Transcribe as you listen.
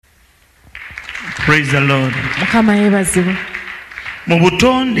Praise the Lord. Mukama yeebazibwe. Mu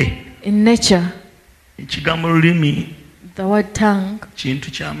butonde In nature, ekigambo lulimi the word tongue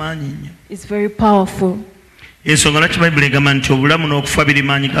kintu ky'amaanyi nnyo. is very powerful. Ensonga lwaki Bayibuli egamba nti obulamu n'okufa biri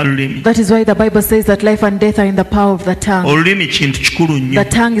maanyi ga lulimi. That is why the Bible says that life and death are in the power of the tongue. Olulimi kintu kikulu nnyo. The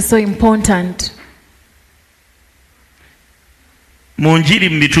tongue is so important. Mu njiri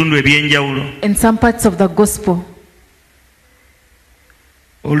mu bitundu ebyenjawulo In some parts of the gospel,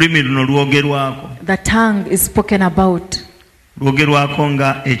 olulimi luno lwogerwako. the tongue is spoken about. Lwogerwako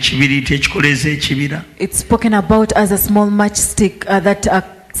nga ekibiriiti ekikoleza ekibira. It's spoken about as a small matchstick that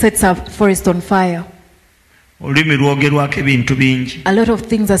sets a forest on fire. Olulimi lwogerwako ebintu bingi. A lot of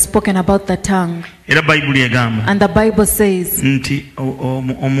things are spoken about the tongue. Era Bayibuli egamba And the Bible says nti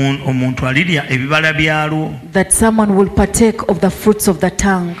omuntu alirya ebibala byalwo. that someone will partake of the fruits of the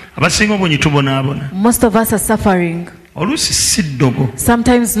tongue. Abasinga obungi tubonaabona. Most of us are suffering. Oluusi si ddogo.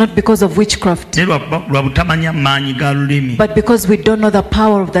 Sometimes not because of witchcraft, Naye lwa butamanya maanyi ga lulimi. but because we don't know the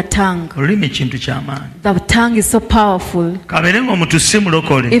power of the tongue. Olulimi kintu ky'amaanyi. The tongue is so powerful. Kabeere ng'omuntu si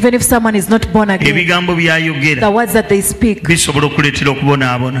mulokole. Even if someone is not born again, Ebigambo by'ayogera the words that they speak bisobola okuleetera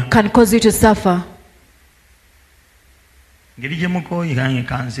okubonaabona. can cause you to suffer. Ngeri gye mukooyi kange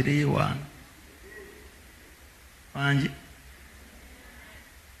kanzireyo wange. Wangi.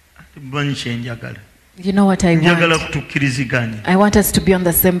 Bumanyi kye njagala. You know what I Njagala want? kutukkiriziganya. I want us to be on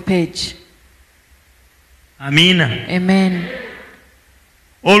the same page. Amiina. Amen.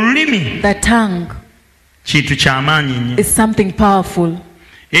 Olulimi The tongue kintu ky'amaanyi nnyo. is something powerful.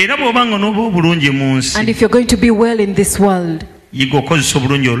 Era bw'oba nga n'oba obulungi mu nsi, And if you're going to be well in this world, yiga okozesa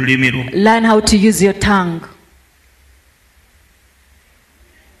obulungi olulimi lwo. learn how to use your tongue.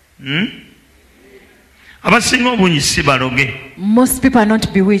 Abasinga obungi si baloge. Most people are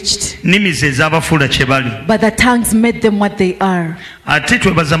not bewitched, Nnimi ze ezaabafuula kye bali. but the tongues made them what they are. Ate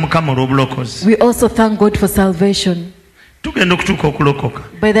twebaza Mukama olw'obulokozi. We also thank God for salvation. Tugenda okutuuka okulokoka.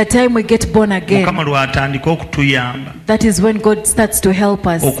 By the time we get born again, Mukama lw'atandika okutuyamba that is when God starts to help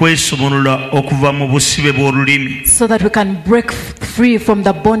us okwesumulula okuva mu busibe bw'olulimi. so that we can break free from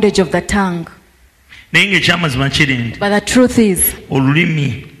the bondage of the tongue. Naye ng'ekyamazima kiri nti But the truth is,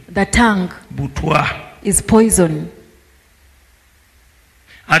 olulimi the tongue butwa. is poison,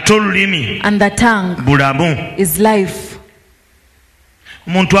 Ate olulimi and the tongue bulamu. is life.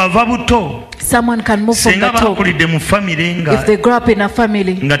 Omuntu ava buto Someone can move from the singa top bakulidde mu famire if they grow up in a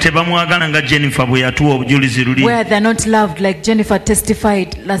family nga tebamwagala nga Jennifer bwe yatuwa obujulizi luli where they're not loved, like Jennifer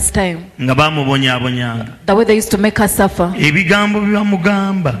testified last time, nga bamubonyaabonyanga. the way they used to make her suffer, Ebigambo bye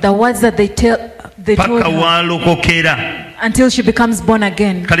bamugamba the words that they told paka her waalokokera. until she becomes born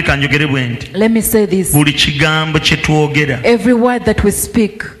again. Kale kanjogere bwe nti Let me say this: buli kigambo kye twogera every word that we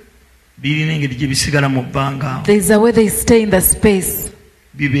speak, birina engeri gye bisigala mu bbanga awo. there is a way they stay in the space.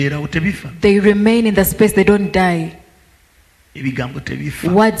 Bibeerawo tebifa. They remain in the space. They don't die. Ebigambo tebifa.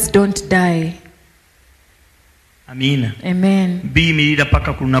 Words don't die. Amiina. Amen. Biyimirira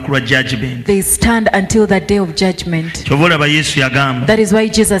paka ku lunaku lwa judgment. They stand until the day of judgment. Kyova olaba Yesu yagamba That is why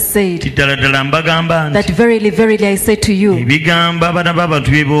Jesus said ti ddala ddala mbagamba that nti verily, verily, I say to you, ebigambo abaana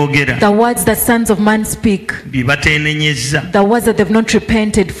b'abantu bye boogera the words that sons of man speak, bye bateenenyezza the words that they've not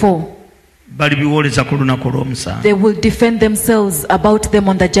repented for, balibiwoleza ku lunaku olw'omusanvu. they will defend themselves about them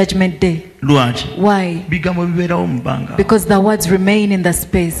on the judgment day. Lwaki? Why? Bigambo bibeerawo mu bbanga. Because the words remain in the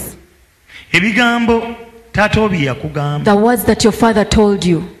space. Ebigambo taata obi yakugamba The words that your father told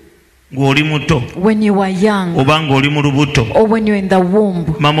you ng'oli muto when you were young oba ng'oli mu lubuto, or when you're in the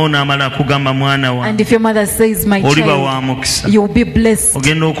womb. mama onaamala akugamba mwana And wange if your mother says, my oliba child, wa mukisa, you'll be blessed.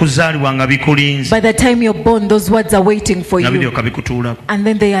 ogenda okuzaalibwa nga bikulinze By the time you're born, those words are waiting for nga you. biryoka bikutuulako. And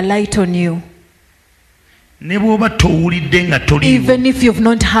then they alight on you. Ne bw'oba towulidde nga toliiwo, Even if you've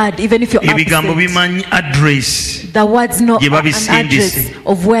not heard, even if you're ebigambo absent, bimanyi address the words know gye an babisindise. address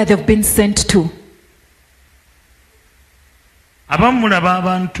of where they've been sent to. Abamu mulaba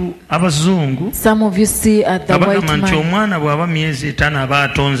abantu abazungu Some of you see the white abagamba nti man. omwana bw'aba myezi 5 aba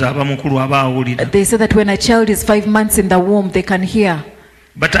atonze aba mukulu aba awulira. They say that when a child is 5 months in the womb, they can hear.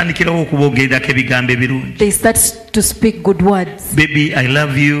 Batandikirawo okuboogererako ebigambo ebirungi. They start to speak good words. Baby, I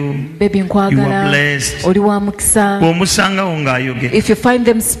love you. Baby, You are nkwagala, blessed. oli wa mukisa. Bw'omusangawo ng'ayogera If you find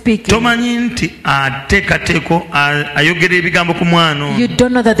them speaking, tomanyi nti ateekateeko ayogera ebigambo ku mwana ono. you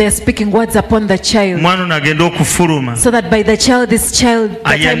don't know that they are speaking words upon the child. Omwana ono agenda okufuluma So that by the child, the time the child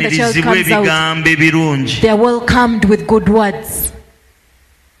ayanirizibwa comes out, ebigambo ebirungi. they are welcomed with good words.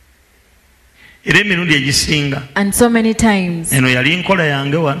 era emirundi egisinga And so many times, eno yali nkola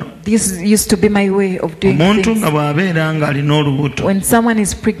yange wano this used to be my way of doing omuntu things. nga bw'abeera ng'alina olubuto When someone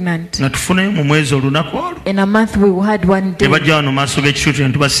is pregnant, nga tufuneyo mu mwezi olunaku olwo in a month we had one day, tebajja wano maaso g'ekituuti ne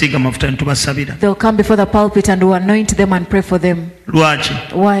tubasiiga amafuta ne tubasabira they'll come before the pulpit and we anoint them and pray for them. lwaki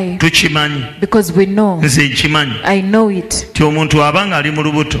Why? tukimanyi Because we know, nze nkimanyi I know it, ti omuntu aba ng'ali mu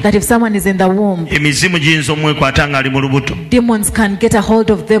lubuto that if someone is in the womb, emizimu giyinza omwekwata ng'ali mu lubuto demons can get a hold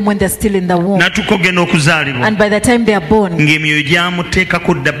of them when they're still in the womb. natuka ogenda okuzaalibwa And by the time they are born, ng'emyoyo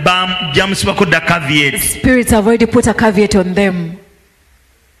gyamuteekako dda gyamusibako dda caveat spirits have already put a caveat on them.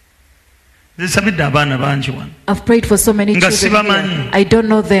 nzisabidde abaana bangi wano I've prayed for so many Nga children sibamanyi. here. I don't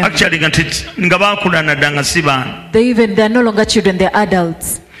know them. actually nga baakula nadda nga si baana They're no longer children, they're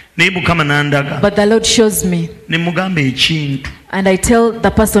adults. naye mukama n'andaga But the Lord shows me, ne mugamba ekintu and I tell the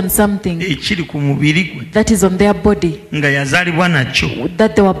person something ekiri ku mubiri gwe that is on their body, nga yazaalibwa nakyo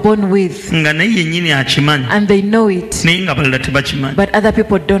that they were born with, nga naye yennyini akimanyi and they know it, naye nga balala tebakimanyi but other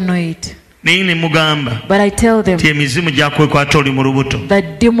people don't know it. naye ne mugamba But I tell them ti emizimu gyakwekwata oli mu lubuto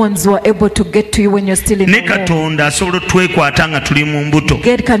that demons were able to get to you when you're still in ne the womb. katonda asobola otwekwata nga tuli mu mbuto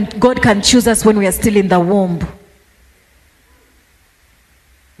God can choose us when we are still in the womb.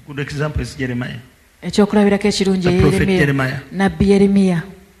 good example is Jeremiah Ekyokulabirako ekirungi The prophet Yeremiya, Jeremiah. nabbi Yeremiya,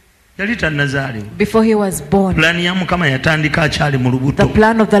 yali tannazaalibwa before he was born, pulaani ya mukama yatandika akyali mu the lubuto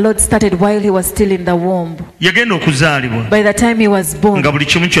plan of the Lord started while he was still in the womb. yagenda okuzaalibwa By the time he was born, nga buli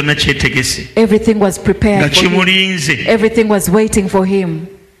kimu kyonna kyetegese everything was nga prepared for him. kimulinze Everything was waiting for him.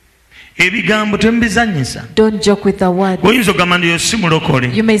 ebigambo temubizanyisa Don't joke with the word. oyinza ogamba nti yo si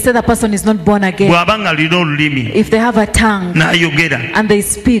mulokole You may say the person is not born again. bw'aba nga alina olulimi If they have a tongue n'ayogera and they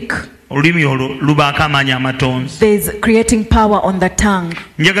speak, olulimi olwo lubaako amaanyi amatonzi there is creating power on the tongue.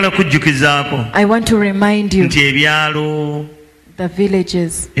 njagala kujjukizaako I want to remind you, nti ebyalo the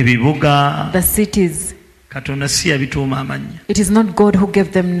villages, ebibuga the cities, katonda si yabituuma amannya it is not God who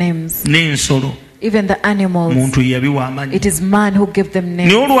gave them names. n'ensolo Even the animals, muntu yabiwa amannya it is man who gave them naye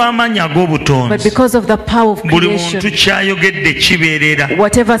names. olw'amannya But ag'obutonzi because of the power of buli muntu creation, kyayogedde kibeerera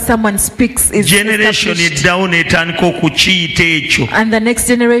whatever someone speaks is generation established. eddawo n'etandika okukiyita ekyo And the next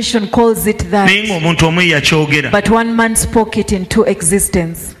generation calls it naye that. ng'omuntu omu yakyogera But one man spoke it into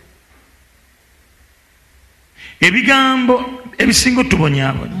existence. ebigambo ebisinga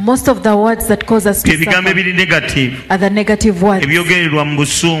otubonyaabonya Most of the words that cause us to ebigambo suffer ebiri negative are the negative words ebyogererwa mu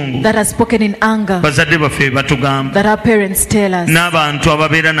busungu that are spoken in anger, bazadde baffe batugamba that our parents tell us, n'abantu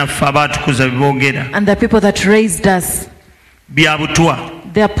ababeera naffe abaatukuza beboogera and the people that raised us. bya butwa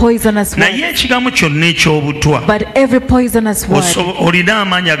They are poisonous naye words. ekigambo kyonna eky'obutwa But every poisonous word, olina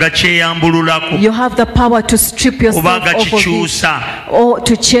amaanyi agakyeyambululako you have the power to strip oba yourself off of it agakikyusa or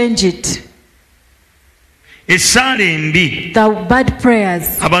to change it. essaala embi The bad prayers,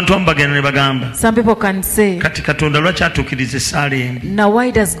 abantu abamu bagenda ne bagamba some people can say, kati katonda lwaki atuukiriza essaala embi now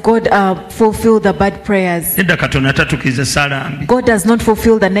why does God fulfill the bad prayers? nedda katonda tatuukiriza essaala mbi God does not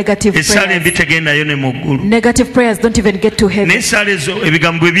fulfill the negative essaala embi prayers. tegendayo ne mu ggulu Negative prayers don't even get to naye heaven. essaala ezo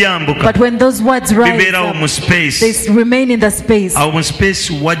ebigambo bwe byambuka But when those words rise bibeerawo mu up, space they remain in the space. awo mu space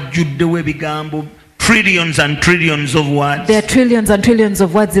wajjuddewo ebigambo trillions and trillions of words There are trillions and trillions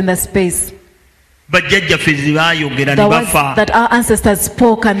of words in the space. bajjajjaffe ze baayogera The ne words bafa that our ancestors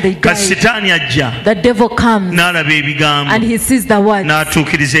spoke and they ka died. sitaani ajja The devil comes n'alaba ebigambo and he sees the words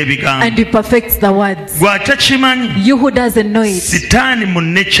n'atuukiriza and ebigambo he perfects the words. gw'atakimanyi You who doesn't know it, sitaani mu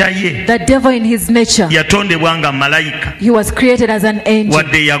nnecha ye the devil in his nature, yatondebwa nga malayika he was created as an angel,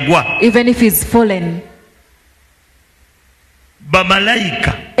 wadde yagwa even if he's fallen.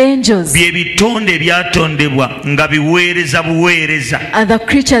 bamalayika Angels bye bitonde ebyatondebwa nga biweereza buweereza are the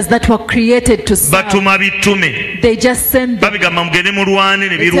creatures that were created to serve. batuma bitume They just send them. babigamba mugende mulwane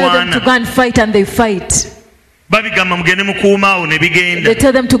ne They tell them to birwana go and fight and they fight. babigamba mugende mukuumaawo ne They bigenda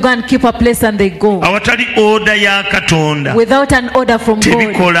tell them to go and keep a place and they go. awatali oda ya katonda Without an order from God,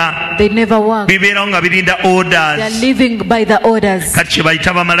 tebikola they never work. bibeerawo nga birinda They are orders living by the orders. kati kye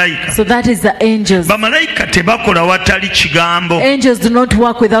bayita bamalayika So that is the angels. bamalayika tebakola watali kigambo Angels do not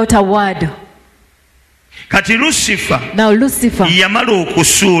work without a word. kati lusifa Now Lucifer, yamala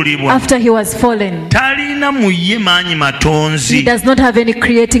okusuulibwa after he was fallen, talina mu ye maanyi he matonzi does not have any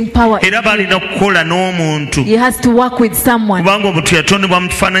creating power. era balina okukola n'omuntu He has to work with someone kubanga omuntu yatondebwa mu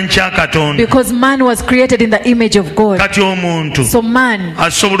kifaananyi kya katonda because man was created in the image of God. kati omuntu So man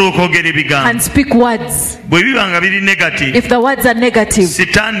asobola okwogera can ebigambo speak words. bwe biba nga biri negative If the words are negative,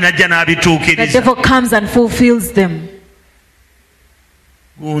 sitaani najja the n'abituukiriza devil comes and fulfills them.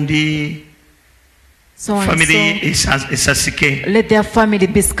 gundi so and family so. esasike Let their family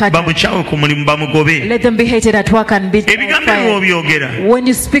be scattered. bamukyawe ku mulimu bamugobe. Let them be hated at work and be Ebigambo fired. by'obyogera When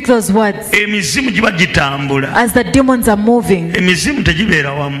you speak those words, emizimu giba gitambula. as the demons are moving, Emizimu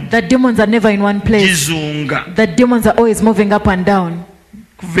tegibeera wamu, the demons are never in one place. gizunga The demons are always moving up and down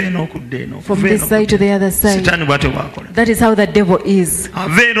kuva eno okudda eno from kuva this eno side to the other side. sitaani bw'ate bw'akola. That is how the devil is.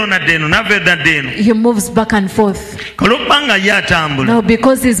 Ava eno nadda eno n'ava nadda eno. He moves back and forth. Kale okuba nga ye atambula Now,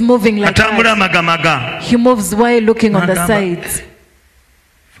 because he's moving like atambula that, amagamaga. he moves while looking on the Magamba. sides.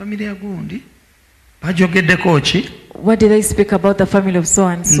 Family ya gundi bajogeddeko ki What did they speak about the family of so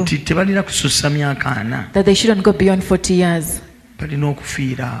and so? nti tebalina kusussa myaka 4, That they shouldn't go beyond 40 years. balina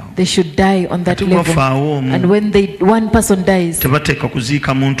okufiira awo. They should die on that Ate level. bwafaawo And omu when one person dies, tebateeka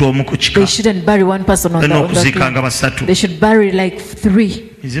kuziika muntu omu ku kika, they shouldn't bury one person on balina the okuziika nga clan. basatu. They should bury like 3.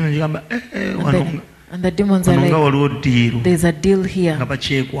 Mizimu gigamba And the demons are wano nga like, waliwo ddiiru there's a deal here. nga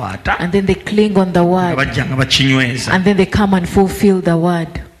bakyekwata And then they cling on the nga word. bajja nga bakinyweza. And then they come and fulfill the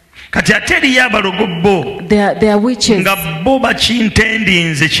word. Kati ate eriyo abalogo bo They are witches. nga bo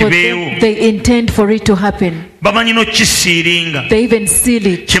bakintendinze For kibeewo, them, they intend for it to happen. bamanyi n'okukisiiringa, They even seal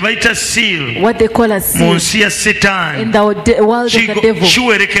it. kye bayita seal What they call a mu seal. nsi ya setaani In the world of the devil,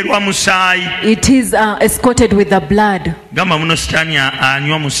 kiwerekerwa musaayi. it is escorted with the blood. Gamba muno sitaani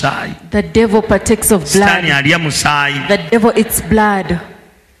anywa musaayi, The devil partakes of sitaani blood. alya musaayi. The devil eats blood.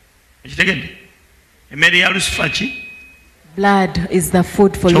 Ekitegedde emmere ya Lusifa ki? Blood is the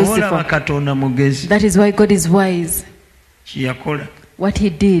food for Kyolaba Lucifer. Katonda mugezi, That is why God is wise. kye yakola What he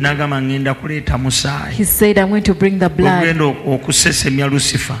did, n'agamba ngenda kuleeta musaayi he said, I'm going to bring the blood. ogenda okusesemya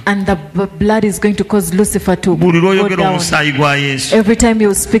Lusifa. And the blood is going to cause Lucifer to Buli go lw'oyogera down. omusaayi gwa Yesu, Every time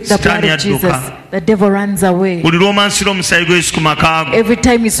you speak the blood Sitaani of Jesus, adduka. the devil runs away. buli lw'omansira omusaayi gwa Yesu ku makaago, Every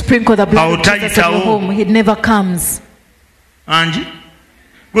time you sprinkle the blood of Jesus on your Awutayitawo. home, he never comes. angi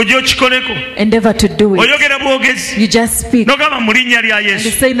gojja okikoleko, Endeavor to do it. oyogera bwogezi You just speak. n'ogamba mu linnya lya And you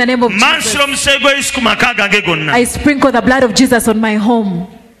Yesu, say in the name of mansira Jesus, omusaayi gwa Yesu ku maka gange gonna. I sprinkle the blood of Jesus on my home.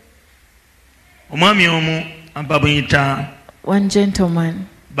 Omwami omu bamuyita One gentleman,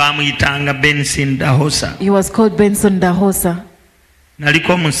 bamuyitanga Benson Dahosa. he was called Benson Dahosa.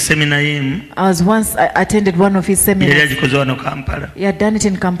 Naliko mu semina y'emu I attended one of his yali seminars. agikoze wano Kampala, He had done it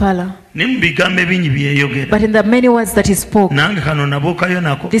in Kampala. ne mu bigambo ebingi byeyogera, But in the many words that he spoke, nange kano nabuukayo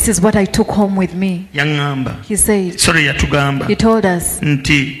nako. this is what I took home with me. Yaŋŋamba, He said, sorry, yatugamba he told us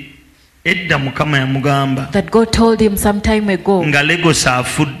nti edda Mukama yamugamba that God told him some time ago, nga Lagos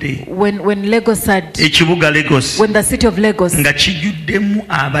afudde, when Lagos had, ekibuga Lagos when the city of Lagos nga kijjuddemu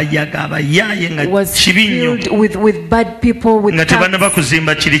abayaga abayaaye nga was kibi nnyo, filled with bad people, with nga tebannaba thugs,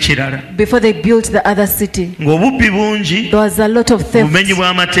 kuzimba kiri kirala, before they built the other city. ng'obubbi bungi, There was a lot of theft. bumenyi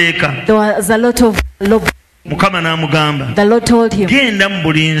bw'amateeka. There was a lot of law. Mukama n'amugamba, The Lord told him, genda mu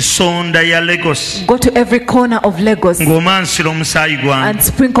buli nsonda ya Lagos go to every corner of Lagos ng'omansira omusaayi gwange, and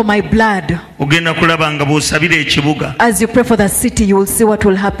sprinkle my blood. ogenda kulaba nga bw'osabira ekibuga. As you pray for the city, you will see what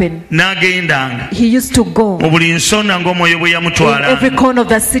will happen. N'agendanga He used to go mu buli nsonda ng'omwoyo bwe in yamutwala, every corner of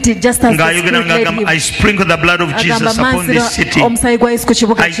the city, just as the ng'ayogera Spirit led ng'agamba, him. I sprinkle the blood of Jesus Agamba, upon this city, "Mansira omusaayi gwa Yesu ku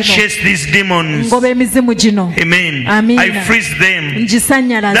kibuga I kino. chase these demons, Ngoba emizimu gino. amen, Amina. I freeze them." That is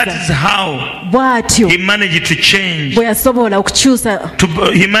Ngisanyalaza. how Bw'atyo he managed to change, bwe yasobola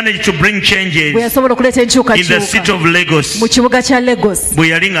okukyusa, he managed to bring bwe changes yasobola okuleeta in the city enkyukakyuka of Lagos mu kibuga kya Lagos bwe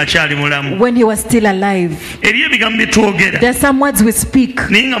yali ng'akyali mulamu. when he was still alive. Eriyo ebigambo bye twogera There are some words we speak,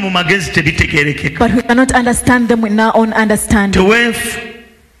 naye nga mu magezi tebitegeerekeka. but we cannot understand them in our own understanding.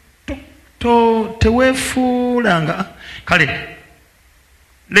 Teweefuulanga kale,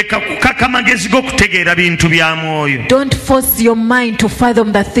 leka kukaka magezi g'okutegeera bintu bya mwoyo, Don't force your mind to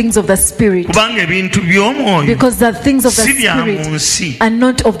fathom the things of the Spirit, kubanga ebintu by'omwoyo because the things of the si bya mu Spirit nsi, are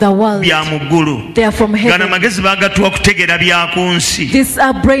not of the world. bya mu ggulu. They are from Gana heaven. magezi baagatuwa kutegeera bya ku nsi. This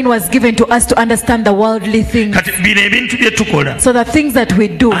our brain was given to us to understand the worldly things. Kati bino ebintu bye tukola, So the things that we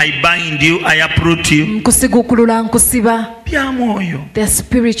do, I bind you, I uproot you, nkusigukulula nkusiba, bya mwoyo. they are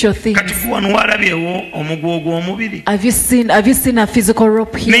spiritual things. Kati wano walabyewo omuguwa gw'omubiri, Have you seen a physical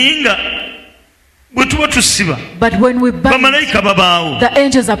rope here? naye nga bwe tuba tusiba, But when we bind, bamalayika babaawo, the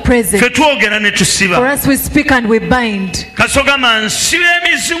angels are present. ffe twogera ne For tusiba. us, we speak and we bind. Kasogama nsiba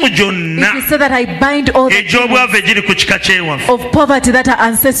emizimu If gyonna we say that I bind all the demons egy'obwavu egiri ku kika kyewaffe, of poverty that are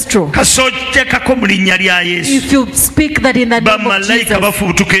ancestral, kasotekako mu linnya lya Yesu, if you speak that in the name of bamalayika Jesus,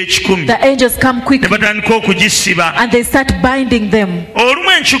 bafubutuka 10 the angels come ne quickly batandika okugisiba. and they start binding them.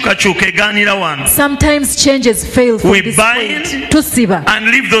 Olumu enkyukakyuka egaanira wano, Sometimes changes fail from We this bind point. Tusiba and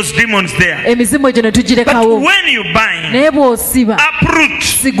leave those demons there. emizimu egyo ne But tugirekawo, when you bind, naye bw'osiba uproot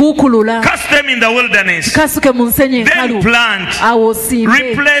siguukulula cast them in the wilderness, kasuke mu nsenyi then enkalu plant, awo osimbe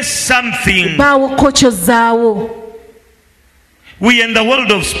replace something. baawo kokyozaawo. We are in the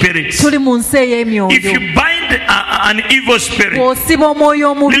world of spirits. Tuli mu nsi If ey'emyoyo. you bind an evil spirit, Bw'osiba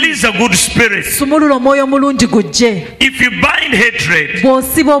omwoyo omubi release a good spirit. sumulula omwoyo omulungi gujje. If you bind hatred,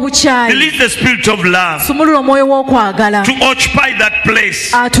 Bw'osiba obukyayi release the spirit of love sumulula omwoyo w'okwagala to occupy that place.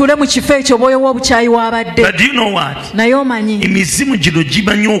 atuule mu kifo ekyo omwoyo w'obukyayi w'abadde. But do you know what? Naye omanyi Emizimu gino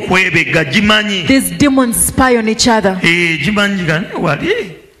gimanyi okwebega, gimanyi. these demons spy on each other. Gimanyi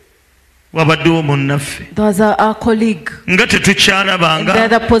wali wabaddewo munnaffe There was our colleague nga in the tetukyalabanga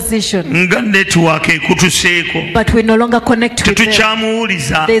other position, nga netiwaaka ekutuseeko but we no longer connect with them.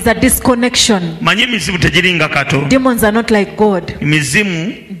 tetukyamuwuliza. There is a disconnection. Manyi emizimu tegiringa Katonda. Demons are not like God.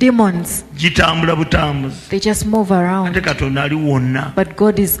 Emizimu Demons, gitambula butambuzi, they just move around. ate Katonda ali wonna, But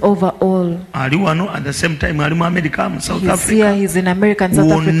God is over all. ali wano at the same time ali mu America, mu South He's here, Africa. he's in America and South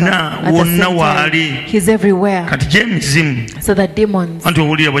Wonna, Africa. At the wonna same waali. time, he's everywhere. Kati gy'emizimu So the demons, anti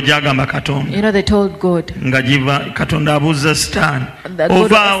owulira bwe gyagamba Katonda you know, they told God, nga giva. Katonda abuuza Sitaani, that God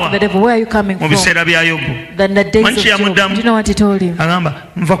ova asked wa the devil, where are you coming mu from? biseera bya Yobu? Then the days of Manchi Job, yamuddamu. do you know what he told him? Agamba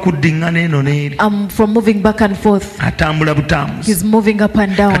nva kuddingana eno n'eri, I'm from moving back and forth. atambula butambuzi. He's moving up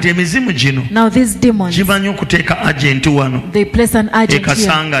and down. Kati emizimu gino Now these demons, gimanyi okuteeka agenti wano, they place an agent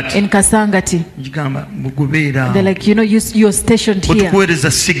Kasangati. here in Kasangati. gigamba gubeera They're like, you know, you're stationed here. otukuweereza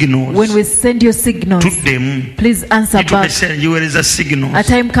signals, When we send you signals, tuddemu. please answer back. Giweereza A signals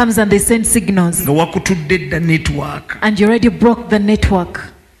time comes and they send signals, nga wakutudde dda network. and you already broke the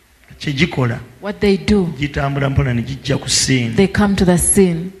network. Kyegikola What they do, gitambula mpola ne gijja ku scene they come to the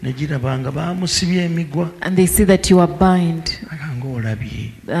scene ne giraba nga baamusibye emigwa. and they see that you are bound. Aganga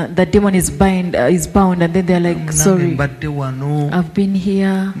olabye, The demon is bound, and then they're like, nange sorry, mbadde wano, I've been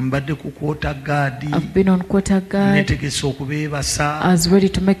here, mbadde ku kwota gaadi, I've been on quarter guard, neetegese okubeebasa, I was ready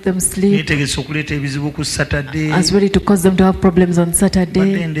to make them sleep, neetegese okuleeta ebizibu ku Saturday, I was ready to cause them to have problems on mbadde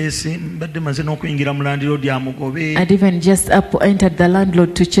Saturday. ndeese, mbadde maze n'okuyingira mu landiro lya mugobe, I'd even just entered the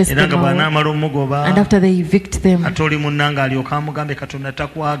landlord to chase era them nga away. bw'anaamala omugoba, And after they evict them, ate oli munnanga alyoka amugambe Katonda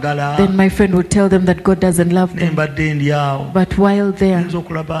takwagala, then my friend would tell them that God doesn't love ne them. mbadde ndi awo. But while there, Oyinza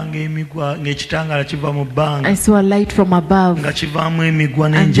okulaba ng'emigwa ng'ekitangaala kiva mu bbanga I saw a light from above, nga kivaamu emigwa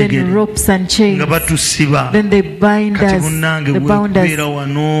and then n'enjegere ropes and chains. nga batusiba. Then they bind Kati us, munnange they bound us, weekubeera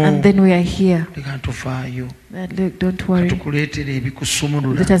wano, and then we are here. leka ntufaayo, Look, don't worry. katukuleetera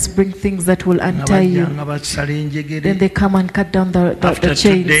ebikusumulula. Let us bring things that will Nga untie bajja you. nga basala enjegere. Then they come and cut down the After 2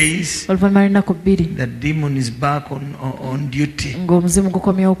 chains. days, Oluvannyuma lunaku bbiri the demon is back on duty. ng'omuzimu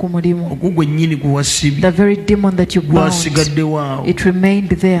gukomyewo ku mulimu. Ogwo gwennyini gwewasibye The very demon that you bound, gwasigaddewo awo. it remained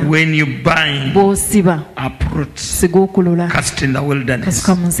there. When you bind, Bw'osiba uproot, siguukulula, cast in the wilderness,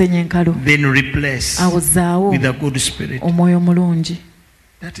 kasuka mu nsenyi enkalu, then replace awozaawo with a good spirit. omwoyo omulungi.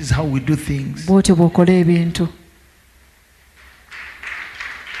 That is how we do things. Bw'otyo bw'okola ebintu.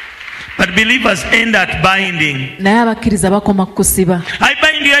 But believers end at binding. Naye abakkiriza bakoma ku kusiba. I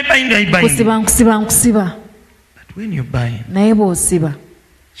bind you, I bind you, I bind you. Kusiba nkusiba nkusiba. But when you bind, Naye bw'osiba,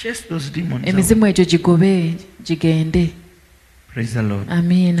 chase those demons out. emizimu egyo gigobe gigende. Praise the Lord.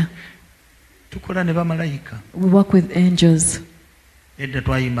 Amiina. Tukola ne bamalayika. We work with angels. Edda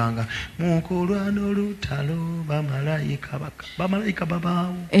twayimbanga mukulwana olutalo bamalayika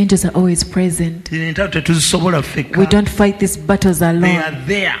babaawo. Angels are always present. Zino entalo tetuzisobola ffekka. We don't fight these battles They alone. are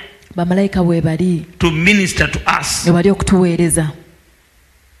there Bamalayika bwe bali, to minister to us. bwe bali okutuweereza.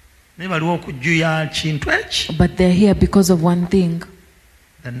 Ne baliwo okujjuya kintu eki. But they're here because of one thing,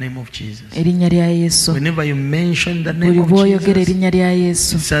 The name of Jesus. erinnya lya Yesu. Whenever you mention the Buli name of bw'oyogera Jesus, erinnya lya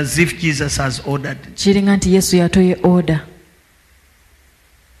Yesu, it's as if Jesus has ordered. kiringa nti Yesu yatoye order.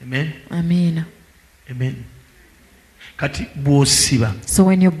 Amen. Amiina. Amen. Kati bw'osiba So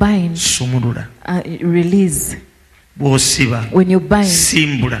when you bind, sumulula. release. Bw'osiba When you bind,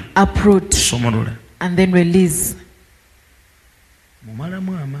 simbula. uproot, Sumulula. and then release.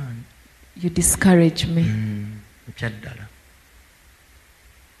 Mumalamu amaanyi. You discourage me. Ekyaddala.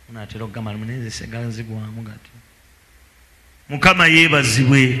 Munaatera okugamba munezese ganzigwamu gati. Mukama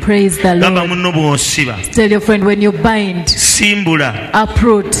yeebazibwe. Praise the Gamba Lord. munno bw'osiba. Tell your friend, when you bind, Simbula.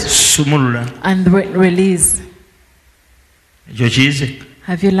 uproot, Sumulula. and release. Ekyo kiyize.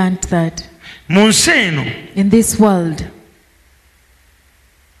 Have you learned that? Mu nsi eno In this world,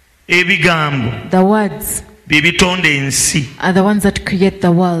 ebigambo the words bye bitonda ensi. are the ones that create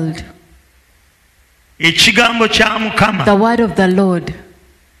the world. Ekigambo kya Mukama The word of the Lord,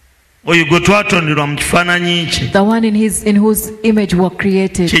 oyo gwe twatonderwa mu kifaananyi kye, the one in whose image we were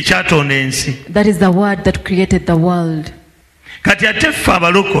created, kye kyatonda ensi. that is the word that created the world. kati ate ffe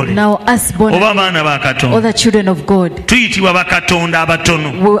abalokole Now us born oba again, abaana ba all Katonda the children of God, tuyitibwa bakatonda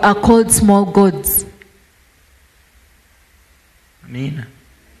abatono. we are called small gods. Amiina.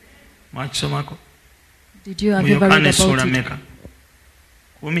 Mwakisomako Did you mu have ever Yokaana read essula about it? meka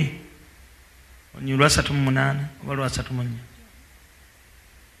 10 olunyiri lwa 38 oba lwa 34.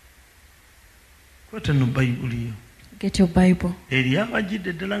 Kwata no Bayibuli yo. Get your Bible. Eri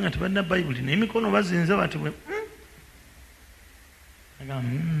abajjidde ddala nga tebalina Bayibuli n'emikono bazinze bati bwe aga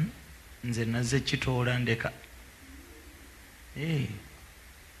nze nazze kitoola ndeka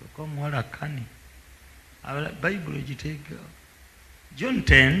ko omuwala kani Bayibuli giteeka John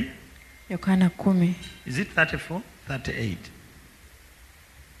 10 Yokaana 10. is it 34 38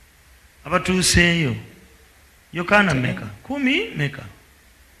 abatuuseeyo Yokaana meka 10 meka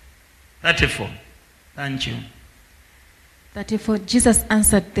 34. Thank you. 34. Jesus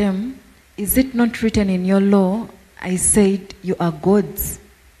answered them, "Is it not written in your law, I said, you are gods?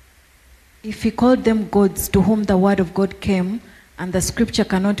 If he called them gods to whom the word of God came, and the scripture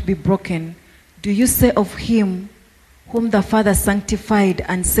cannot be broken, do you say of him whom the Father sanctified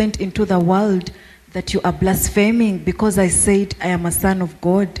and sent into the world that you are blaspheming because I said I am a son of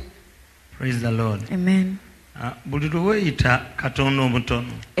God?" Praise the Lord. Amen. Buli lweweeyita katonda omutono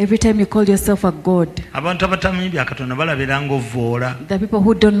Every time you call yourself a god, abantu abatamanyi bya katonda balabira ng'ovvoola the people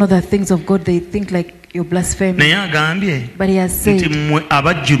who don't know the things of God, they think like you're blaspheming. naye agambye But he has nti said, mmwe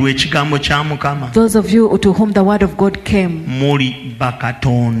abajjirwa ekigambo kya Mukama those of you to whom the word of God came, muli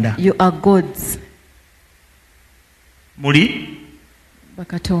bakatonda. you are gods. Muli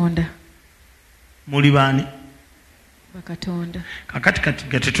Bakatonda. baani? Bakatonda. Kakati kati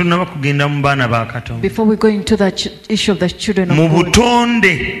tetunnaba kugenda mu baana ba Katonda. Before we go into the issue of the children of Mu God,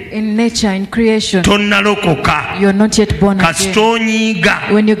 butonde in nature, in creation, tonnalokoka you are not yet born kasita again.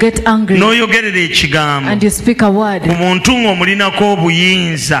 onyiiga When you get angry n'oyogerera ekigambo and you speak a word ku muntu ng'omulinako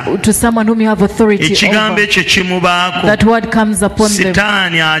obuyinza, to someone whom you have authority ekigambo over, ekyo kimubaako. that word comes upon them.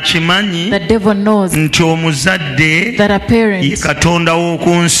 Sitaani akimanyi The devil knows nti omuzadde that a ye parent Katonda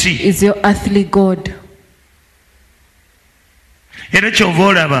w'oku nsi. is your earthly God. Era kyova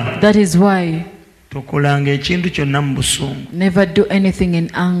olaba That is why tokolanga ekintu kyonna mu busungu. never do anything in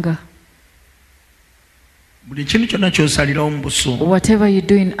anger. Buli kintu kyonna ky'osalirawo mu busungu Whatever you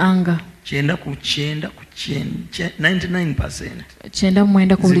do in anger, 99% kyenda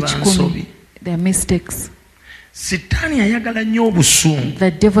mwenda ku buli ziba kikumi, nsobi. they are mistakes. Sitaani ayagala nnyo obusungu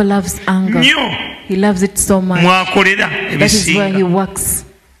The devil loves anger. nnyo, He loves it so much. mwakolera That is why he ebisinga. works.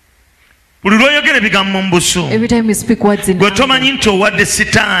 Buli lw'oyogera ebigambo mu busungu Every time you speak words in gwe anger, tomanyi nti owadde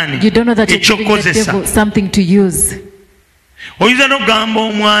sitaani you don't know that you're giving the ekyokukozesa. devil something to use. Oyinza n'okugamba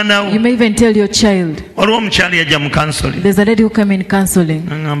omwana wo. You may even tell your child. Waliwo omukyala yajja mu kansoli There's a lady who came in counseling.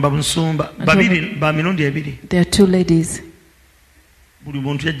 aŋŋamba busumba babiri ba mirundi ebiri. There are two ladies. Buli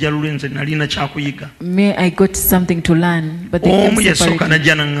muntu yajja lule nze nalina kyakuyiga. Me, I got something to learn, but they Omu came yasooka separately.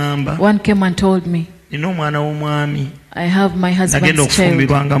 najja n'aŋŋamba One came and told me, nina omwana w'omwami I have my nagenda husband's child.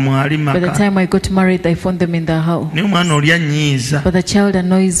 okufumbirwa nga mwali By the maka time I got married, I found them in the house. naye omwana oli annyiiza But the child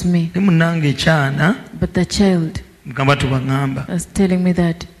annoys me. ne munnange ekyana But the child mugamba tubaŋŋamba was telling me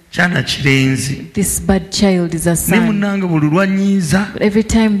that kyana kirenzi this bad child is a ne son. munnange buli lwannyiiza But every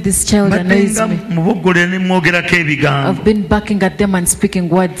time this child annoys mbadde nga me, muboggolera ne mwogerako ebigambo I've been backing at them and speaking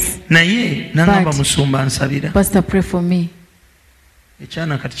words. naye n'aŋŋamba But- musumba nsabira. Pastor, pray for me.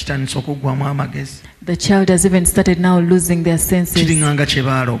 Ekyana kati kitandise okuggwamu amagezi The child has even started now losing their senses. kiringanga kye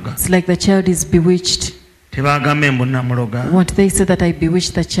baaloga It's like the child is bewitched. tebaagamba embu namuloga Won't they say that I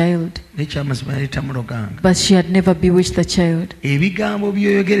bewitched the child? naye kyamazima yali tamuloganga. But she had never bewitched the child. Ebigambo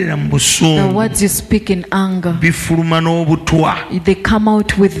byoyogerera mu The busungu words you speak in anger, bifuluma n'obutwa they come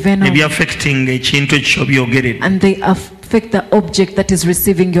out with venom ebyaffectinga ekintu ekyo byogerera. and they affect the object that is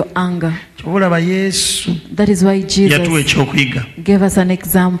receiving your anger. kyobulaba Yesu That is why yatuwa Jesus ekyokuyiga gave us an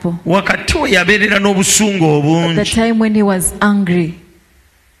example. wakati we yabeerera n'obusungu At the obungi time when he was angry,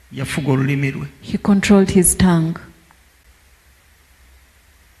 yafuga olulimi lwe. he controlled his tongue.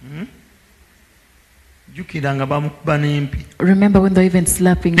 jjukira nga bamukuba n'empi Remember when they were even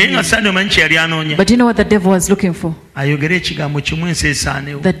slapping naye nga him? sande omanyi kye yali anoonya But you know what the devil was looking for? ayogere ekigambo kimu ensi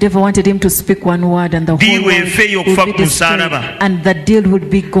esaanewo. The devil wanted him to speak one word and the Deal whole world with failure would okufa be ku destroyed musaalaba. and the deal would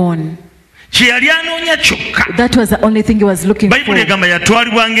be gone. kye yali anoonya kyokka That was the only thing he was looking for. bayibuli egamba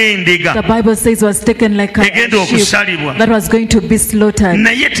yatwalibwa ng'endiga The Bible says he was taken like a egenda sheep okusalibwa that was going to be slaughtered.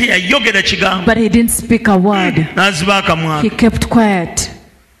 naye teyayogera kigambo But he didn't speak a word. n'aziba akamwa He kept quiet.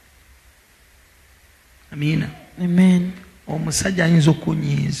 amiina. Amen. omusajja ayinza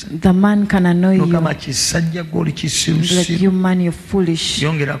okunyiiza The man can annoy you. nogamba kisajja gwoli Like, kisirusiru you man, you're foolish.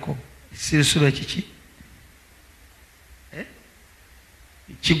 yongerako kisirusiru ekiki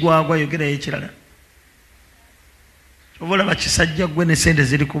kigwagwa yogerayo ekirala obola bakisajja gwe ne sente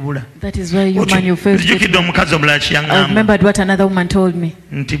ziri kubula. That is why you man you failed. Jukidde omukazi omulala I kyeyangamba remembered what another woman told me.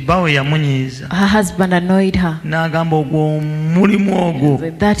 nti bawe yamunyiiza Her husband annoyed her. n'agamba ogwo omulimu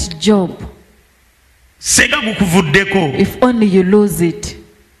ogwo That job, senga gukuvuddeko if only you lose it.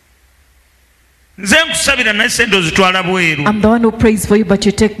 nze nkusabira naye sente ozitwala bweru. I'm the one who prays for you, but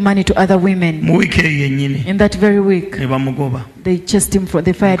you take money to other women. mu wiiki eyo yennyini In that very week, ne bamugoba. they chased him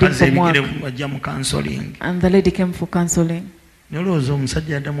they fired him Mukazi from work, ebigere bajja mu counseling. and the lady came for counseling. Nolowooza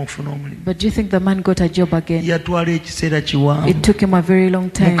omusajja yaddamu okufuna omulimu. But do you think the man got a job again? Yatwala ekiseera kiwanvu. It took him a very long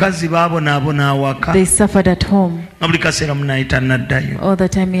time. Mukazi baabonaabona awaka. They suffered at home. nga buli kaseera munaye tannaddayo. All the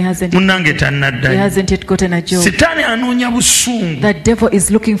time he hasn't yet gotten a job. Sitaani anoonya busungu. The devil is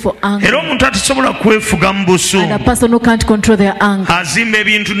looking for Era anger. omuntu atasobola kwefuga mu And a busungu person who can't control their anger. azimba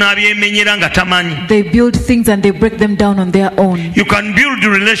ebintu n'abyemenyera nga tamanyi. They build things and they break them down on their own. You can build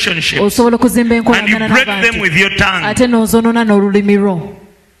relationships Osobola okuzimba and you enkolagana break them n'abantu. with your tongue. Ate n'ozonoona n'olulimi lwo.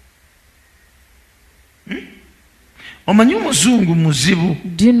 Omanyi omuzungu muzibu.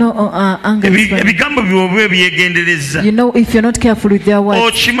 Do you know anger is funny? Ebigambo byoba ebyegendereza. You know, if you're not careful with their words,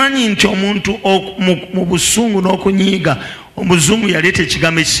 Okimanyi nti omuntu mu busungu n'okunyiiga omuzungu yaleeta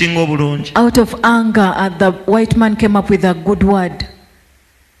ekigambo ekisinga obulungi. out of anger, the white man came up with a good word.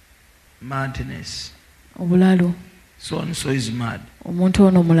 Madness. Obulalu. So and so is mad. Omuntu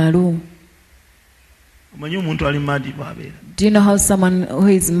ono mulalu. Omanyi omuntu ali mad bw'abeera. Do you know how someone who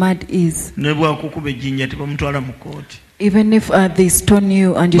is mad is? Ne bwakukuba ejjinja tebamutwala mu kooti. Even if they stone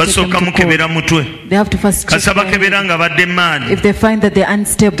you and you take them Basooka to mukebera court, mutwe. they have to first check Kasa their bakebera head. nga badde mad. If they find that they're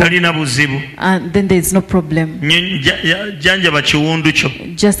unstable, Talina buzibu. then there is no problem. Janjaba kiwundu kyo.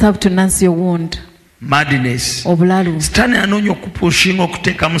 Just have to nurse your wound. Madness. Obulalu. Sitaani anoonya okupushinga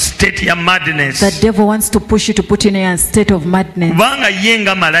okuteeka mu state ya madness. The devil wants to push you to put in a state of madness. Kubanga ye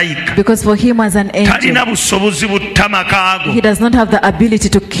nga malayika Because for him as an talina angel, busobozi butta makaago. he does not have the ability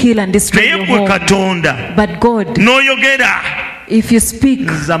to kill and destroy Naye your gwe home. Katonda But God, n'oyogera if you speak,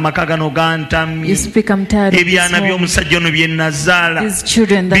 nza amaka gano you gantamye. speak, I'm tired of this Ebyana home. by'omusajja ono bye nazaala These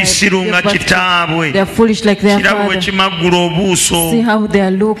children that bisiru nga I gave birth to, kitaabwe. they are foolish like their Kirabo bwe father. kimaggula obuuso. See how they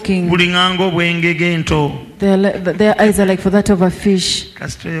are looking. Bulinganga obwengege ento. Their eyes are like for that of a fish.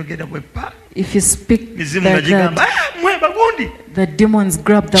 Kasita oyogera bwe pa. If you speak Mizimu nga like gigamba that, mwe bagundi. the demons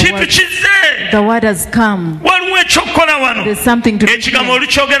grab the Kintu word. kizze. The word has come. Waliwo ekyokukola wano. There's something to do. Ekigambo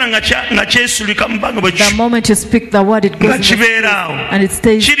olukyogera nga kyesulika mu bbanga bwe The moment you speak the word, it nga goes in the kibeera awo. and it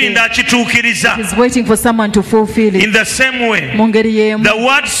stays Kirinda there. akituukiriza. He's waiting for someone to fulfill In it. the same way, Mu ngeri y'emu, the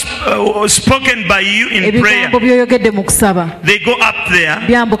words spoken by you in prayer, ebigambo by'oyogedde mu kusaba they go up there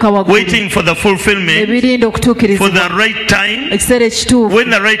byambuka waggulu, waiting for the fulfillment, ebirinda for okutuukirizibwa the right time. ekiseera ekituufu. When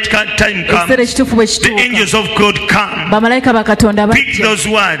the right time Ekiseera comes, ekituufu bwe the kituuka, angels of God come, bamalayika ba Katonda pick bajja those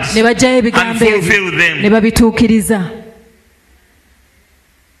words ne bajjayo and ebigambo ebyo fulfill ne them. babituukiriza.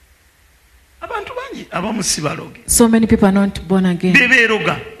 Abantu bangi abamu si baloge. So many people are not born again.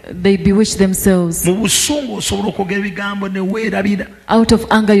 Bebeeroga. They bewitch themselves. Mu busungu osobola okwogera ebigambo ne weerabira. Out of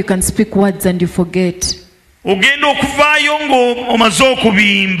anger, you can speak words and you forget. Ogenda okuvaayo ng'omaze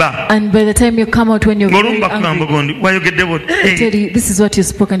okubimba. And by the time you come out when you're very Ng'olumba kugamba angry, gondi wayogedde bwoti. they tell you, this is what you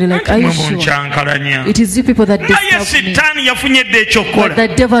spoke, and you're like, are you sure? Munkyankalanya. It is you people that Naye disturb me. sitaani yafunye dde But ekyokukola. the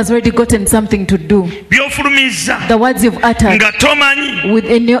devil has already gotten something to do. By'ofulumizza The words you've uttered nga tomanyi.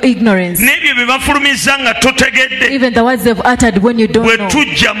 within your ignorance, N'ebyo bye bafulumizza nga totegedde. even the words they've uttered when you don't Bwe know.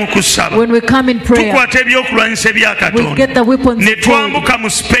 tujja mu kusaba. When we come in prayer, Tukwata ebyokulwanyisa ebya we get Katonda. the weapons Ne of God, twambuka mu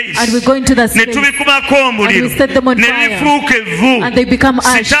space. and we go into the Ne space, tubikubako omuliro. and we set them on Ne fire, bifuuka evvu. and they become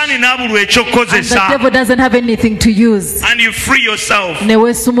ash. Sitaani n'abulwa And the ekyokukozesa. devil doesn't have anything to use. And you free yourself. Ne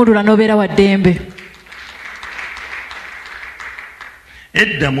weesumulula n'obeera wa ddembe.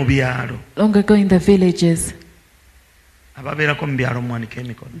 Edda mu byalo. Long ago in the villages, Ababeerako mu byalo muwanike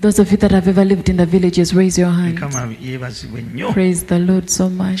emikono. those of you that have ever lived in the villages, raise your hand. Mukama yeebazibwe nnyo. Praise the Lord so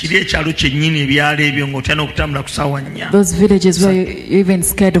much. Kiri ekyalo kyennyini ebyalo ebyo ng'otya n'okutambula ku ssaawa 4. Those villages where you're even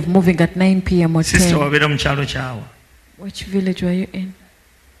scared of moving at 9 p.m. or Sister 10. wabeera mu kyalo kyawa. Which village were you in?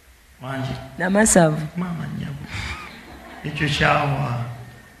 Wangi. Namasavu. Maama nnyabo. Ekyo kyawa.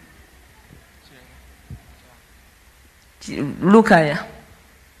 Lukaya.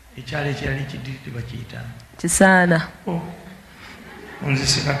 Ekyalo ekirali kiddiri bakiyita. Kisaana.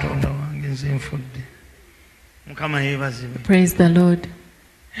 Onzise Katonda wange nze nfudde. Mukama yeebazibwe. Praise the Lord.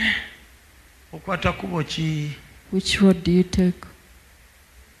 Okwata kubo ki? Which road do you take?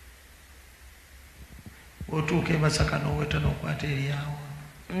 Otuuka e Masaka n'oweta n'okwata eryawo.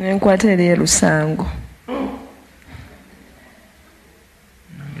 Nenkwata eri e Lusango.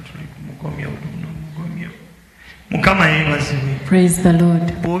 Nange tuli ku mugomyo. Mukama yeebazibwe. Praise the Lord.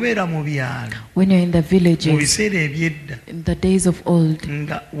 bw'obeera mu byalo When you're in the mu villages, biseera ebyedda in the days of old,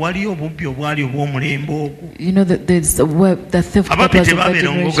 nga wali obubbi obwali obw'omulembe ogwo you know that there's the theft that ababbi was of that tebabeera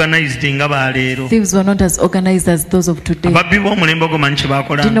generation. organized nga baleero Thieves were not as organized as those of today. ababbi b'omulembe ogwo manyi kye Do you know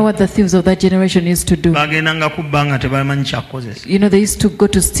baakolanga what the thieves of that generation used to do? bagendanga kubba nga tebamanyi kyakukozesa You know, they used to go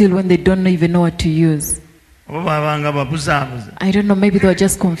to steal when they don't even know what to use. oba baabanga babuzaabuza I don't know, maybe they were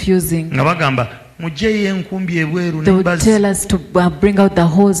just confusing. nga bagamba mugyeyo enkumbi ebweru They would n'embazzi tell us to bring out the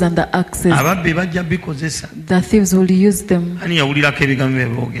hoes and the axes. ababbi bajja bikozesa The thieves will use them. ani yawulirako ebigambo bye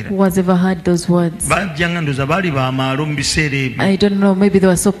boogera Who has ever heard those words? bajja nga ndoza baali bamaalo mu biseera ebyo I don't know, maybe they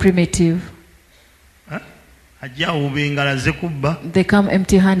were so primitive. ajja awuba engala ze kubba They come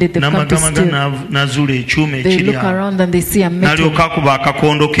empty handed, they come to n'amagamaga steal. n'azuula ekyuma They ekiri look awo around and they see a metal. n'alyoka akuba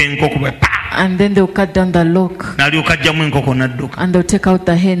akakondo k'enkoko bwe pa And then they'll cut down the lock n'alyoka ajjamu enkoko n'adduka and they'll take out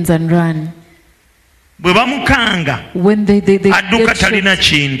the hens and run. bwe bamukanga When they adduka get talina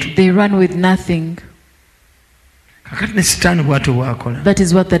shot, kintu they run with nothing. kakati ne sitaani bw'atyo bw'akola That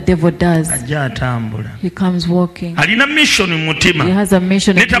is what the devil does. ajja atambula He comes walking. alina mission mu mutima He has a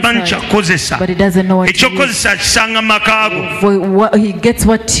mission in his netamanyi heart, kyakukozesa but he doesn't know what to use. ekyokozesa akisanga mu maka go For he gets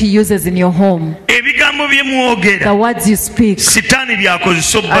what he uses in your home. ebigambo bye The mwogera words you speak, sitaani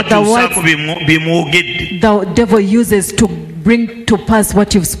byakozesa Are the obatuusaako bye mwogedde the devil uses to bring to pass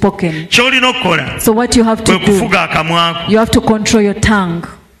what you've spoken. ky'olina okukola So what you have kwe to do, kufuga akamwako you have to control your tongue.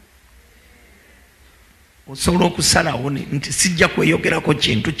 osobola okusalawo nti sijja kweyogerako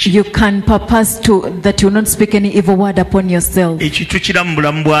kintu ki You can purpose that you will not speak any evil word upon yourself. ekyo tukira mu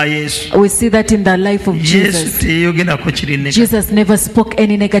bulamu bwa yesu We see that in the life of yesu Jesus. teyeyogerako kiri ne Jesus never spoke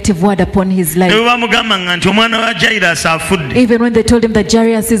any negative word upon his ne life. bwe bamugambanga nti omwana wa jairasi afudde Even when they told him that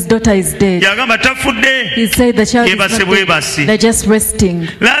Jairus' daughter is dead, yagamba tafudde he said the child is Yebase not bwebasi. dead. They're just resting.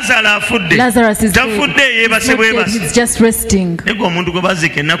 laazaalo afudde Lazarus is dead. tafudde He's yeebase not dead. bwebasi He's just resting. naye omuntu gwe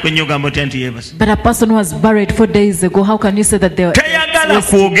baziika ennaku ennyo ogamba otya nti yeebase But a person who was buried 4 days ago, how can you say that they were tayagala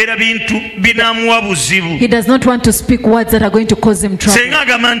resting? kwogera bintu binaamuwa buzibu He does not want to speak words that are going to cause him trouble. senga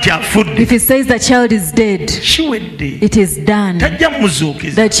agamba nti afudde If he says the child is dead, kiwedde it is done. tajja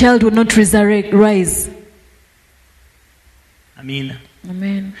muzuukiza The child will not rise. amiina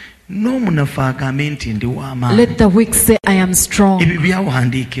Amen. n'omunafu agambe nti ndi w'amaanyi Let the weak say, I am strong. ebyo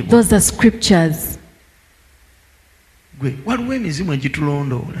byawandiikibwa Those are scriptures. gwe waliwo emizimu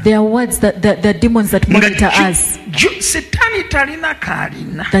egitulondoola They are words that the demons that monitor us. setaani talina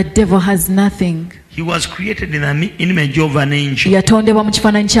kaalina The devil has nothing. he was created in the image of an angel Yatondebwa mu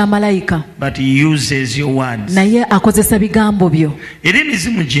kifaananyi kya malayika, but he uses your words naye akozesa bigambo byo. era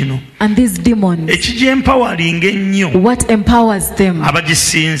emizimu gino And these demons, ekigyempowering ennyo what empowers them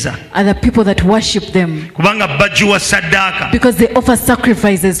abagisinza are the people that worship them, kubanga bagiwa saddaaka because they offer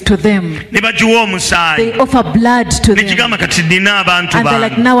sacrifices to them. ne bagiwa omusaayi They offer blood to them. nekigamba kati nnina abantu And they're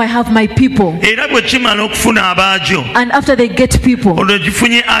like, bange now I have my people. era bwe kimala okufuna abaagyo And after they get people, olwo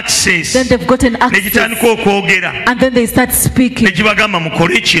gifunye access then they've gotten access. negitandika okwogera And then they start speaking. negibagamba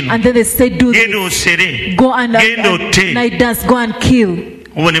mukole kino And then they say, do genda this. osere Go and genda otte night dance, go and kill.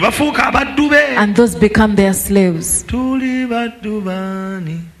 obwo ne bafuuka abaddu be And those become their slaves. tuli baddu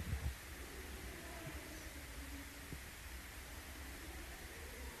baani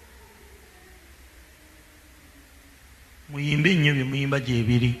muyimbe nnyo bye muyimba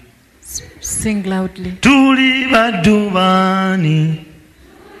gyebiri Sing loudly. tuli baddu baani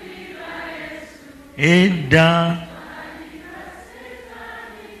edda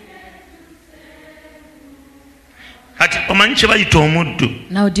kati omanyi kye bayita omuddu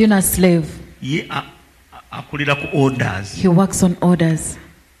Now, do you know a slave? ye akulira ku orders He works on orders.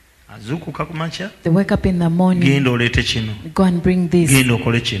 azuukuka ku makya They wake up in the morning, genda oleete kino go and bring this, genda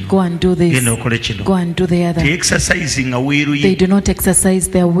okole kino go and do this, genda okole kino go and do the other. exercise nga wiiru They ye do not exercise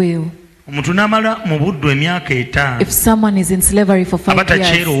their will. omuntu n'amala mu buddu emyaka etaano If someone is in slavery for 5 aba years,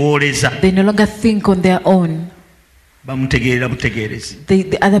 takyerowooleza they no longer think on their own. bamutegeerera butegeerezi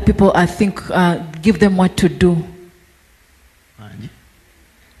The other people give them what to do. Wangi.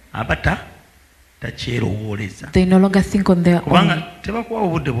 aba takyerowooleza They no longer think on their kubanga own. tebakuwa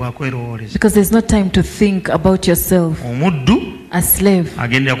obudde bwakwerowooleza Because there's no time to think about yourself. omuddu A slave,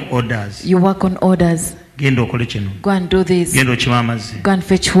 agendera ku orders you work on orders. genda okole kino Go and do this. genda okima amazzi Go and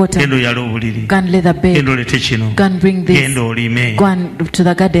fetch water. genda oyale obuliri Go and lay the bed. genda olete kino Go and bring this. genda olime Go and to the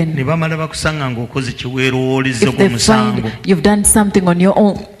ne garden. bamala bakusanga ng'okoze kyeweerowooleza If they gw'omusango find you've done something on your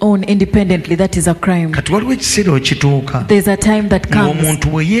own independently, that is a crime. kati waliwo ekiseera okituuka There's a time that comes ng'omuntu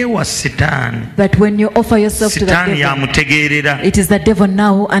bwe yeewa sitaani that when you offer yourself to the sitaani devil, yamutegeerera it is the devil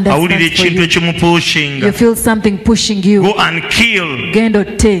now who awulira understands for ekintu you. ekimupushinga You feel something pushing you. go and kill Gendo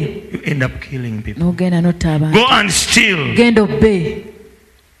te. end up killing people. n'ogenda notta abantu. Go and steal. Genda obbe.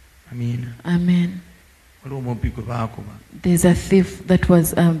 Amen. There's a thief that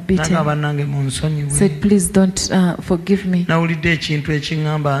was beaten. Said, please don't forgive me.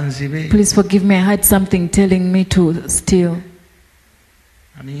 Please forgive me. I had something telling me to steal.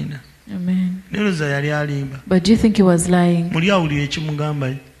 Amen. But do you think he was lying?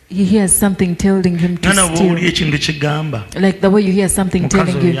 He hears something telling him to steal. Like the way you hear something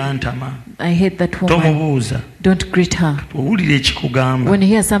telling you, I hate that woman. Don't greet her. When you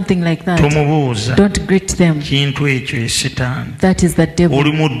hear something like that, don't greet them. That is the devil.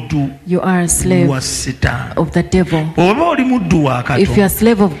 You are a slave of the devil. If you are a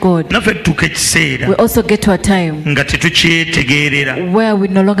slave of God, we also get to a time where we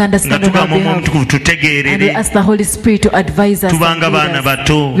no longer understand on our behalf, and we ask the Holy Spirit to advise us and lead us.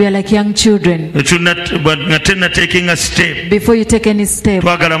 We are like young children. Before you take any step, we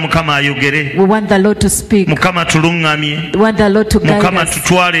want the Lord to speak. We want the Lord to guide us.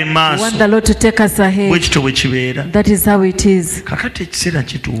 We want the Lord to take us ahead. That is how it is.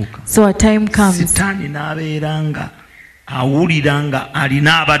 So a time comes, and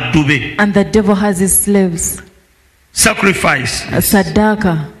the devil has his slaves. Sacrifice.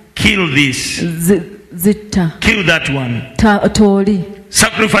 Sadaka. Kill this. Zita. Kill that one. Tori.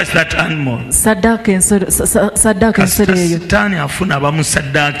 Sacrifice that animal.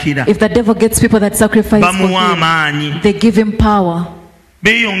 If the devil gets people that sacrifice for him, they give him power.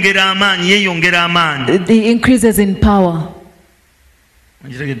 He increases in power.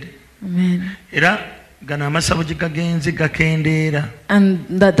 Amen. And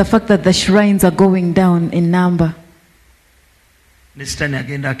the fact that the shrines are going down in number,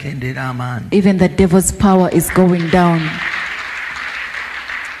 even the devil's power is going down.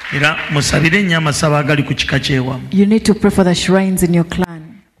 You need to pray for the shrines in your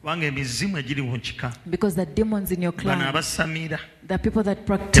clan, because the demons in your clan, the people that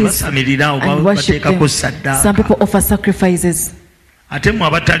practice and worship them, some people offer sacrifices. And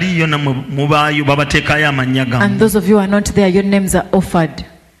those of you who are not there, your names are offered.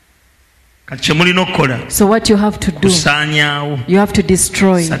 So what you have to do, you have to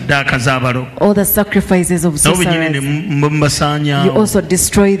destroy all the sacrifices of sorcerers. You also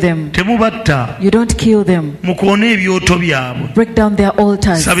destroy them. You don't kill them. Break down their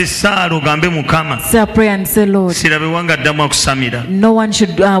altars. Say a prayer and say, Lord, no one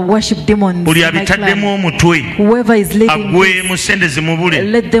should worship demons in my clan. Whoever is leading this,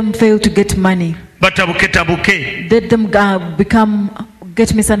 let them fail to get money. Let them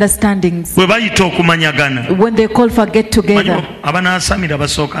get misunderstandings. When they call for get together,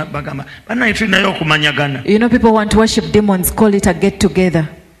 you know, people want to worship demons, call it a get together.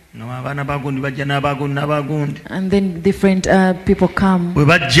 And then different people come.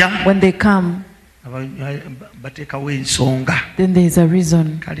 When they come, then there is a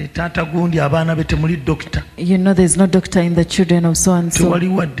reason. You know, there's no doctor in the children of so and so.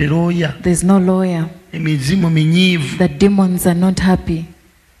 There's no lawyer. The demons are not happy.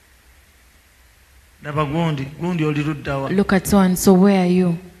 Look at so and so. Where are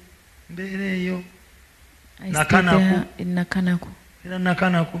you? I stay there in Nakanaku.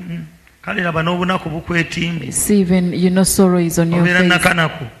 See, even you know sorrow is on your face.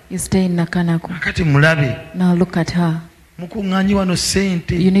 You stay in Nakanaku. Now look at her. You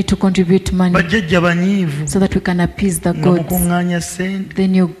need to contribute money so that we can appease the gods.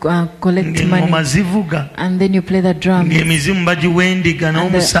 Then you collect money, and then you play the drums, and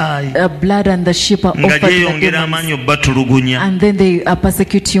the blood and the sheep are offered to the demons, and then they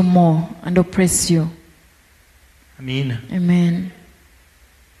persecute you more and oppress you. Amen.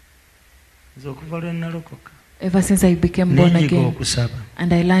 Ever since I became born again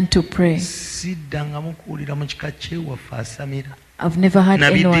and I learned to pray, I've never had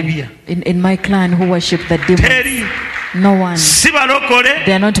anyone in my clan who worshipped the demons. No one.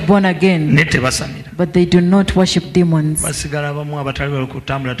 They are not born again, but they do not worship demons. Some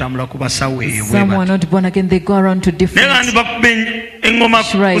are not born again, they go around to different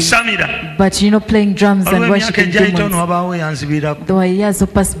shrines. But you know, playing drums and worshiping demons. There were years who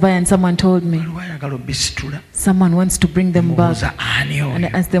passed by and someone told me, someone wants to bring them back. And I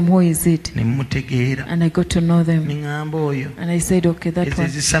asked them, who is it? And I got to know them. And I said, okay, that one.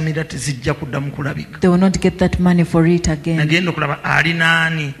 They will not get that money for it again.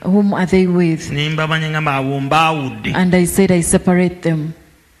 Whom are they with? And I said, I separate them.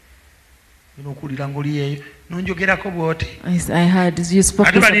 I heard you spoke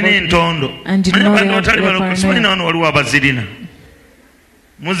about me. And you know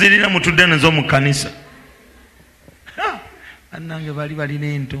bannange bali balina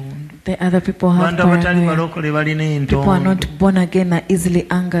entondo. The other people have Bantu abatali paranoia. balokole balina People are entondo. not born again, are easily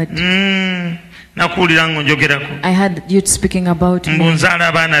angered. Nakuwulira ngo njogerako. I heard you speaking about me, Mbunzaala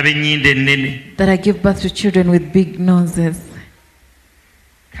abaana b'ennyindo ennene. that I give birth to children with big noses.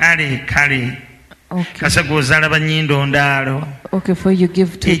 Kale. Okay. Kasa gwozaala bannyindo ndaalo. Okay, for you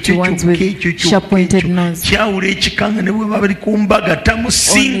give to Ekyo ones with kyokka sharp-pointed nose. kyawula ekikanga ne bwe baba bali ku mbaga Only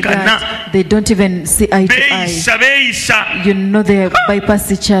tamusinkana. that they don't even see eye to eye. Beeyisa. You know they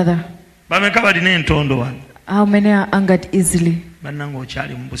bypass each other. Bameka balina entondo wano. How many are angered easily? Bannange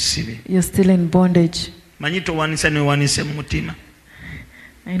okyali mu busibe. You're still in bondage. Manyi towanisa newanise mu mutima.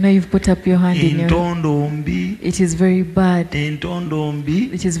 I know you've put up your hand in your... Entondo mbi. It is very bad. Entondo mbi.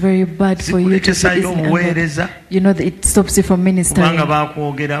 It is very bad for you to be Zikuleesayo easily angered. obuweereza. You know that it stops you from ministering Kubanga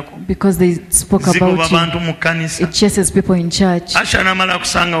baakwogerako. because they spoke Zigoba about bantu you. mu kkanisa. It chases people in church. Asha n'amala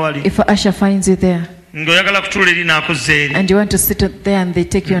kusanga wali. If Asha finds you there Ng'oyagala kutuula eri n'akuzza eri. and you want to sit there and they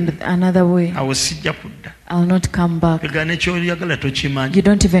take you on another way, Awo sijja kudda. I'll not come back. Ega nekyoyagala tokimanyi. You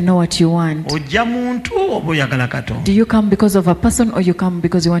don't even know what you want. Ojja muntu oba oyagala Katonda. Do you come because of a person or you come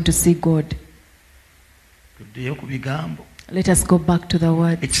because you want to see God? Tuddeyo ku bigambo. Let us go back to the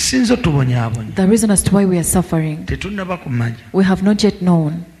word. Ekisinza otubonyaabonya. The reason as to why we are suffering, Tetunnaba kumanya we have not yet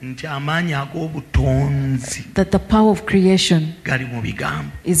known nti amaanyi ag'obutonzi that the power of creation gali mu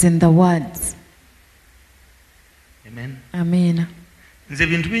bigambo. is in the words. Amen. Amen. Nze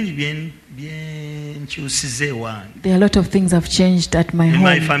bintu bingi byenkyusiza ewange. There are a lot of things have changed at my In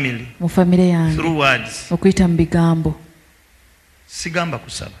my home. family. Mu family yange. Through words. Okuyita mu bigambo. Sigamba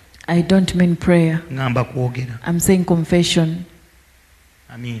kusaba. I don't mean prayer. Ngamba kwogera. I'm saying confession.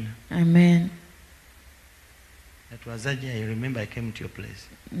 Amiina. Amen. That was I remember I came to your place.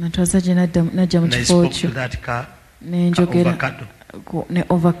 Natwazaje najja mu And I kifo spoke to kyo that car. nenjogera Avocado. ne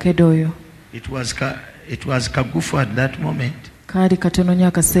ovacado oyo. It was kagufu at that moment. Kaali katono nnyo I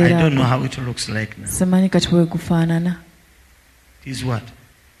akaseera don't know ako. how it looks like now. Simanyi kati bwe gufaanana. It is what?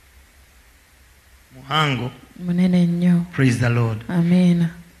 Muhango. Munene nnyo. Praise the Lord. Amiina.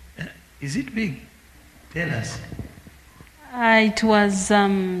 Is it big? Tell us. It was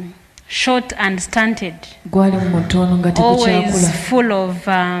short and stunted, Gwali mutono nga always tegukyakula. full of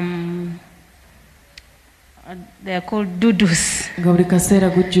they are called dudus, Nga buli kaseera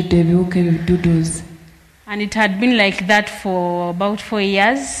gujjudde ebiwuka ebiduduzi. and it had been like that for about 4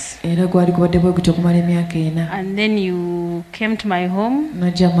 years. Era gwali gubadde bwe gutyo okumala emyaka 4. And then you came to my home,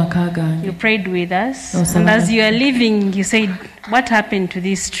 Najja mu maka you gange. prayed with us, No, and as Sabbath. you are leaving, you said, "What happened to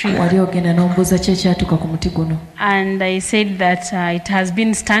this tree?" Wali ogenda n'ombuuza ki ekyatuuka ku muti guno. And I said that it has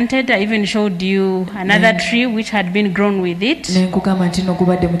been stunted. I even showed you another tree which had been grown with it, Ne nkugamba nti no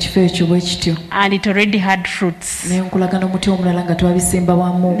gubadde mu kifo ekyo bwe kityo. and it already had fruits. Ne nkulaga n'omuti omulala nga twabisimba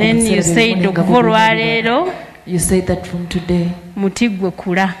wamu. Then you omuseera said, bwe gumu nga "Okuva gugula. olwaleero You said that from today muti gwe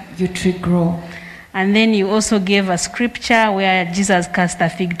kula." your tree grow. And then you also gave a scripture where Jesus cast a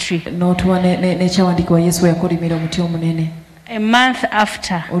fig tree. N'otuwa n'ekyawandiikibwa Yesu we yakolimira omuti omunene. A month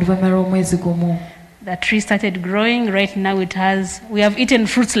after, Oluvannyuma lw'omwezi gumu the tree started growing. Right now we have eaten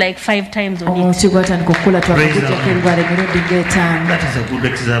fruits like 5 times on it. omuti gwatandika okukula Praise the twakagugyako Lord. ebibala emirundi ng'etaano. That is a good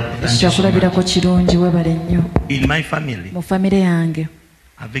example. Thank you so much. Kyakulabirako kirungi webale nnyo. In my family, Mu famire yange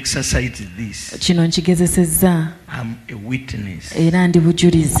I've exercised this. kino nkigezesezza I'm a witness. era ndi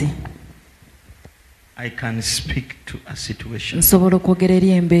bujulizi. I can speak to a situation Nsobola okwogera eri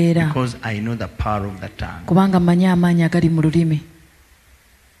embeera because I know the power of the tongue. kubanga mmanyi amaanyi agali mu lulimi.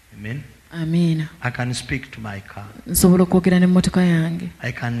 Amen. Amiina. I can speak to my car. Nsobola okwogera n'emmotoka yange.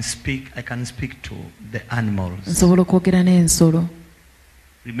 I can speak to the animals. Nsobola okwogera n'ensolo.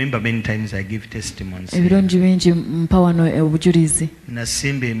 Remember many times I give testimonies. Ebirungi bingi mpa wano obujulizi.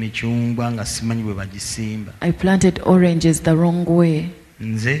 Nasimba emicungwa nga simanyi bwe bagisimba. I planted oranges the wrong way.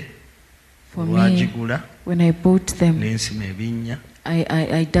 Nze For me, lwagigula when I bought them, n'ensima ebinnya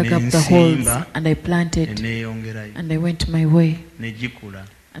I dug up the holes and I planted eneeyongerayo and I went my way negikula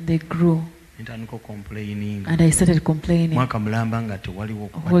and they grew ntandika complaining. and I started complaining. Mwaka mulamba nga tewaliwo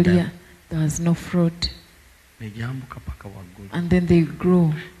Whole year there was no fruit nejambuka paka waggulu and then they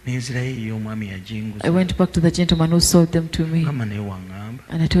grew. n'enzirayo ey'omwami I yajinguza went back to the gentleman who sold them to me kama naye waŋŋamba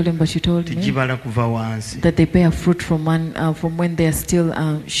and I told him, but you told me tegibala kuva wansi. that they bear fruit from when they are still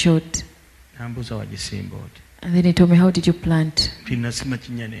short. Nambuuza wagisimba oti And then he told me, how did you plant nti nasima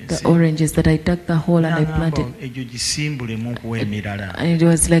kinnya the n'ensi oranges? That I dug the hole and I planted. egyo gisimbulemu nkuwa emirala. And it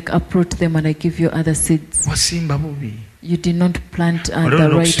was like, uproot them and I give you other seeds. Wasimba bubi. You did not plant the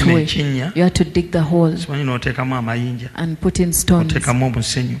Olwo right okusima way. ekinnya You had to dig the hole simanyi n'oteekamu amayinja and put in stones oteekamu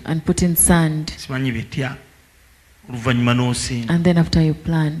omusenyu and put in sand. simanyi bitya oluvannyuma n'osimba And then after you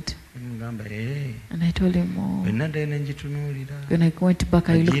plant, nga Nagamba And I told him, oh. bwe naddayo ne ngitunuulira When I went back,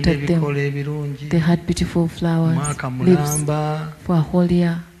 I looked at them. ebikola ebirungi They had beautiful flowers, mwaka leaves mulamba for a whole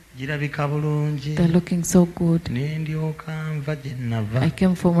year. girabika bulungi They're looking so good. ne ndyoka nva gye nava I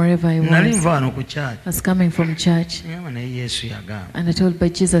came from wherever I nali was. nva wano ku kyaki I was coming from church. ngamba naye Yesu yagamba And I told,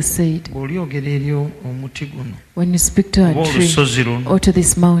 but Jesus said, bw'olyogera eri omuti guno when you speak to oba a tree olusozi luno or to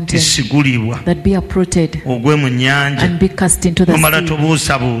this mountain, tisigulibwa that be uprooted ogwe mu nnyanja and be cast into the omala sea.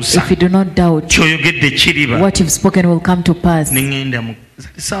 tobuusabuusa If you do not doubt, ky'oyogedde kiriba what you've spoken will come to pass. ne ŋŋenda mu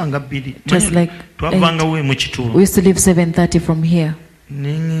essaawa nga bbiri Just like twavangawo mu We kituulo used to leave 7:30 from here,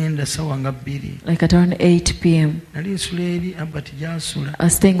 ne ŋŋenda ssaawa nga bbiri like at around 8 p.m. nali nsula eri Albert gy'asula I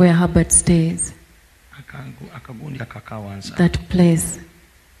was staying where Herbert stays, akagundi akakawansa that place.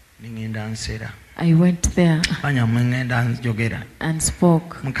 ne ŋŋenda nsera I went there manya mwe ŋŋenda njogera and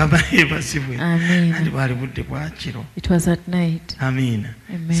spoke. mukama yeebazibwe Amen. ati bwali budde bwa kiro It was at night, amiina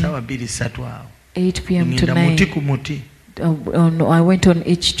Amen. ssaawa bbiri ssatu awo 8 p.m. to ŋŋenda muti 9. ku muti I went on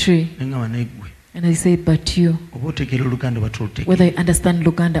each tree ne ŋŋamba neggwe and I said, but you, oba otegeera oluganda batulutegeera whether you understand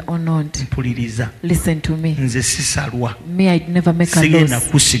Luganda or not, mpuliriza listen to me. nze sisalwa Me, I'd never make a sigenda loss.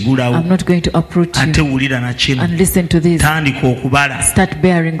 kusigulawo I'm not going to uproot ate you. wulira na kino And listen to this. tandika okubala Start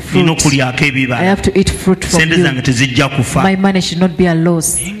bearing nina fruit. okulyako I ebibala have to eat fruit from sente zange you. tezijja kufa My money should not be a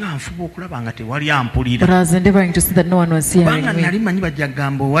loss. naye nga nfuba okulaba nga tewali But ampulira I was endeavoring to see that no one was kubanga hearing nali me. manyi bajja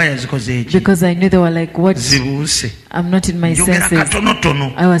kugamba owaaya zikoze eki Because I knew they were like, what? zibuuse I'm not in my njogera senses.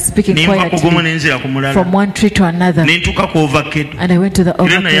 katonotono I was speaking nenva ku gumu quietly nenzira ku mulala from one tree to another. ne ntuuka ku ovakedo And I went to the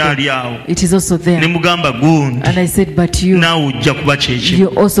era naye ali avocado. awo It is also ne there. mugamba gundi And I said, but you, naawe ojja kuba kyeki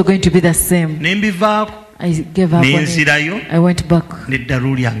you're also going to be the same. ne mbivaako I gave up on it. nenzirayo I went back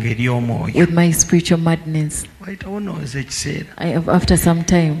n'eddalu lyange ery'omwoyo with my spiritual madness. wayitawo nooza ekiseera After some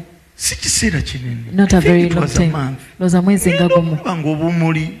time, si kiseera kinene not I a think very it long was a time, month. it was a mwezi ngagumu. Kuba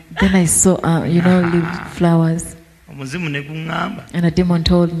ng'obumuli Then I saw, leaf flowers. omuzimu ne guŋŋamba And a demon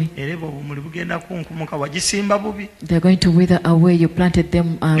told me, era ebwo obumuli bugenda kunkumuka wagisimba bubi they're going to wither away. You planted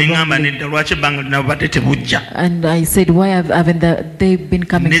them ne ŋŋamba wrongly. nedda lwaki ebbanga lina bubadde tebujja And I said, why haven't they been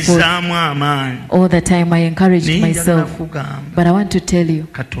coming forth nezzaamu amaanyi all the time? I encouraged naye njagala myself. kugamba But I want to tell you,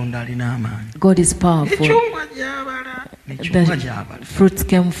 katonda alina amaanyi God is powerful. emicyungwa gy'abala emicyungwa The gy'abala fruits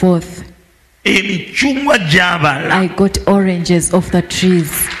came forth. emicyungwa gy'abala I got oranges off the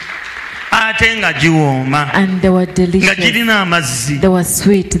trees, ate nga giwooma and they were nga delicious. girina amazzi They were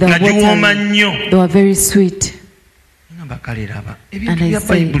sweet. They nga were giwooma watery. nnyo They were very sweet. ngamba kale raba ebintu And I bya say,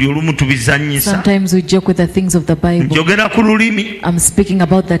 bayibuli olumu tubizannyisa Sometimes we joke with the things of the Bible. njogera ku lulimi I'm speaking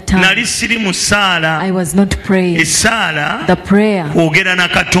about the tongue. nali siri mu ssaala I was not praying. essaala The prayer kwogera na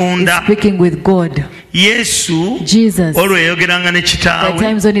is katonda speaking with God. yesu Jesus, olwo yayogeranga ne the kitaawe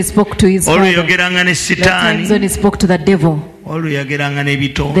times when he spoke to his olwo father, yayogeranga ne the times when sitaani he spoke to the devil, olwo yayogeranga the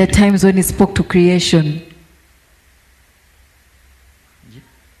n'ebitonde times when he spoke to creation.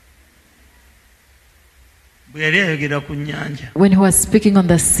 bwe yali ayogera ku nnyanja When he was speaking on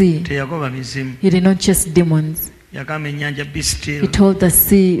the sea, teyagoba mizimu he did not chase demons. yagamba ennyanja be He still told the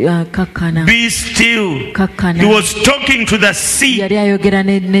sea, Kakana, be still he Kakana. was talking to the sea Yali ayogera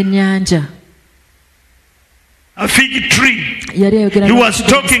n'ennyanja. a fig tree Yali ayogera He n'omuti was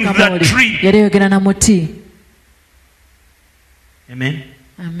talking to that gw'omusikamoli. tree. Yali ayogera na muti. amen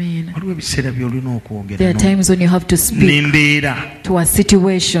Amen. waliwo ebiseera by'olina There okwogera are times when you have to speak n'embeera to a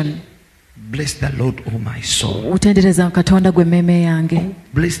situation. bless the lord o my soul Utendereza Katonda gwe mmeeme yange.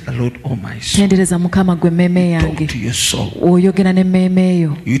 bless the lord o my soul Tendereza Mukama gwe mmeeme talk yange. to your soul Oyogera n'emmeeme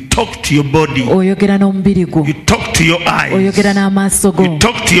eyo. you talk to your body Oyogera n'omubiri gwo. you talk to your eyes Oyogera n'amaaso go. you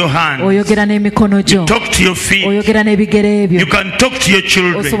talk to your hands Oyogera n'emikono gyo. you talk to your feet Oyogera n'ebigere you byo. can talk to your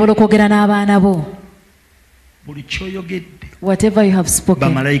children Osobola okwogera n'abaana bo. buli kyoyogedde Whatever you have spoken,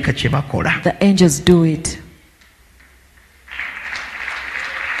 bamalayika kye bakola the angels do it.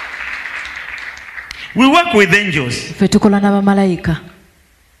 we work with angels Ffe tukola n'abamalayika.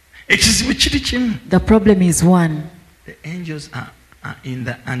 ekizibu kiri kimu The problem is one. the angels are in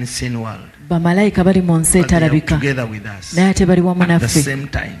the unseen world Bamalayika bali mu nsi but they are etalabika. together with us Naye ate bali wamu at the naffe. same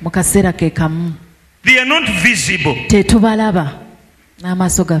time Mu kaseera ke kamu. they are not visible Tetubalaba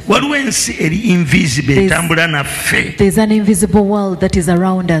n'amaaso gaffe. waliwo ensi eri invisible There's- etambula naffe There's an invisible world that is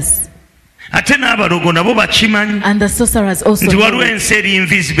around us. ate n'abalogo nabo bakimanyi And the sorcerers also nti know waliwo ensi eri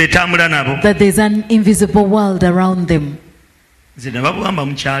invisible etambula nabo that there's an invisible world around them. nze nabagamba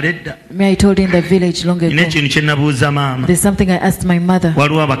mu kyalo edda Me, I told you in the village long nina ago. ekintu kye nabuuza maama There's something I asked my mother.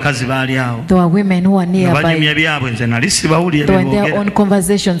 waliwo abakazi baali awo There were women who were nga banyumya nearby. byabwe nze nali sibawulira They were in their byeboogera own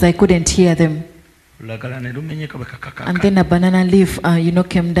conversations. I couldn't hear them. olulagala ne lumenyeka bwe And kakakaka then a banana leaf,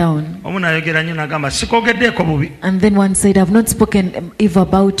 came down. omu nayogera nnyo nagamba sikogeddeeko bubi And then one said, I've not spoken evil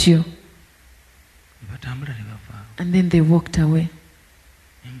about you. And then they walked away.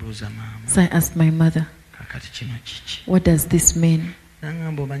 Mbuuza maama, So I asked my mother, kakati kino kiki? what does this mean?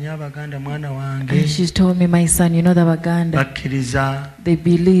 Nangamba omanyi Abaganda mwana wange And she told me, my son, you know the Baganda, bakkiriza they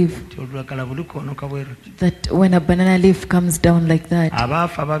believe nti olulagala buli koonoka bwe luti. that when a banana leaf comes down like that,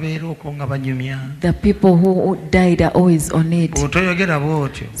 Abaafa babeera okwo nga banyumya. the people who died are always on it. Bw'otoyogera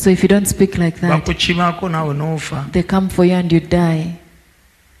bw'otyo So if you don't speak like that, bakukimako naawe n'ofa. they come for you and you die.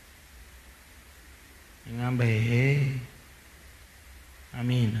 Ngamba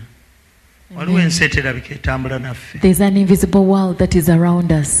amiina. Waliwo ensi eterabika etambula naffe. There's an invisible world that is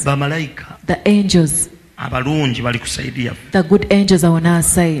around us. Bamalayika The angels, abalungi bali ku sayidi yaffe. the good angels are on our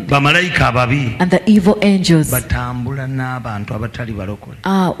side. Bamalayika ababi And the evil angels batambula n'abantu abatali balokole.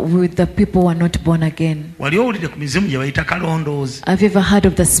 are with the people who are not born again. Wali owulire ku mizimu gye bayita kalondoozi? Have you ever heard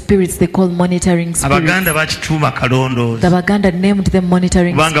of the spirits they call monitoring spirits? Abaganda bakituuma kalondoozi The Baganda named them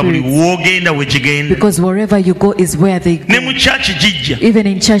monitoring kubanga buli spirits w'ogenda we kigenda. because wherever you go is where they Ne mu go. kyaki gijja Even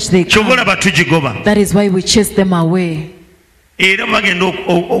in church they ky'oba come. olaba tugigoba. That is why we chase them away. Era bagenda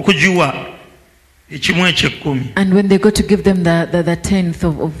okugiwa ekimu eky'ekkumi. And when they go to give them the tenth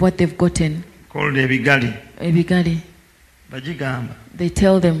of what they've gotten, Called ebigali. Ebigali, Bagigamba they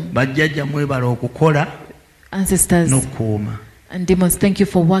tell them, bajjajja mwebala okukola ancestors n'okukuuma. and demons, thank you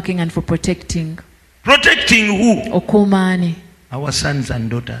for working and for protecting. Protecting who? Okumaani Our sons and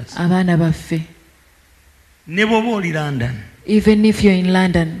daughters. abaana baffe. Ne bw'oba oli London, Even if you're in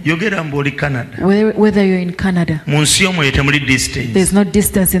London, yogera mbu oli Canada. whether you're in Canada, Mu nsi omwo temuli distance. there's no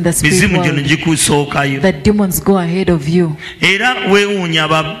distance in the spirit Mizimu gino world. gikusookayo. The demons go ahead of you. Era weewuunya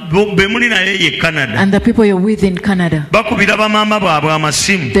be muli naye ye Canada. And the people you're with in Canada, Bakubira bamaama baabwe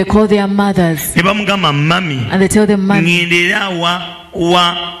amasimu. they call their mothers Ne bamugamba mami. and they tell them, Mommy, Ngende era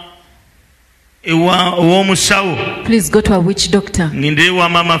ow'omusawo. please go to a witch doctor. Ngende ewa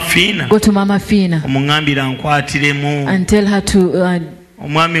Mama Fiina. Go to Mama Fina Omuŋŋambira nkwatiremu. and tell her to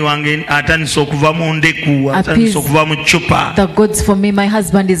Omwami wange atandise okuva mu ndeku, Appease atandise okuva mu ccupa. the gods for me. My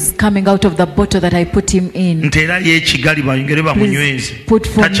husband is coming out of the bottle that I put him in. Nti era y'ekigali bayongere bamunyweze. put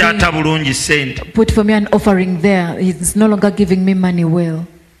for me- Takyata bulungi ssente. Put for me an offering there. He's no longer giving me money well.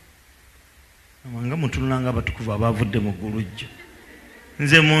 Nga mutunula nga abatukuvu abavudde mu ggulujjo.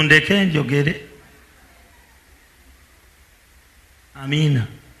 Nze mundeke njogere. Amiina.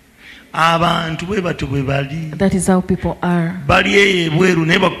 Abantu bwe batu bwe bali. That is how people are. Bali eyo ebweru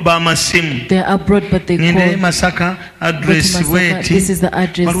naye bakuba amasimu. They are abroad, but they Ngende call. Masaka address Go to Masaka. bweti. This is the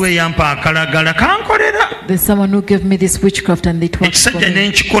address. Waliwo eyampa akalagala kankolera. There's someone who gave me this witchcraft and it works for Ekisajja me.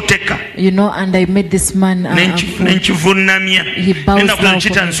 n'enkikoteka. You know, and I made this man a fool. N'enkivunnamya. He bows Ennaku down zino for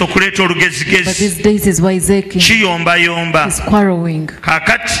kitandise me. okuleeta But olugezigezi. these days is wiseacking. Kiyombayomba. He's quarreling.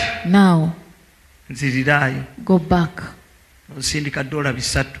 Kaakati Now, nziriraayo. go back. Osindika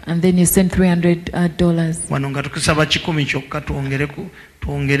 $300. And then you send $300. Wano nga tukusaba 10 kyokka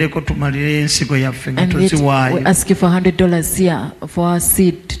twongereko tumalire ensigo yaffe nga And yet we tuziwaayo. ask you for $100 here for our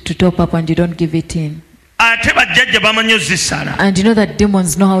seed to top up and you don't give it in. Ate bajjajja bamanyi ozisala. And you know that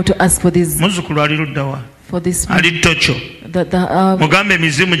demons know how to ask for this, Muzzukulu ali luddawa? for this. Ali Tokyo. The Mugambe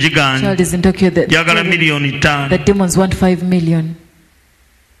emizimu gigaanye. child is in Tokyo. Jagala $5 million. The demons want 5 million.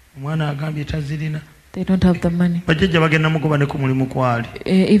 Omwana agambye tazirina. They don't have the money. Bajjajja bagenda mugoba ne ku mulimu kwali.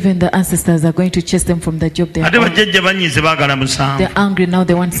 Even the ancestors are going to chase them from the job they Ate are on. bajjajja banyize baagala 7. They're angry now.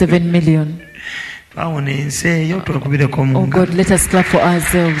 They want 7 million. Twawona ensi eyo twekubireko mu Oh ngalo. God, let us clap for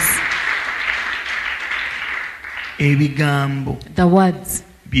ourselves. Ebigambo The words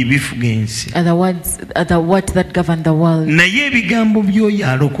bye bifuga ensi. are the words are the what that govern the world. Naye ebigambo by'oyo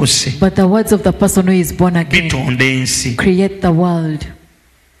alokose But the words of the person who is born again bitonda ensi. create the world.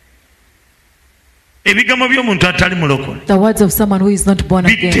 Ebigambo by'omuntu atali mulokole The words of someone who is not born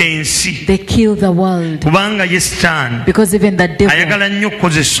bitta again, ensi. they kill the world. Kubanga ye Sitaani Because even the devil, ayagala nnyo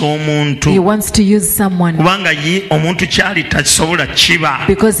okukozesa he omuntu. wants to use someone Kubanga ye omuntu kyali tasobola kiba.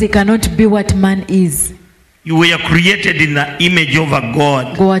 because he cannot be what man is. You were created in the image of a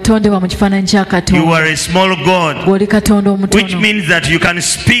God. Gwe watondebwa mu kifaananyi kya You Katonda. are a small God, Gw'oli Katonda which omutono. means that you can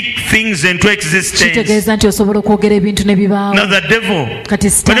speak things into existence. Kitegeeza nti osobola okwogera ebintu ne bibaawo. Now the devil, Kati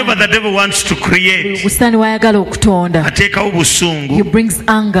whenever the Sitaani, devil wants to create, Sitaani w'ayagala okutonda, ateekawo he busungu, brings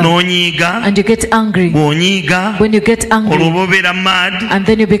anger n'onyiiga, and you get angry. bw'onyiiga, When you get angry olwo obeera mad, and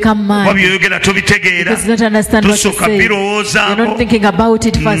then you become oba mad by'oyogera tobitegeera, because you don't understand what you tosooka say. You're not birowoozaako, thinking about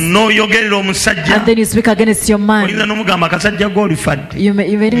it first. n'oyogerera omusajja, And then you speak against your man. oyinza n'omugamba akasajja g'olifadde, You may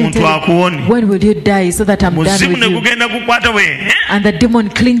even omuntu tell him, akuwone. when will you die so that I'm done Muzimu with ne you? gugenda gukwata bwe. And the demon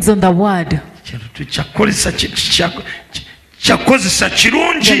clings on the word. Kyakozesa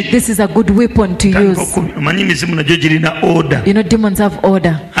kirungi. That this is a good weapon to use. Omanyi emizimu nagyo girina order. You know, demons have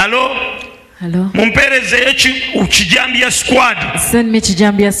order. Hello? Hello. mumpeerezeyo kijambya squad. Send me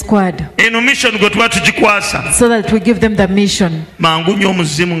Chijambia squad Eno mission gwe tuba tugikwasa. so that we give them the mission. Mangu nnyo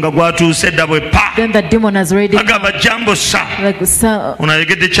omuzimu nga gwatuuse dda bwe pa. Then the demon has already Agamba jambo sa. like sir,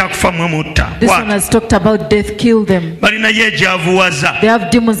 Onayegedde kyakufa mwe mutta. this one has talked about death, kill them. Balinayo egyavuwaza. They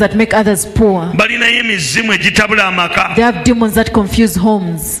have demons that make others poor. Balinayo emizimu egitabula amaka. They have demons that confuse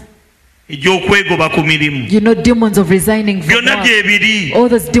homes. Egy'okwegoba ku mirimu. You know, demons of resigning from Byonna work. gyebiri. All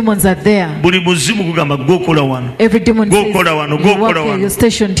those demons are there. Buli muzimu gugamba gwokola wano. Every demon Go says, kola wano, you go work kola here, wano. you're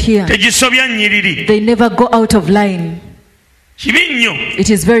stationed here. Tegisobya nnyiriri. They never go out of line. Kibi nnyo It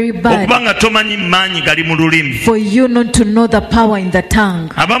is very bad okuba nga tomanyi maanyi gali mu lulimi. for you not to know the power in the tongue.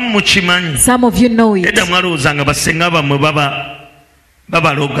 Abamu mukimanyi. Some of you know it. Edda mwalowooza nga basenga bammwe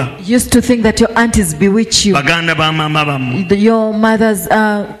babaloga. Used to think that your aunties bewitch you, Baganda ba maama bammwe. your mother's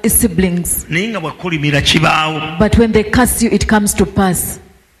siblings. Naye nga bwakulimira kibaawo. But when they curse you, it comes to pass.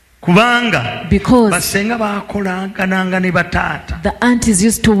 Kubanga Because basenga baakolangananga ne bataata. the aunties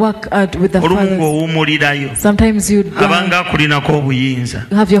used to work out with the Olumu fathers. ng'owummulirayo. Sometimes you Abanga akulinako obuyinza.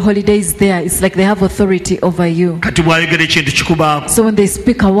 have your holidays there. It's like they have authority over you. Kati bw'ayogera ekintu kikubaako. So when they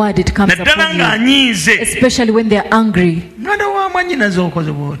speak a word, it comes Naddala upon you. ng'anyiize. Especially when they're angry. Mwana wa mwannyinaze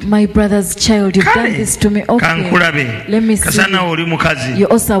okoze bw'oti. My brother's child, you've done Kale this to me. Okay. kankulabe. Let me see. Kasana oli mukazi.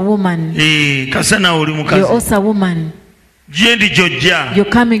 You're also a woman. Kasana oli You're mukazi. also a woman. Gye ndi gy'ojja.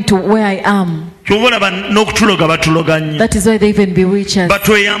 You're coming to where I am. Ky'oba olaba n'okutuloga batuloga nnyo. That is why they even bewitch us.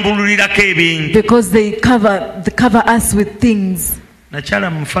 Batweyambululirako ebintu. Because they cover us with things.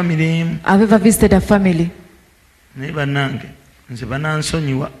 Nakyala mu famire emu. I've ever visited a family. Naye bannange nze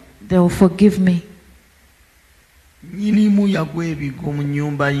banansonyiwa. They will forgive me. Nnyinimu yagwa ebigo mu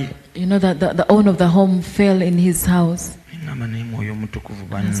nnyumba ye. You know that the owner of the home fell in his house. Ngamba naye Mwoyo Mutukuvu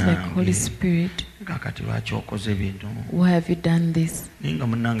It's like, Holy bannange. Spirit, Kaakati lwaki okoze bintu? why have you done this? Naye nga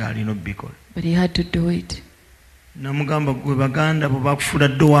munnange alina obbikola. But he had to do it. Namugamba gwe baganda bwe bakufuula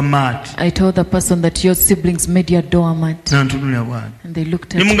doormat. I told the person that your siblings made your doormat. Nantunulira bwati. And they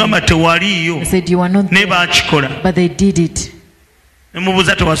looked at Ne me. mugamba tewaliiyo. I said, you are not Naye there. baakikola. But they did it. Ne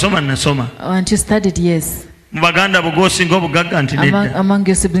mubuuza tewasoma nasoma. And you studied, yes. Mu baganda bwe g'osinga obugagga nti nedda. Among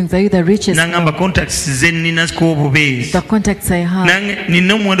your siblings, are you the richest? N'angamba No. contacts ze nnina z'obubeezi. The contacts I have, Nange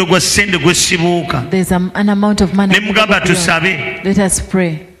nina omuwendo gwa ssente gwe sibuuka. there's an amount of money. Ne mugamba tusabe. Let us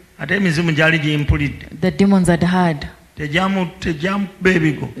pray. Ate emizimu gyali gimpulidde. The demons had heard. Tegyamukuba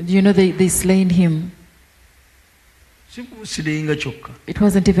ebigo. You know, they slain him. Si kubusirenga kyokka. It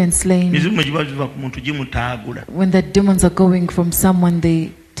wasn't even slain. Mizimu bwe giba giva ku muntu gimutaagula. When the demons are going from someone,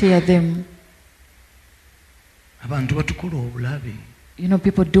 they tear them. Abantu batukola obulabe. You know,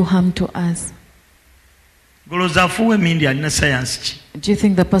 people do harm to us. Golooza afuuwa emindi alina sayansi ki? Do you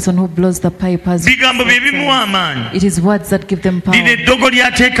think the person who blows the pipe has... Bigambo bye bimuwa amaanyi. It is words that give them power. Lino eddogo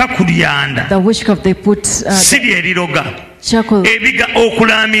lyateeka ku lyanda. The witchcraft they put Si lyeriroga. charcoal, Ebiga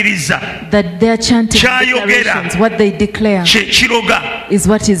okulaamiriza. that they are chanting Kyayogera. declarations. What they declare Kye kiroga. is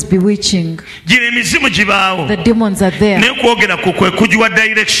what is bewitching. Gino emizimu gibaawo. The demons are there. Naye kwogera ku kwe kugiwa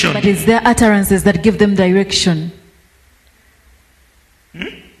direction. But it's their utterances that give them direction.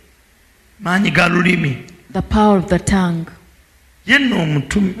 Maanyi ga lulimi. The power of the tongue. Ye nno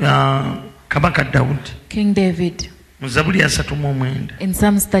Kabaka Dawudi King David, mu Zabuli ya 39 in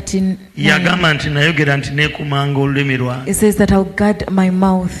Psalms 13, yagamba nti nayogera nti neekumanga olulimi lwange it says that I'll guard my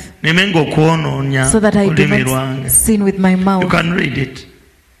mouth nemenga okwonoonya so that I do olulimi not lwange. sin with my You mouth. can read it.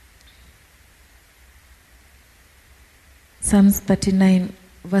 Psalms 39,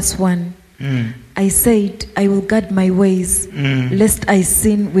 verse 1. Mm. I said, I will guard my ways, lest I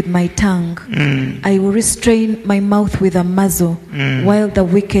sin with my tongue. I will restrain my mouth with a muzzle, while the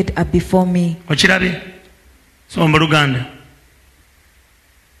wicked are before me. Okirabye? Somba Luganda.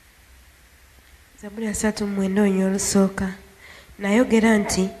 Zaburi ya 39 olusooka. Nayogera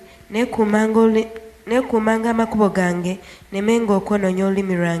nti neekuumanga amakubo gange nemenga okwononya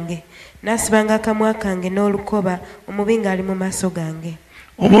olulimi lwange. Nasibanga akamwa kange n'olukoba omubi ng'ali mu maaso gange.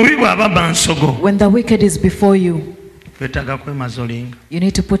 Omubi bw'aba bansogo When the wicked is before you, twetaaga kwemazolinga. you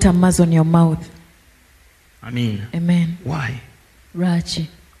need to put a muzzle on your mouth. Amiina. Amen. Why? Rachi.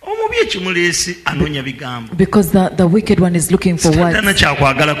 Omubi ekimuleesi anoonya bigambo. Because the wicked one is looking for Tana words.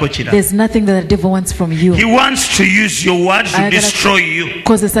 kyakwagalako kirala. There's nothing that the devil wants from He you. wants to use your words to Ayagala- destroy you.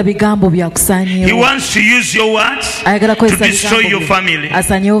 Kozesa bigambo He byakusaanyeewo. wants to use your words Ayagala to kozesa destroy your bigambo family. byo.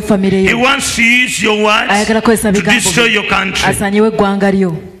 Asaanyeewo famire He yo. wants to use your words Ayagala kozesa to bigambo destroy byo. your country. Asaanyeewo eggwanga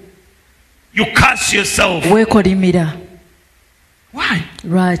lyo. You curse yourself. Weekolimira. Why?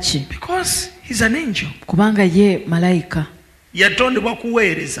 Lwaki? Because he's an angel. Kubanga ye malayika. yatondebwa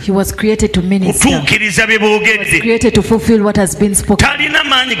kuweereza He was created to minister. kutuukiriza bye He was boogedde created to fulfill what has been spoken. talina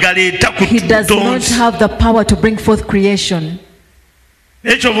maanyi galeeta He does not kutonzi have the power to bring forth creation.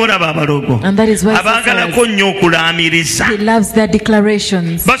 ekyo boolaba abalogo And that is why abaagalako nnyo okulaamiriza He loves their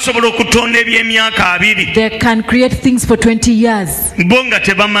declarations. basobola okutonda eby'emyaka 2 They can create things for 20 years bo nga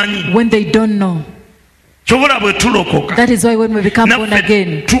tebamanyi when they don't know. kyobola bwe tulokoka That is why when we become born naffe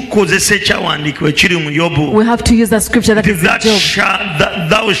again, tukozesa ekyawandiikibwa ekiri mu yobu we have to use the scripture that is in that Job.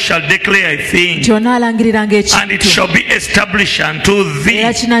 thou shall declare a thing Ky'onaalangiriranga and it ekintu shall be established unto thee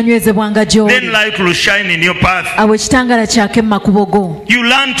era kinanywezebwanga then gy'oli, light will shine in your path. awo ekitangaala kyake mu makubo go. You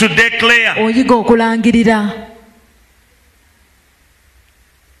learn to declare. Oyiga okulangirira.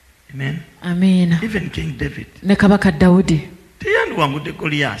 Amen. Amiina. Even King David Ne kabaka Dawudi, teyandiwangudde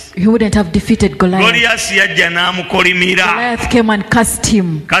Goliath. he wouldn't have defeated Goliath. Goliath yajja n'amukolimira Goliath came and cursed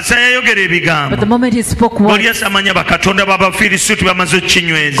him. kasa yayogera But the ebigambo moment he spoke words, Goliath amanya bakatonda b'Abafirisuuti bamaze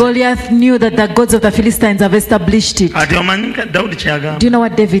okukinyweza Goliath knew that the gods of the Philistines have established it. ate omanyi ka Dawudi kyagamba Do you know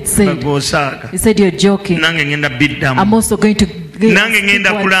what David said? bagosaaga He said, "You're joking. nange ngenda biddamu I'm also going to nange speak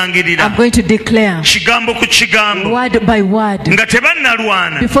ngenda words. kulangirira I'm going to declare kigambo ku kigambo word by word." nga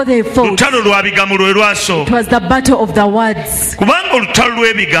tebannalwana Before they fought, lutalo lwa bigambo lwe it lwasooka was the battle of the words. kubanga olutalo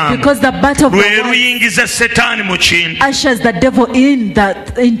lw'ebigambo Because the battle of lwe the words luyingiza setaani mu kintu ushers the devil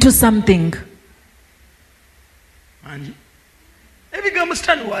into something. Mangi. ebigambo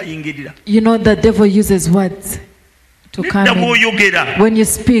sitaani waayingirira You know, the devil uses words to come nedda in. bw'oyogera When you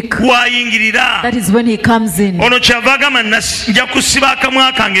speak, waayingirira that is when he comes in. ono kyava agamba nja kusiba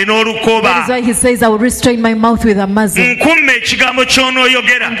akamwa kange That is n'olukoba why he says, "I will restrain my mouth with a muzzle. nkumme ekigambo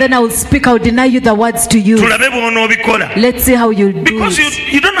ky'onooyogera Then I will speak, I will deny you the words to use. tulabe bw'onoobikola Let's see how you do because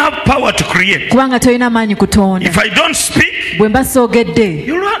it." you don't have power to create. Kubanga tolina maanyi kutonda. If I don't speak Bwe mba soogedde,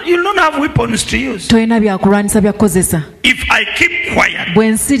 you don't have weapons to use. tolina byakulwanyisa byakukozesa. If I keep quiet Bwe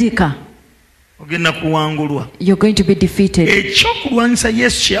nsirika, ogenda kuwangulwa you're going to be defeated. ekyokulwanyisa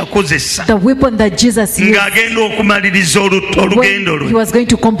yesu kyeyakozesa The weapon that Jesus used ng'agenda okumaliriza olugendo when he lwe was going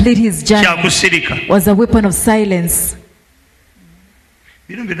to complete his journey kyakusirika was a weapon of silence.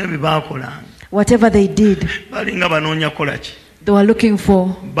 bino byonna bye baakolanga Whatever they did, balinga banoonya kola ki they were looking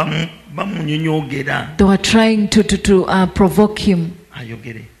for, bamunyonyogera they were trying to provoke him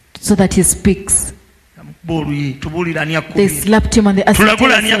ayogere so that he speaks. amukuba oluyi tubuulira ani They akubye slapped him on the ass.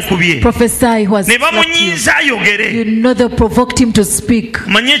 Tulagula ani akubye. Prophesy who has ne slapped you. bamunyiiza ayogere You know they provoked him to speak.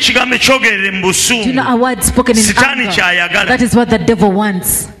 manye ekigambo ekyogerere mu Do you know a busungu word spoken in Sitaani anger? kyayagala. That is what the devil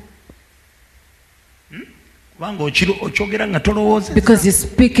wants. kubanga okyogera nga tolowooza Because you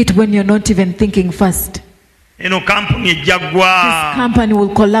speak it when you're not even thinking first. eno kampuni ejja This ggwa company will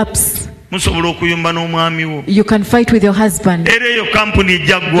collapse. musobola okuyumba n'omwami wo You can fight with your husband. era eyo kampuni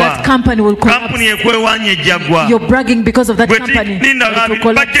ejja That ggwa company will kampuni collapse. ekwewaanya ejja ggwa You're bragging because of that bwe company. linda It will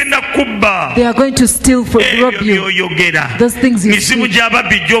collapse. bagenda kubba They are going to steal, rob ebyo you. byoyogera Those things you misimu speak.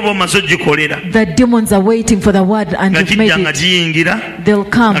 gy'ababbi gyo oba omaze ogikolera The demons are waiting for the word and nga you've made kijja nga it. giyingira They'll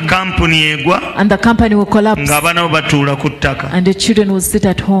nga come kampuni egwa and the company will collapse ng'abaana bo batuula ku ttaka and the children will sit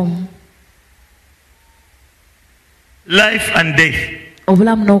at home. life and death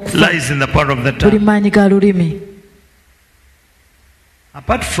Obulamu n'okufa lies in the power of the buli tongue. maanyi ga lulimi.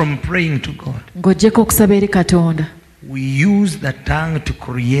 Apart from praying to God, Ng'oggyeko okusaba eri Katonda, we use the tongue to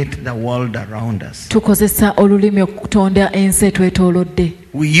create the world around us. tukozesa olulimi okutonda ensi etwetoolodde.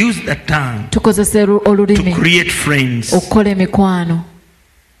 We use the tongue Tukozesa to olulimi create friends. okukola emikwano.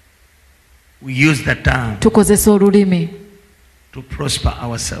 We use the tongue Tukozesa olulimi to prosper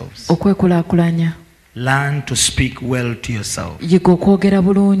ourselves. okwekulaakulanya. Learn to speak well to yourself. Yiga okwogera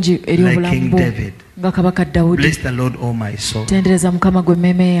bulungi eri Like obulamu King bwo David. nga kabaka Dawudi. Bless the Lord, O my soul. Tendereza Mukama gwe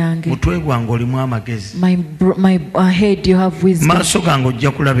mmeeme yange. Mutwe gwange olimu amagezi. My head you have wisdom. Maaso gange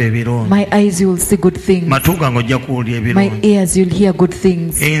ojja kulaba ebirungi. My eyes you will see good things. Matu gange ojja kuwulira My ebirungi. ears you'll hear good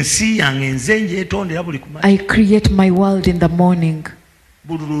things. Ensi yange nze njeetondera buli kumakya. I create my world in the morning.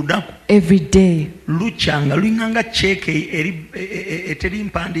 Buli lunaku Every day. lukyanga lulinganga ceeke eteri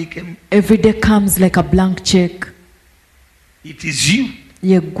mpandiikemu. Every day comes like a blank check. It is you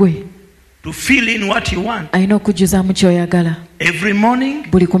Yeggwe. to fill in what you want. Alina okujjuzaamu ky'oyagala. Every morning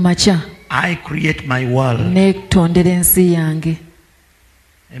Buli ku makya I create my world. neetondera ensi yange.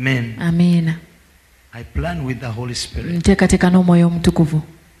 Amen. Amiina. I plan with the Holy Spirit. Nteekateeka n'omwoyo omutukuvu.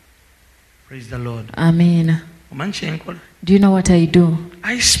 Praise the Lord. Amiina. Omanyi kye nkola? Do you know what I do?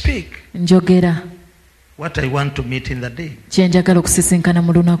 I speak Njogera what I want to meet in the day. kye njagala okusisinkana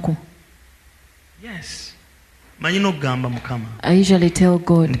mu lunaku. Yes. Manyi n'okugamba Mukama I usually tell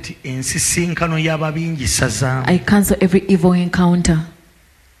God, nti ensisinkano y'ababingi sazaamu. I cancel every evil encounter,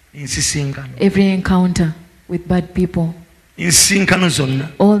 Ensisinkano. every encounter with bad people. ensinkano zonna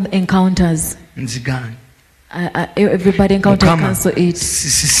all encounters. nzigaanye. Everybody encounter, Mukama, cancel it.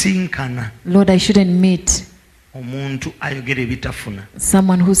 sisinkana Lord, I shouldn't meet omuntu ayogera ebitafuna.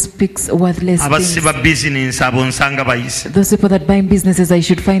 someone who speaks worthless things. Abasiba bizinensi abo nsanga bayise. Those people that buy in businesses, I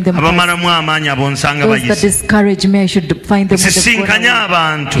should find them. Abamalamu amaanyi abo nsanga Those that bayise. discourage me, I should find them. With the Sisinkanye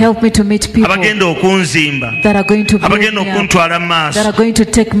abantu help me to meet people abagenda okunzimba, that are going to build abagenda me up, okuntwala mu that maaso. are going to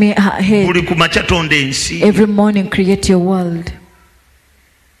take me ahead. Buli ku makya tonda ensi. Every morning, create your world.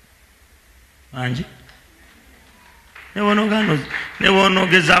 Anji ne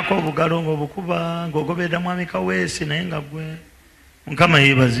bw'onoogezaako obugalo ng'obukuba ng'ogoberera mwami Kaweesi naye nga gwe Mukama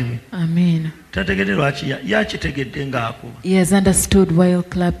yeebazibwe. Amen. Tategedde lwaki yakitegedde ng'akuba. He has understood while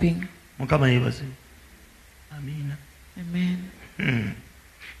clapping. Mukama yeebazibwe. Amiina. Amen.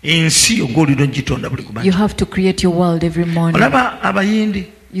 Ensi ogw'oliro gitonda buli ku You makya. have to create your world every morning. Olaba abayindi,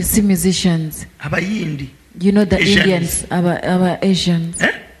 You see musicians. abayindi. You know the Asians. Indians, our Asians.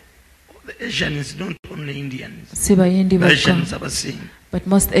 The Asians, not only Indians. Si bayindi The Asians bokka, abasinga. but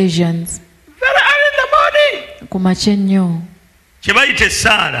most Asians. Very early in the morning. Kumakya nnyo, Kye bayita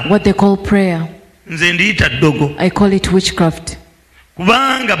essaala, what they call prayer, nze ndiyita ddogo. I call it witchcraft,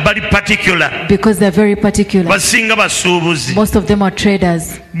 Kubanga bali particular. because they're very particular. Basinga basuubuzi. Most of them are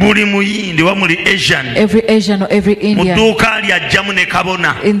traders. Buli muyindi wa muli Asian. Every Asian or every Mu Indian, dduuka ali ajjamu ne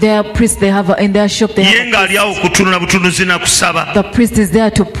kabona. in their priest they have in their shop they Ye have ng'ali awo kutunula butunuzi na kusaba. the priest is there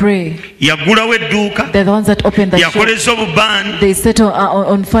to pray. Yaggulawo edduuka. They're the ones that open the shop. Yakoleza obubaani. They set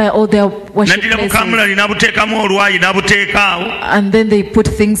on fire all their worship Naddira places, bukamulali n'abuteekamu olwayi n'abuteekaawo. and then they put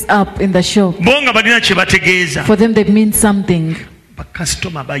things up in the shop. Bo nga balina kye bategeeza. For them, they mean something.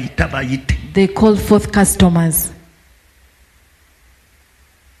 Bakasitoma bayite. They call forth customers.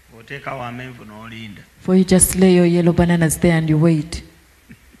 Oteekawo amenvu n'olinda. For you just lay your yellow bananas there and you wait.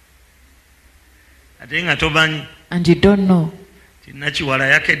 Ate nga tomanyi. And you don't know Ti Nakiwala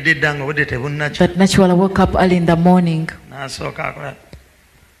yakedde dda nga obudde tebunnakya. that Nachiwala woke up early in the morning N'asooka akola.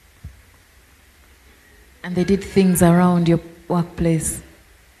 and they did things around your workplace.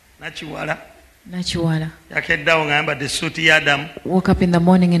 Nakiwala Nachiwala yakeddawo nga yambadde essuuti ya Adamu. woke up in the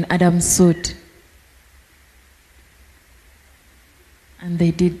morning in Adam's suit. And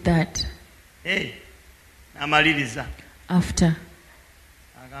they did that. N'amaliriza. After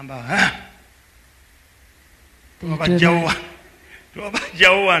Agamba, they do that,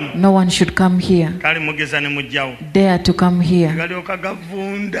 tubajjawo wano. no one should come here. Kale mugeza ne mujjawo. Dare to come here. Galyoka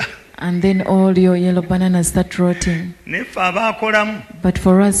gavunda. And then all your yellow bananas start rotting. Neffe abaakolamu. But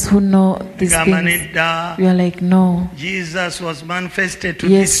for us who know these Gamba things, nedda. we are like, no. Jesus was manifested to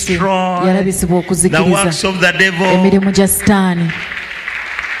Yes, destroy yalabisibwa the okuzikiriza works of the devil. emirimu gya sitaani.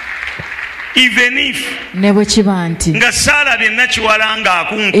 Even if Ne bwe kiba nti, nga saalabye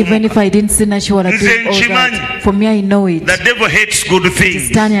Nakiwala even if ng'akunkumuka. I didn't see Nachiwala Nze doing all nkimanyi. that, for me I know it. The devil hates good things.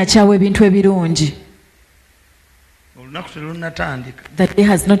 Sitaani akyawa ebintu ebirungi. Olunaku terunnatandika. That day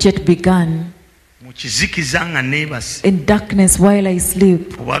has not yet begun. Mu kizikiza nga neebase. In darkness while I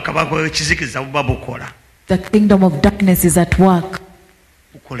sleep, Obwakabaka bw'ekizikiza buba bukola. the kingdom of darkness is at work.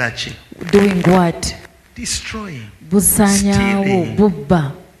 Bukola ki? Doing what? Destroying. Busaanyaawo, Stealing.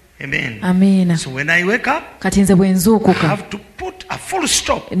 bubba. Amen. Amiina. So when I wake up, Kati nze bwe I nzuukuka, have to put a full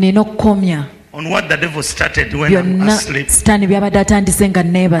stop nina okukomya on what the devil started when I'm byonna asleep. sitaani byabadde atandise nga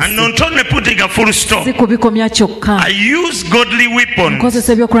And neebase. not only putting a full stop, Si kubikomya kyokka, I use godly weapons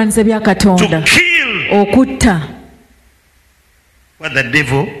nkozesa ebyokulwanyisa bya to Katonda kill okutta what the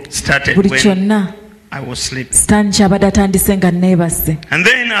devil started buli when kyonna I was sleeping. sitaani kyabadde atandise nga neebase. And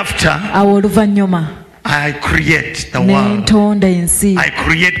then after, Awo oluvannyuma I create the ne world. ntonda ensi, I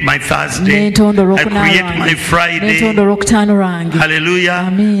create my ne Thursday. ntonda I olwokuna create my lwange, ne Friday. ntonda olwokutaano lwange. Hallelujah.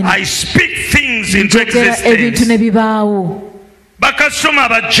 Amen. I speak things into Njogera ebintu ne existence. bibaawo. Bakasoma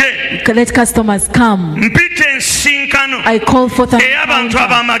bajje. Let customers come. Mpita ensinkano I call forth an ey'abantu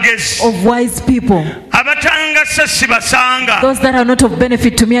encounter ab'amagezi. of wise people. Abatangasa sibasanga. Those that are not of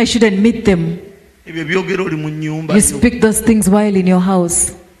benefit to me, I shouldn't meet them. Ebyo byogera oli mu nnyumba You yo. speak those things while in your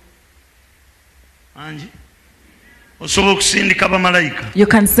house. Angi. Osobola okusindika bamalayika You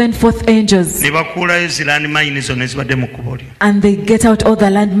can send forth angels ne bakuulayo zirani mayini zonna ezibadde mu kkubo lyo. and they get out all the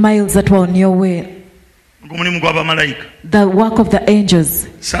land miles that were on your way. Ogwo mulimu gw'abamalayika. The work of the angels.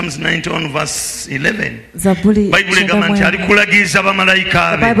 Psalms 91 verse 11. Zaburi Bayibuli egamba nti 91. alikulagiriza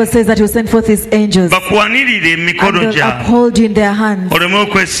bamalayika The be Bible says that he will send forth his angels bakwanirire and emikono they'll gyabwe uphold you in their hands oleme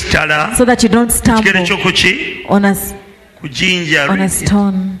okwesittala so that you don't kigere stumble kyokuki on ku jinja a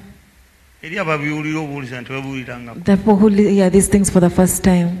stone. eri ababiwulira obuwuliza nti babuwuliranga. The people who hear these things for the first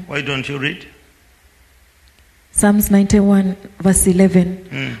time, Why don't you read? Psalms 91 verse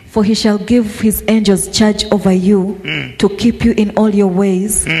 11. For he shall give his angels charge over you to keep you in all your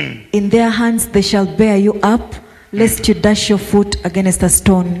ways. In their hands they shall bear you up, lest you dash your foot against a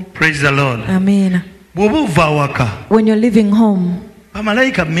stone. Praise the Lord. Amen. When you're leaving home,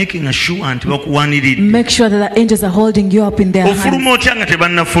 Bamalayika making sure nti bakuwaniridde. make sure that the angels are holding you up in their Ofuluma hands. otya nga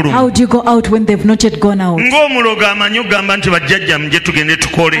tebannafuluma. How do you go out when they've not yet gone out? Ng'omulogo amanyi okugamba nti bajjajja muje tugende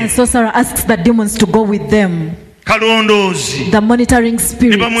tukole. And sorcerer asks the demons to go with them. Kalondoozi The monitoring ne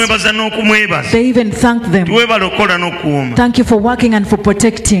spirit, bamwebaza n'okumwebaza. they even thank them. Tuwebala okukola n'okukuuma. Thank you for working and for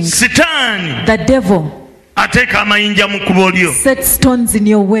protecting. Sitaani The devil ateeka amayinja mu kkubo lyo. set stones in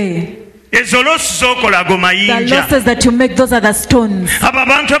your way. Ezo lossi z'okola ago The mayinja. losses that you make, those are the stones. Abo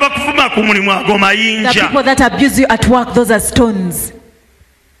abantu abakuvuma ku mulimu ago The mayinja. people that abuse you at work, those are stones.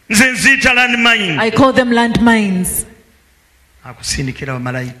 Nze nziyita landmine. I call them landmines. Akusindikira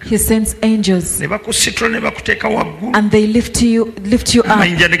bamalayika. He sends angels Ne bakusitula ne bakuteeka waggulu. and they lift you up,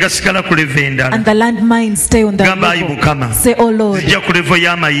 Amayinja ne gasigala ku leve endala. and the landmines stay on the Gamba ayi level. Mukama. Say, oh Lord, Zijja ku levo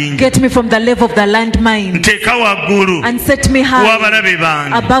y'amayinja. get me from the level of the landmine Nteeka waggulu. and set me high W'abalabe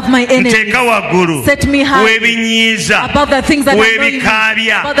bange. above my enemies. Nteeka waggulu. Set me high W'ebinyiiza. above the things that annoy me,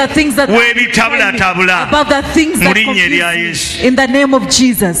 W'ebikaabya. above the things that W'ebitabulatabula. above the things Mu that linnya confuse erya me. Yesu. In the name of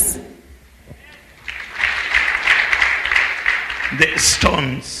Jesus. The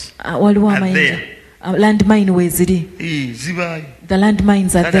stones. Waliwo Are amayinja. there. Landmine weeziri. Zibaayo. The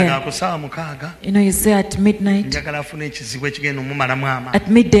landmines are Taata there. ng'akusaawa mukaaga. You know, you say at midnight, Njagala afune ekizibu ekigenda omumalamu amaanyi. at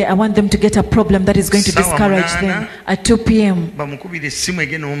midday, I want them to get a problem that is going to Sawa discourage munana. them. At 2 p.m., Bamukubire essimu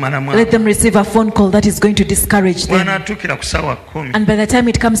egenda omumalamu let amaanyi. them receive a phone call that is going to discourage them. Bw'anaatuukira ku ssaawa 10 And by the time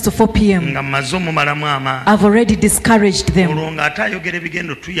it comes to 4 p.m., nga mmaze omumalamu amaanyi. I've already discouraged them. Olwo ng'ate ayogera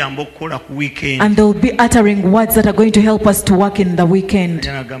ebigenda tuyamba okukola ku weekend. And they'll be uttering words that are going to help us to work in the weekend.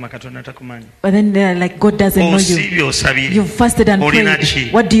 Ajja n'agamba Katonda takumanyi. But then they're like, God doesn't know you. Osiibye osabye. You've fasted and Olina prayed.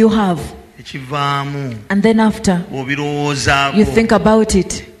 ki? What do you have? Ekivaamu And then after, obirowoozaako. you think about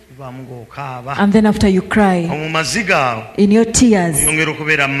it. Kivaamu ng'okaaba. And then after, you cry. Mu maziga awo In your tears, yongera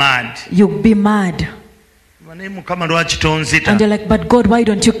okubeera mad. you'll be mad. Naye Mukama lwaki tonzita? And you're like, but God, why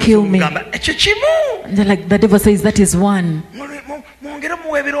don't you kill me? Mugamba ekyo kimu. And they're like, the devil says, that is one. Mwongere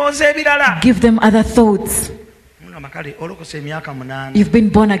muwa ebirowoozo ebirala. Give them other thoughts. Mugamba kale olokose emyaka 8. You've been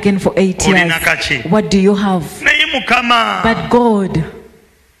born again for 8 Olina years. kaki? What do you have? Naye Mukama But God,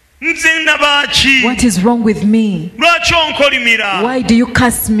 nze nabaki? what is wrong with me? Lwaki onkolimira? Why do you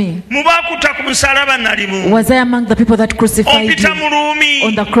curse me? Mu baakuta ku musalaba nalimu. Was I among the people that crucified Ompita you? mu Ruumi.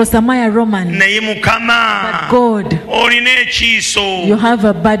 On the cross, am I a Roman? Naye Mukama But God, olina ekiiso. you have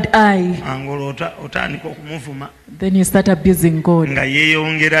a bad eye. Angola otandika okumuvuma Then you start abusing God. nga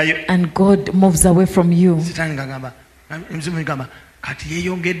yeeyongerayo. And God moves away from you. Sitaani ngagamba emizimu egamba kati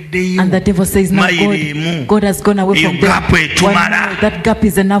yeeyongeddeyo. And the devil says, now Mayiro emu. God has gone away Eyo from them. gap etumala. One more, that gap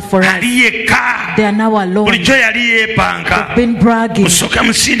is enough for us. Ali yekka. They are now alone. Bulijjo yali yeepanka. Been bragging. Musooke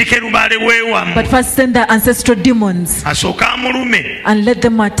musindike lubaale weewamu. But first send the ancestral demons Asooke amulume. and let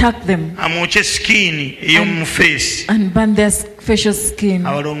them attack them Amwokye sikiini ey'omu feesi. and burn their facial skin.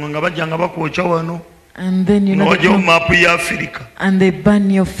 Abalongo nga bajja nga bakwokya wano. And then, you Nga know, they bajja mu come maapu ya Afirika. and they burn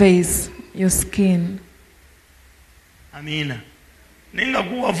your face, your skin. Amiina. Naye nga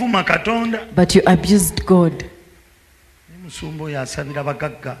guwavuma Katonda. But you abused God. Ne musumba oyo asabira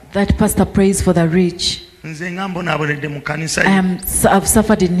bagagga. That pastor prays for the rich. Nze nga mbonaabonedde mu kkanisa I've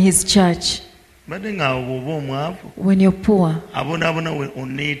suffered in his church. badde nga bw'oba omwavu When you're poor, abonaabona we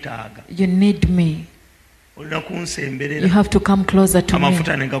onneetaaga you need me. olina You kunsemberera have to come closer to me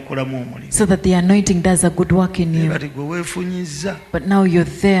amafuta ne gakolamu omulimu. so that the anointing does a good work in you. Kati gwe weefunyizza But now you're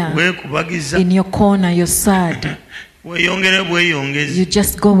there weekubagiza in your corner, you're sad. weeyongere bweyongezi You're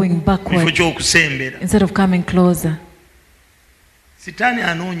just going kifo backward ky'okusembera. instead of coming closer. Sitaani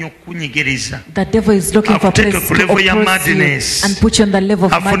anoonya okukunyigiriza The devil is looking for a Akuteeke place ku to level ya oppress you madness. and put you on the level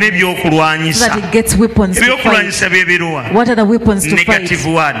of afune madness so ebyokulwanyisa. that he gets weapons to fight. Ebyokulwanyisa bye biruwa? What are the weapons to fight? Negative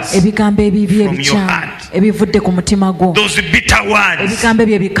words. Ebigambo ebibi From your ebikyamu heart. ebivudde ku mutima gwo. Those bitter words Ebigambo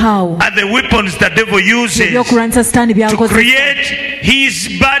ebyo ebikaawo are the weapons the devil uses ebyokulwanyisa sitaani to byakozesa create his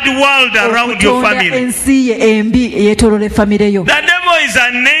bad world around your okutonda family. ensi ye embi eyetooloola efamire yo. The devil is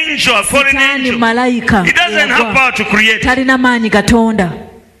an angel, a foreign Sitaani angel. malayika He doesn't have power to create. talina maanyi gatonda.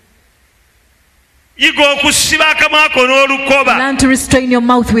 Yiga okusiba akamwa ko n'olukoba Learn to restrain your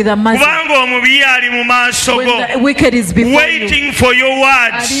mouth with a muzzle. kubanga omubi ali mu maaso When go the wicked is before you, waiting for your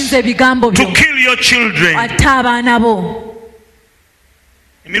words alinze ebigambo to byo kill your children. atte abaana bo.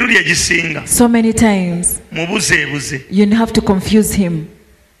 Emirundi egisinga So many times mubuzeebuze you have to confuse him.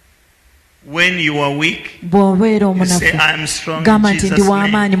 When you are weak, bw'obeera you say, omunafu I am strong in gamba nti ndi Jesus' name.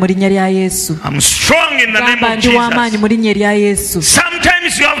 w'amaanyi mu linnya lya Yesu. I'm strong in the name Gamba of ndi w'amaanyi mu Jesus. linnya lya Yesu.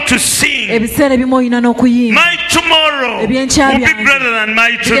 Sometimes you have to sing. Ebiseera ebimu olina n'okuyimba. My tomorrow Ebyenkya will be byange greater than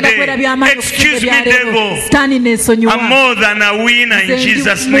my bigenda kubeera today. by'amaanyi okusinga Excuse me, ebyaleero. devil. Sitaani neesonyiwa. I'm more than a winner in Nze ndi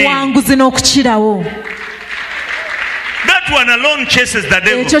Jesus' name. muwanguzi n'okukirawo. That one alone chases the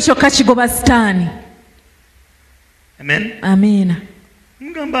devil. Ekyo kyokka kigoba sitaani. Amen. Amiina.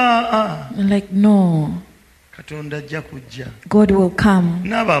 Mugamba Like no, Katonda ajja kujja. God will come.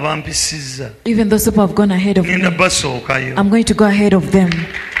 N'abo abampisizza Even those people have gone ahead of me, ngenda basookayo. I'm going to go ahead of them.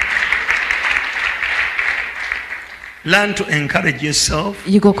 Learn to encourage yourself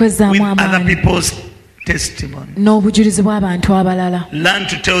Yiga with okwezzaamu other amaanyi people's testimony. n'obujulizi bw'abantu abalala. Learn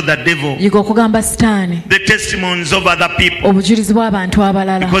to tell the devil Yiga okugamba sitaani the testimonies of other people. obujulizi bw'abantu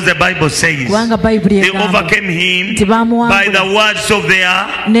abalala. Because the Bible says Kubanga Bayibuli they egamba overcame him nti baamuwangula by the words of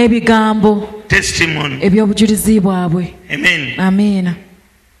their n'ebigambo testimony. eby'obujulizi bwabwe. Amen. Amiina.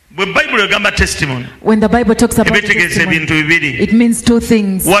 Bwe Bible egamba testimony, When the Bible talks about ebetegeeza testimony, ebintu bibiri. it means two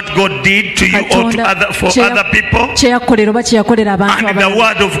things. What God did to you or to Katonda for kye other people, kye yakolera oba kye yakolera abantu and the abalala.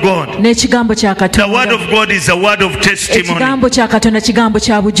 word of God. N'ekigambo kya The word Katonda. of God is a word of testimony. Ekigambo kya Katonda kigambo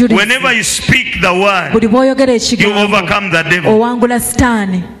kya bujulizi. Whenever you speak the word, Buli bw'oyogera you ekigambo overcome the devil. owangula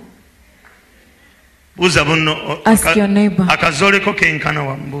sitaani. Buuza bunno Ask your neighbor. akazooleko kenkana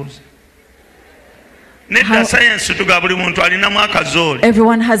wambuuza. Nedda How- sayansi tuga buli muntu alinamu akazoole.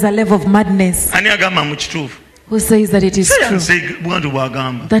 Everyone has a level of madness. Ani agamba mu kituufu? Who says that it is true? Sayansi bwantu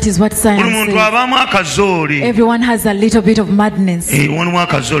bwagamba. That is what Buli science muntu says. abaamu akazoole. Everyone has a little bit of madness. Walimu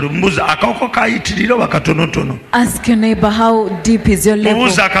akazoole. Mbuuza akawuka kayitirira oba katonotono. Ask your neighbor, how deep is your level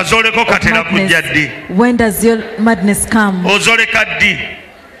Mubuuza of akazooleko katera kujja ddi? madness? When does your madness come? Ozooleka ddi?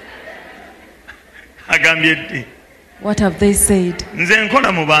 Agambye ddi? What have they said? Nze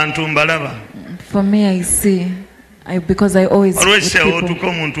nkola mu bantu mbalaba. For me, I see. Because I always with Olwese people. otuka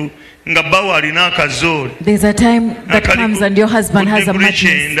omuntu nga bbawo alina akazoole. There's a time that Akali comes ku- and your husband ku has a degree madness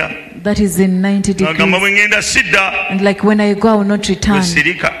kyenda. that is in 90 Agamba bwe degrees. ngenda sidda And like when I go, I will not return.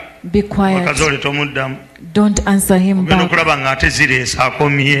 wesirika. Be quiet. Akazoole tomuddamu. Don't answer him Ogenda back. okulaba nga ate zireese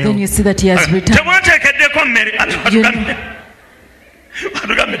akomyewo. Then you see that he has returned. Temwateekeddeko mmere. You-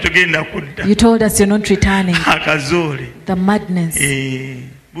 Batugambe tugenda kudda. You told us you're not returning. Akazoole. The madness.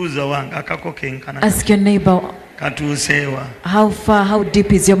 Buuza wange akako kenkana. Ask your neighbor, Katuuseewa. how far, how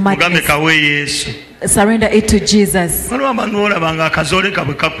deep is your Mugambe madness? kawe Yesu. Surrender it to Jesus. Waliwo abantu olaba nga akazoole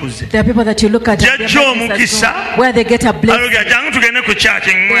kabwe kakuze. There are people that you look at and their Jajja madness has omukisa. grown, where they get a blessing. Alogera jangu tugende ku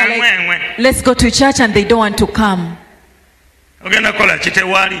kyaki They are ngwengwengwe. like, let's go to church and they don't want to come. Ogenda kukola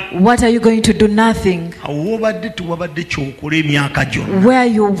kitewali. What are you going to do? Nothing. Awo wabadde tuwabadde kyokola emyaka gyonna. Where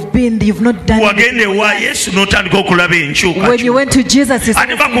you've been, you've not done Wagenda anything. ewa Yesu n'otandika okulaba When you enkyukakyuka. went to Jesus, he Ate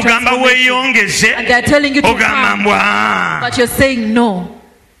started seeing bakugamba transformation. weeyongeze. And they are telling you to Ogamba come, mbwa. but you're saying no.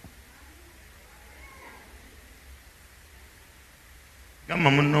 Gamba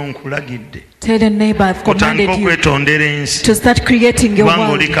munno nkulagidde. Tell your neighbor, I've commanded Otandika you okwetondera ensi. to start creating your Kubanga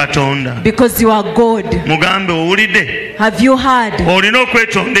oli world Katonda. because you are God. Mugambe owulidde. Have you heard? Olina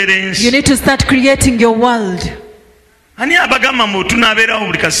okwetondera You ensi. need to start creating your world. Ani abagamba mbu tunaabeerawo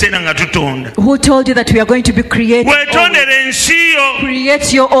buli kaseera nga tutonda? Who told you that we are going to be creating? Weetondera ensi yo.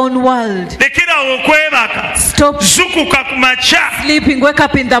 Create your own world. Lekerawo okwebaka. Stop Zukuka ku makya. sleeping. Wake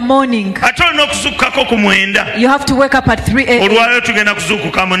up in the morning. Ate olina okuzukukako ku 9. You have to wake up at 3 a.m. Olwaleero tugenda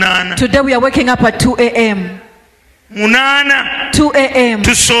kuzuukuka 8. Today we are waking up at 2 a.m. 8 2 a.m.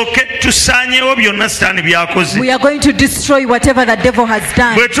 tusooke tusaanyeewo byonna sitaani byakoze. We are going to destroy whatever the devil has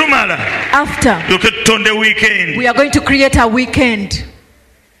done. Bwe tumala After, tulyoke tutonde wiikendi. we are going to create a weekend.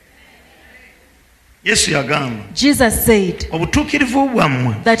 Yesu yagamba Jesus said obutuukirivu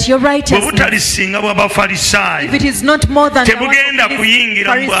bwammwe that your bwe righteousness, butalisinga if bw'abafalisaayo it is not more than the work tebugenda of these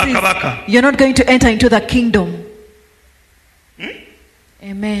kuyingira mu Pharisees, bwakabaka. you're not going to enter into the kingdom.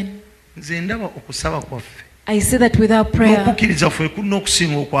 Amen. Nze ndaba okusaba kwaffe I say that with our prayer, n'okukkiriza ffe kulina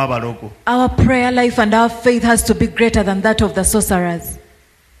okusinga okw'abalogo. our prayer life and our faith has to be greater than that of the sorcerers.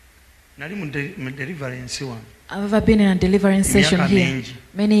 Nali mu deliverance wano I've ever been in a deliverance session Miaka here mingi.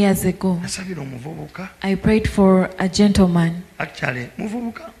 many years ago. nasabira omuvubuka. I prayed for a gentleman. Actually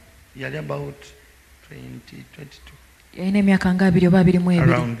muvubuka yali about 22 Yalina emyaka nga 2 oba 22.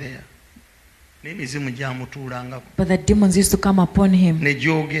 around there. N'emizimu gyamutuulangako But the demons used to come upon him ne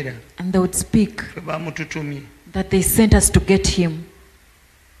gyogera and they would speak ffe bamututumye. that they sent us to get him.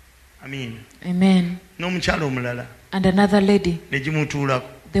 Amiina. Amen. N'omukyala omulala And another lady, ne gimutuulako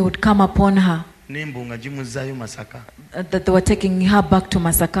they would come upon her, n'embu nga gimuzzaayo Masaka. that they were taking her back to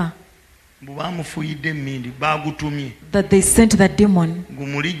Masaka. mbu bamufuyidde emmindi bagutumye that they sent the demon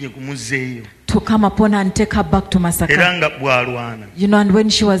gumulijje kumuzzeeyo to come upon her and take her back to era Masaka. nga bw'alwana You know, and when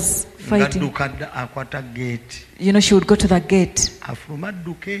she was fighting, ng'adduka akwata geeti you know, she would go to the gate. afuluma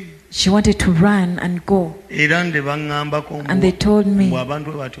adduke She wanted to run and go. era ne baŋŋambako And they told me mbu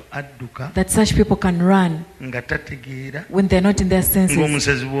abantu bwe batyo adduka that such people can run nga tategeera when they're not in their senses.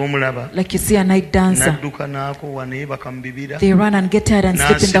 ng'omusezi bw'omulaba Like you see a night dancer. n'adduka n'akoowa naye bakamubibira They run and get tired and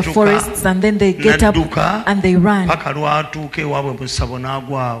sleep in the N'asituka, forests, and then they get up n'adduka and they run paka lwatuuka ewaabwe mu ssabo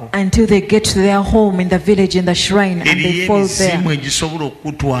n'agwawo. until they get to their home in the village, in the shrine, and Eriyo they fall emisimu there. egisobola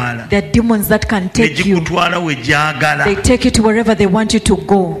okukutwala There are demons that can ne take you. gikutwala we gyagala. They take you to wherever they want you to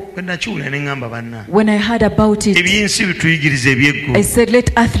go. Bwe nakiwulira ne ŋŋamba banna When I heard about it, ebyensi bituyigiriza eby'eggulu. I said,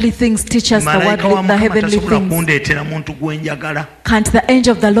 let earthly things teach us the Malayika wa worldly, the Mukama heavenly tasobola things. kundeetera muntu gwe njagala Can't the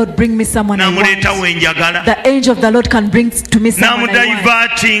angel of the Lord bring me someone I n'amuleeta want? we njagala The angel of the Lord can bring to me someone I want.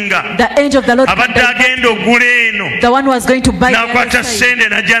 n'amudayivaatinga The angel of the Lord can abadde divert agenda ogula eno the one who was going to buy the n'akwata other side. ssente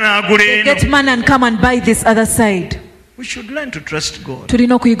n'ajja n'agula They get eno. money and come and buy this other side. We should learn to trust God.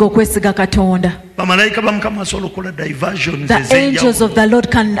 Tulina okuyiga okwesiga Katonda. bamalayika ba Mukama basobola okukola diversions The angels of the Lord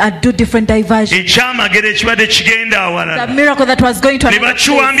can do different diversions. ekyamagero ekibadde kigenda The awalala miracle that was going to ne another place,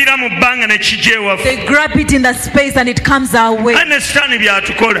 bakiwambira mu bbanga ne kijja ewaffe. they grab it in the space and it comes our way. Ate ne sitaani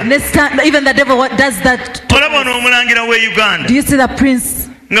byatukola. Even the devil does that to olaba us. n'omulangira w'e Uganda Do you see the prince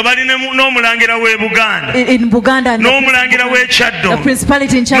nga bali n'omulangira w'e Buganda in Buganda and n'omulangira w'e the Kyaddondo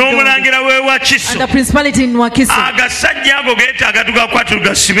principality in Chadon n'omulangira w'e Wakiso. and the principality in Wakiso? agasajja ago geetaaga tugakwata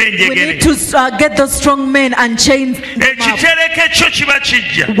tugasibe We enjegere. need to get those strong men and chain them up. ekitereke kyo kiba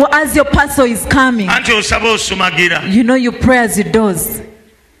kijja Well, as your pastor is coming, anti osaba osumagira. you know you pray as it does.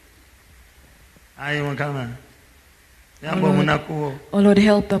 ayi Mukama yamba omunaku wo, Oh Lord,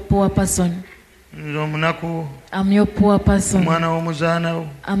 help the poor person. nze omunaku wo, I'm your poor person. omwana w'omuzaana wo.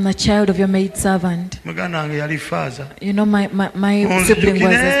 I'm the child of your maid servant. muganda wange yali faaza. You know, my sibling was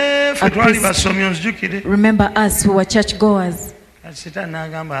onzijukire a ffe twali priest. basomi onzijukire. Remember us who were church goers. sitaani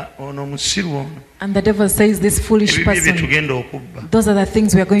n'agamba ono omusiru ono And the devil says, this foolish ebibyo bye person, tugenda okubba. those are the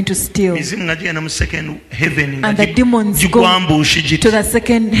things we are going to steal. mizimu nga gigenda mu second heaven nga And the demons go gikwambuushi giti to the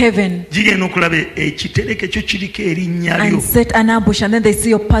second heaven gigenda okulaba ekitereke kyo kiriko erinnya lyo. and set an ambush, and then they see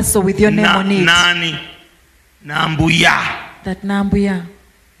your parcel with your name on it. Naani Nambuya. That Nambuya.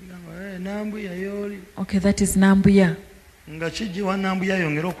 Nambuya y'oli. Okay, that is Nambuya. nga kijjiwa Nambuya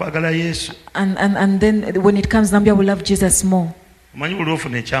yongera okwagala Yesu. And then when it comes, Nambuya will love Jesus more. omanyi buli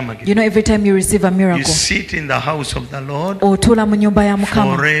ofuna ekyamagero. You know, every time you receive a You miracle, sit in the house of the Lord otuula mu nnyumba ya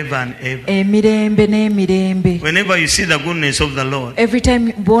Mukama forever and ever. emirembe n'emirembe. Whenever you see the goodness of the Lord, Every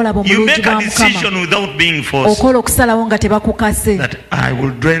time bw'olaba you omulungi make bwa a decision Mukama, without being forced okola okusalawo nga tebakukase that I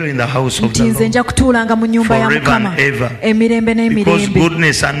will dwell in the house of nti the nze Lord nja kutuulanga mu nnyumba ya forever Mukama and ever. emirembe Because n'emirembe,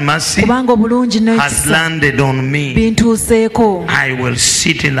 goodness and mercy kubanga obulungi has n'ekisa landed on me. bintuuseeko. I will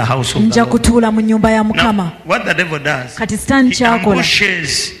sit in the house of the Nja Lord. kutuula mu nnyumba ya Mukama. Now, what the devil does, Kati sitaani he kyakola,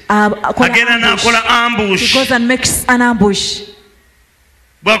 ambushes. akola Agenda ambush. n'akola He ambush. goes and makes an ambush.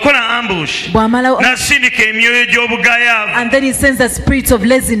 Bw'akola ambush Bw'amala, n'asindika emyoyo gy'obugayaavu and then he sends the spirits of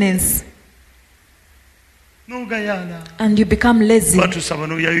laziness, n'ogayaala. and you become lazy. Batusaba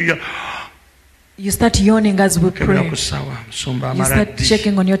n'oyayuya. You start yawning as we Kebera pray. ku ssaawa musumba You amala start ddi.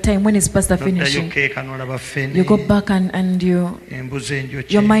 checking on your time. When is pastor Noddayo finishing? keeka n'olaba ffene. You go back and Embuzi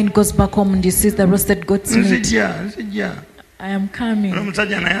enjokye. your mind goes back home and you see the roasted goat's meat. nzijja. I am coming.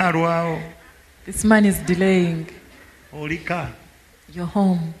 Omusajja naye alwawo. This man is delaying. Olika. You're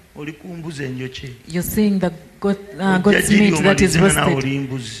home. Oli ku mbuzi enjokye. You're seeing the goat's Ojja giri meat that is omalize nawe roasted. oli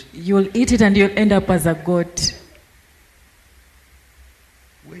mbuzi. You'll eat it and you'll end up as a goat.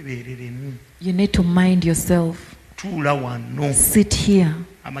 Weebeereremu. You need to mind yourself. Tuula wano. Sit here.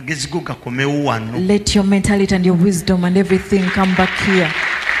 Amagezi go gakomewo wano. Let your mentality and your wisdom and everything come back here.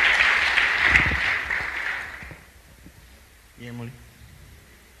 Yemuli.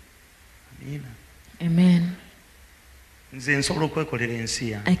 Amiina. Amen. Nze nsobola okwekolera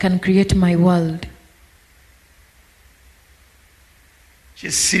ensi yange. I can create my world.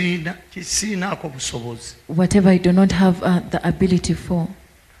 Kisirinaako busobozi. Whatever I do not have the ability for,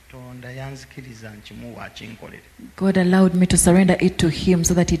 Katonda yanzikiriza nkimuwa akinkolere. God allowed me to surrender it to Him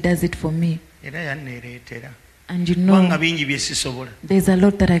so that He does it for me. Era yanneereetera. And you Kubanga know, bingi bye sisobola. there's a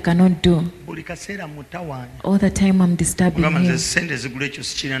lot that I cannot do. Buli kaseera mutawaanya. All the time I'm disturbing Mugamba nze Him. ssente zigula ekyo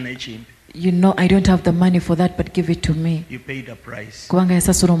sikirina n'ekimpi. You know I don't have the money for that, but give it to me. You paid a price. Kubanga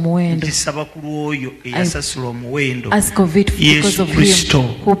yasasula omuwendo. Nkisaba ku lw'oyo eyasasula omuwendo. Ask of it because of him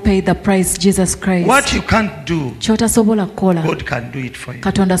who paid the price, Jesus Christ. What you can't do, Ky'otasobola kukola, God can do it for you.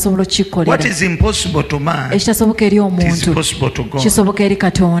 Katonda asobola okkikolera. What is impossible to man, Ekitasoboka eri it is omuntu, possible to God. kisoboka eri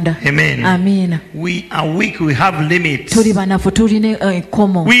Katonda. Amen. Amiina. We are weak, we have limits. Tuli banafu, tulina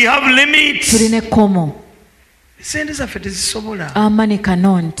ekkomo. We have limits. Tulina ekkomo. Sente zaffe tezisobola. Our money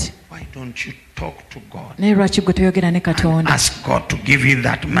cannot. Why don't you talk to God? Naye lwaki gwe toyogera ne Katonda? Ask God to give you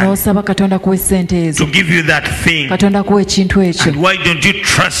that money, N'osaba Katonda kuwa essente ezo. to give you that thing. Katonda kuwa ekintu ekyo. And why don't you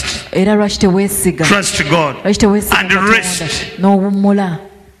trust Era lwaki teweesiga? God Lwaki teweesiga and Katonda? rest? N'owummula.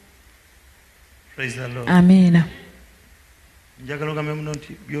 Praise the Lord. Amiina. Njagala ogambe muno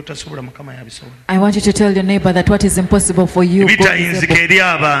nti by'otasobola Mukama y'abisobola. I want you to tell your neighbor that what is impossible for you, God is Bitayinzika able. eri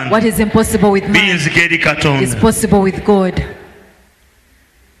abantu, What is impossible with man biyinzika eri is Katonda. possible with God.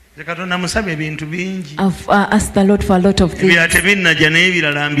 Nze Katonda musabye ebintu bingi. I've asked the Lord for a lot of things. Ebirala tebinnajja naye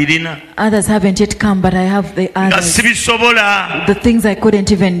ebirala mbirina. Others haven't yet come, but I have the Nga others. sibisobola. The things I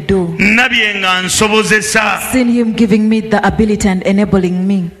couldn't even do. Nabye nga nsobozesa. Seen him giving me the ability and enabling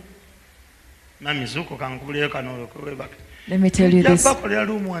me. Mami zuuko kankubuleyo kano olwekewebaka. Let me tell you this. Bakolera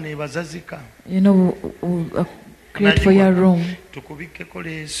lumu wano ebazazika. You know, we'll create for your room. Tukubikkeko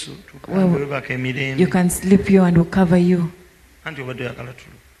leesu, Well, tukawebaka emirembe. you can sleep you and we'll cover you. Anti obadde oyagala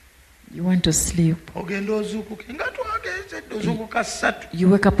tulu. You want to sleep. Ogenda ozuukuke nga twagezedde ozuukuka 3. You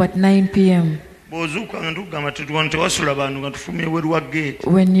wake up at 9 p.m. Bw'ozuukuka nga tugamba tuwano tewasula bantu nga tufumye weru wa gate.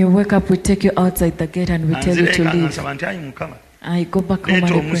 When you wake up, we take you outside the gate and we tell you to Nzireka nga leave. nsaba nti ayi Mukama. I go back home Leeta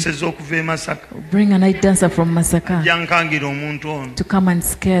and I pray. omusezi okuva e Masaka. Bring a night dancer from Masaka Jankangira omuntu ono. to come and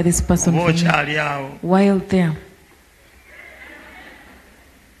scare this person Oba for me. okyali awo. While there,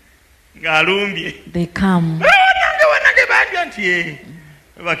 Ng'alumbye. they come Wanange bandya nti ye.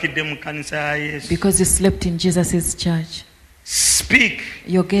 Webakidde mu kkanisa ya Yesu. because you slept in Jesus' church. Speak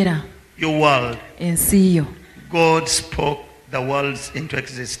Yogera your word. ensi yo. God spoke the worlds into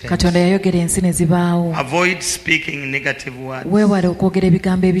existence. Katonda yayogera ensi ne zibaawo. Avoid speaking negative words. Weewale okwogera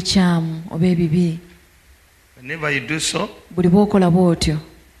ebigambo ebikyamu oba ebibi. Whenever you do so, Buli bw'okola bw'otyo,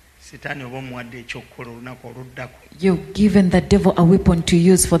 Sitaani oba omuwadde ekyokukola olunaku oluddako. you've given the devil a weapon to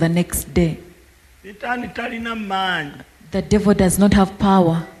use for the next day. Sitaani talina maanyi The devil does not have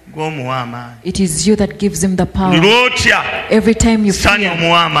power. g'omuwa amaanyi. It is you that gives him the power. Buli lw'otya, Every time you Sitaani fear,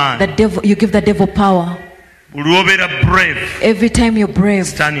 omuwa amaanyi. the devil, you give the devil power. Buli lw'obeera brave, Every time you're brave,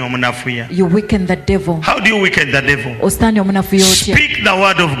 Sitaani omunafuya. you weaken the devil. How do you weaken the devil? Ositaani omunafuya otya? Speak the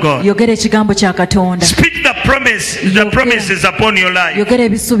word of God. Yogera ekigambo kya Katonda. Speak the promises upon your life. Yogera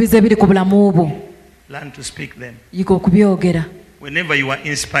ebisuubizo ebiri ku bulamu bwo. Learn to speak them. Yiga okubyogera. Whenever you are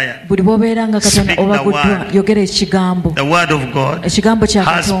inspired, Buli bw'obeera nga Katonda Speak the obaguddwa, word. yogera ekigambo. the word of God Ekigambo kya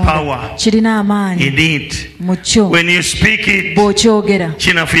has Katonda power kirina amaanyi in it. mu kyo. When you speak it, Bw'okyogera,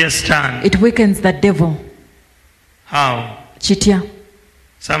 kinafuya Sitaani. it weakens the devil. How? Kitya?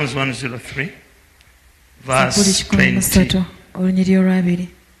 Psalms 103, Zaburi verse 113, 20. olunyiriri olwabiri.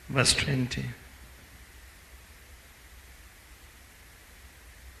 Verse 20.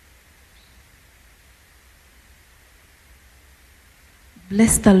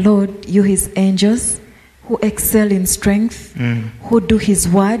 Bless the Lord, you his angels, who excel in strength, who do his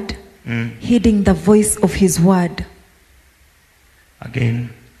word, heeding the voice of his word. Again.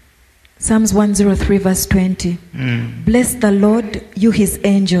 Psalms 103 verse 20. Bless the Lord, you his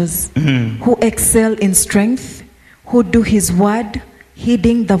angels, who excel in strength, who do his word,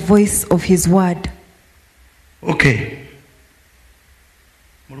 heeding the voice of his word. Okay.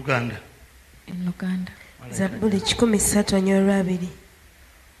 Mu Luganda. In Luganda. Zabbuli 132.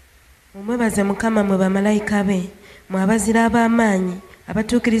 Mumwebaze Mukama mwe bamalayika be, mwe abazira ab'amaanyi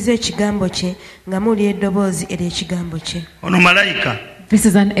abatuukiriza ekigambo kye nga muwulira eddoboozi ery'ekigambo kye. Ono malayika. This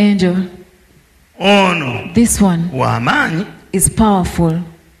is an angel. Ono This one w'amaanyi. is powerful.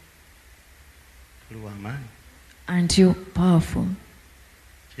 Tuli w'amaanyi. Aren't you powerful?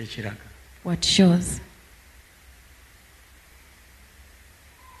 Kyekiraga. What shows?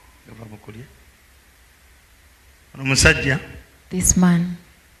 Gava mu kulya. Ono musajja This man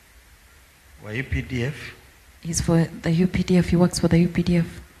wa UPDF is for the UPDF. He works for the UPDF.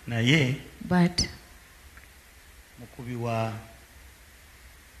 naye But mukubi wa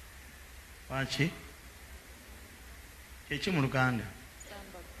waki kyeki mu Luganda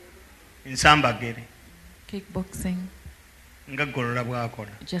ensambagere kickboxing, nga Golola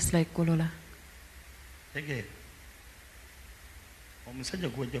bw'akola. just like Golola. Tegeera omusajja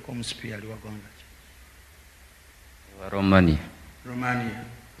gw'ojjako omusipi ali wa ggwanga ki? Romania. Romania.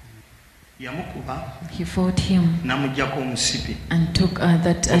 yamukuba He fought him namuggyako omusipi and took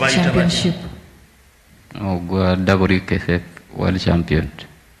that Oba ayita championship. ogwa WKF World Champion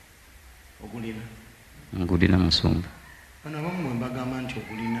ogulina ngulina musumba. bano abamu bwe mbagamba nti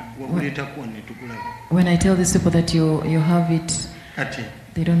ogulina waguleetako ne tugulaba When I tell these people that you have it, kati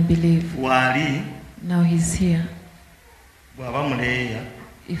they don't believe. waali Now he's here. bw'aba muleeya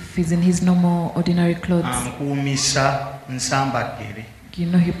If he's in his normal, ordinary clothes, ankuumisa nsambaggere you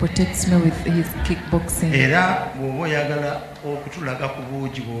know he protects me with his kickboxing. era bw'oba oyagala okutulaga ku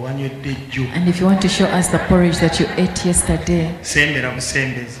buugi bw'owanywedde ejjo And if you want to show us the porridge that you ate yesterday, sembera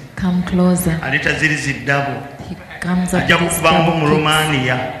busembezi come closer. aleeta ziri ziddabo He comes up ajja with his kukubanga double kicks.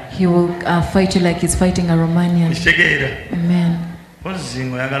 omulomaniya He will fight you like he's fighting a Romanian. ekitegeera Amen. pozzi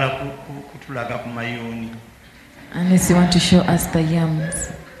ng'oyagala kutulaga ku mayuuni Unless you want to show us the yams.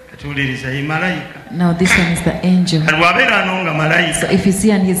 katuwuliriza ye malayika Now this one is the angel. kati bw'abeera ano nga So malayika if he's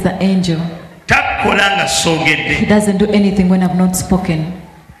here and he's the angel, takola nga he soogedde doesn't do anything when I've not spoken.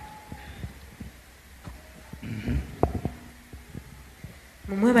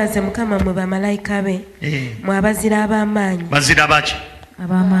 mumwebaze mukama mwe bamalayika be mwe abazira ab'amaanyi bazira baki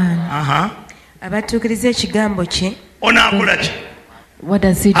Abaman. aha abatuukiriza ekigambo kye onaakola ki What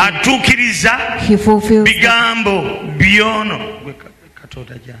does he do? atuukiriza He fulfills bigambo byono gwe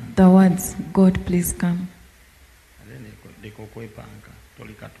katonda gyange the words. God, please come. leka okwepanga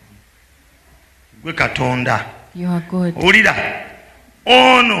toli katonda gwe katonda You are God. owulira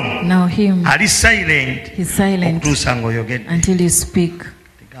ono Now him, ali silent he's silent okutuusa ng'oyogedde until you speak.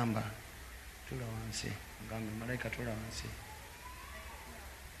 tegamba tula wansi ngambe malayika tula wansi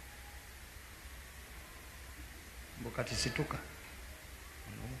mbukati situka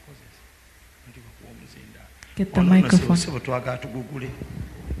omukozesa nti bakuwa omuzinda Get the microphone. sebo twagala tugugule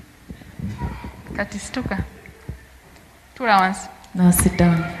Kati situka. Tula wansi. Now sit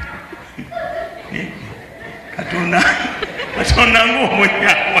down. katonda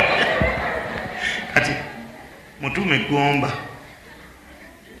ng'omwenyawo kati mutume gomba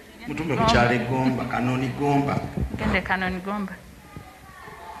mutume kukyala egomba kanoni gomba Gende kanoni gomba.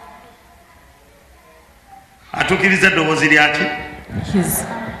 atuukiriza eddoboozi lyaki He's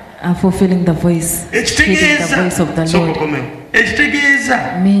fulfilling the voice, heeding the voice of the Lord. sokokomewo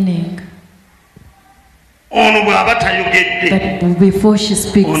ekitegeeza Meaning ono bw'aba tayogedde that before she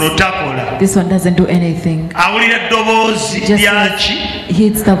speaks, ono takola this one doesn't do anything. awulira eddoboozi Just lyaki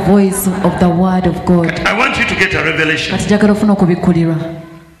heeds the voice of the word of God. I want you to get a revelation. Kati njagala ofuna okubikulirwa.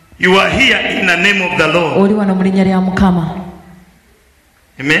 You are here in the name of the Lord. Oli wano mu linnya lya Mukama.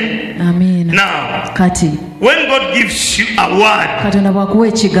 Amen. Amiina. Now, Kati when God gives you a word, Katonda bw'akuwa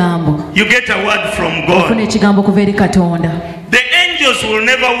ekigambo, you get a word from ofuna God. ekigambo kuva eri Katonda. The angels will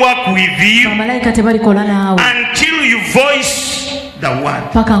never work with you Bamalayika tebalikola naawe until you voice the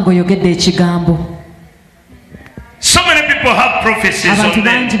word. paka ng'oyogedde ekigambo. So many people have prophecies Abantu on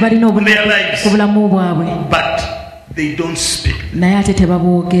bangi them, balina on their obunaku lives, ku bulamu bwabwe but they don't speak. naye ate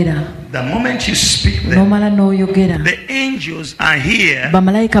tebabwogera. The moment you speak them, N'omala n'oyogera, the angels are here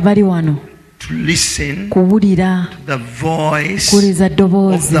bamalayika bali wano to listen kuwulira, the voice kuwuliza of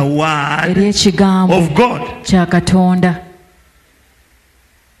ddoboozi the word ery'ekigambo of God. kya Katonda.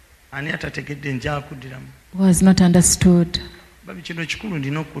 Ani atategedde nja kuddiramu? Who has not understood. Babi kino kikulu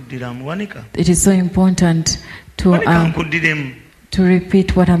ndina okuddiramu. Wanika. It is so important Wanika nkuddiremu. to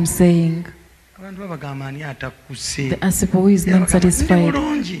repeat what I'm saying. Abantu babagamba ani atakkuse. The as people who is not Ndi satisfied,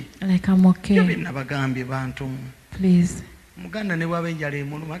 bulungi. like I'm Byo okay. bye nabagambye bantu. Please. Muganda ne bwaba enjala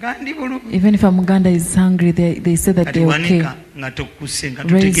emuluma kandi bulungi. Even if a Muganda is hungry, they say that Kati they're okay. wanika nga tokkuse nga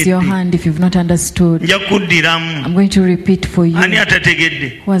Raise your totegedde. hand if you've not understood. Nja kuddiramu. I'm going to repeat for you. Ani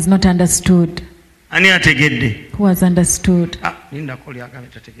atategedde? Who has not understood? Ani ategedde? Who has understood? Lindako lyagambye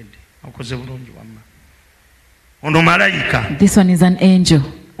tategedde. Okoze bulungi wamma. Ono malayika. This one is an angel.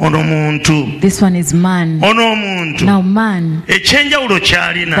 Ono muntu. This one is man. Ono omuntu. Now man, Ekyenjawulo the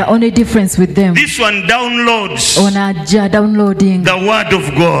kyalina. only difference with them, This one downloads ono ajja downloading the word of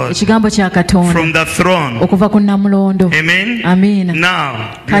God ekigambo kya Katonda from the throne. okuva ku Namulondo. Amen. Amiina.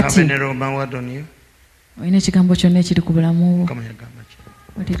 Now, do you have Kati. any Roman word on you? Olina ekigambo kyonna ekiri ku bulamu bwo. Kama yagamba ki?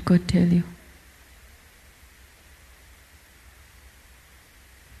 What did God tell you?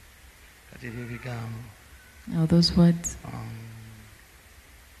 Kati ebyo bigambo Now those words,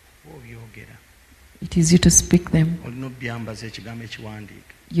 obyogera. it is you to speak them. Olina obyambaza ekigambo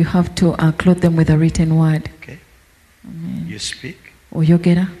ekiwandiike. You have to clothe them with a written word. Okay? Amen. You speak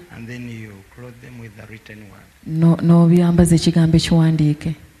Oyogera and then you clothe them with the written word. n'obyambaza ekigambo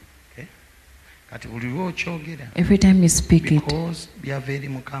ekiwandiike. Kati buli lwokyogera Every time you speak it, because byava eri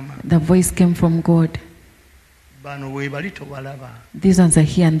Mukama the voice came from God. bano we bali tobalaba These ones are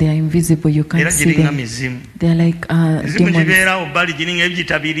here and they are invisible. You can't era see giringa them. mizimu They are like mizimu demons. gibeerawo bbali giringa The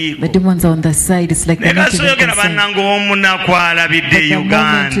ebigitabiriiko demons are on the side. It's like they're not even negasoyogera concerned. bannanga omunaku But alabidde the moment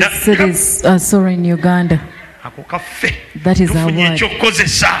uganda you said it's sorrow in Uganda, ako kaffe that is our tufunye word.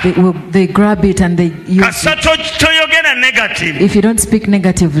 ekyokukozesa They grab it and they use kasa it. toyogera negative If you don't speak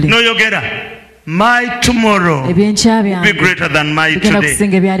negatively, noyogera my tomorrow ebyenkya be byange greater than my bigenda today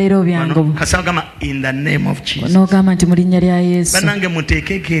kusinga ebyaleero byange. Bano, kasa agamba in the name of Jesus N'ogamba nti mu linnya lya Yesu. bannange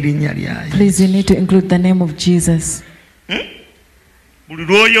muteekeko erinnya lyaye Please, you need to include the name of Jesus. buli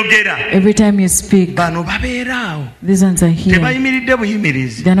lw'oyogera Every time you speak, bano babeeraawo these ones are here. tebayimiridde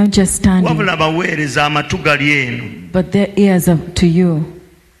buyimirizi They're not just standing, wabula baweereza amatu gali eno but their ears are to you.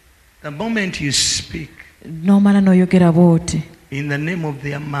 the moment you speak N'omala n'oyogera bw'oti, in the name of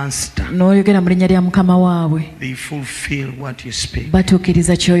their master n'oyogera mu linnya lya mukama waabwe, they fulfill what you speak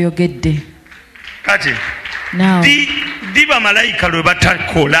batuukiriza ky'oyogedde. kati Now, di bamalayika lwe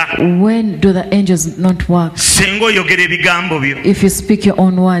batakola when do the angels not work? singa oyogera ebigambo byo If you speak your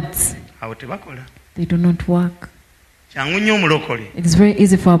own words, awo tebakola they do not work. kyangu nnyo omulokole It's very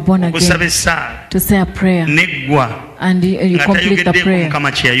easy for a born okusaba again essaala to say a prayer neggwa and you nga complete the tayogeddeeko prayer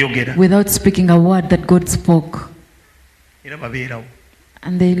mukama kye yayogera without speaking a word that God spoke, era babeerawo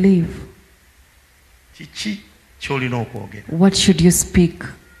and they leave. kiki ky'olina okwogera What should you speak?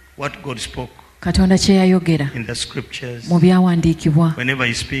 what God spoke Katonda kye yayogera in the scriptures mu byawandiikibwa, whenever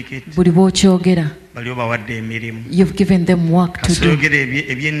you speak it buli bw'okyogera, bali obawadde emirimu you've given them work to do. kasoyogera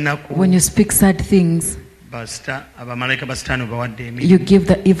ebyennaku When you speak sad things, abamalayika basitaani bawadde you emirimu give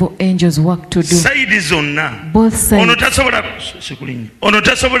the evil angels work to do. sayidi zonna Both ono sides. tasobola sikulinnya ono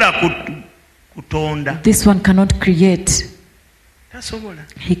tasobola kutonda This one cannot create. tasobola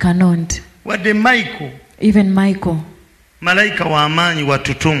He cannot. wadde michael Even Michael, malayika w'amaanyi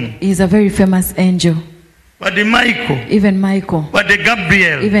watutumu he is a very famous angel. wadde michael Even Michael, wadde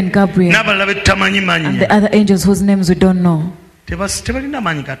gabriel even Gabriel, n'abalala be tutamanyi and mannya the other angels whose names we don't know. tebalina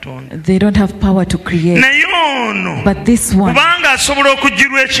maanyi katonda They don't have power to create. naye ono But this one, kubanga asobola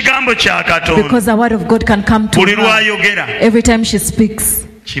okujjirwa ekigambo kya katonda because the word of God can come to buli her, lw'ayogera every time she speaks,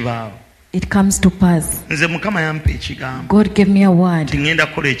 kibaawo it comes to pass. nze mukama yampa ekigambo God gave me a word tingenda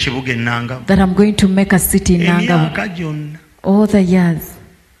kukola ekibuga ennangavu that I'm going to make a city in Nangabu. emyaka gyonna All the years,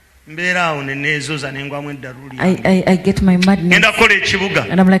 mbeera awo neneezoza nengwamu eddalu I get my madness, ngenda kukola ekibuga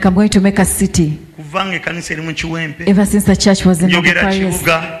and I'm like, I'm going to make a city. kuvanga ekkanisa eri mu kiwempe Ever since the church was in Njogera Aquarius,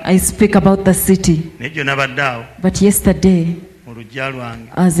 kibuga. I speak about the city. naye gyo nabadde awo But yesterday, mu luggya lwange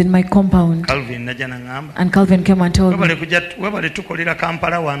I was in my compound, calvin najja naŋŋamba and Calvin came and told me, webale tukolera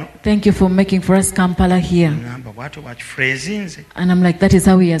kampala wano thank you for making for us Kampala here. ŋŋamba bwatyo bwakifurezi nze And I'm like, that is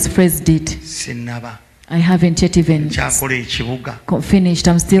how he has phrased it. sinnaba I haven't yet even kyakola ekibuga finished.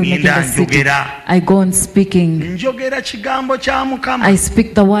 I'm still making Ngenda the city. njogera. I go on speaking. njogera kigambo kya mukama I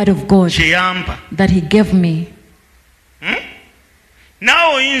speak the word of God kye yampa that he gave me.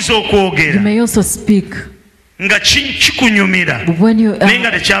 naawe oyinza You okwogera may also speak nga kikunyumira when you naye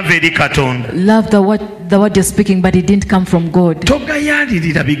nga tekyava eri katonda love the word you're speaking, but it didn't come from God.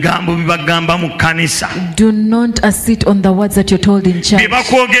 togayalirira bigambo bibagamba mu kkanisa Do not sit on the words that you're told in church. bye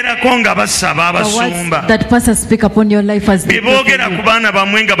bakwogerako nga basaba The words abasumba that pastors speak upon your life as they bye pray for boogera you. ku baana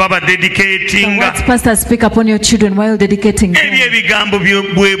bamwe nga The babadediketinga words pastors speak upon your children while dedicating ebyo them. ebigambo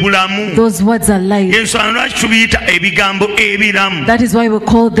bwe bulamu Those words are life. ensonga lwaki tubiyita ebigambo ebiramu That is why we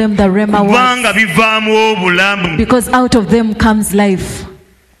call them the Rema words. kubanga bivaamu obulamu Because out of them comes life.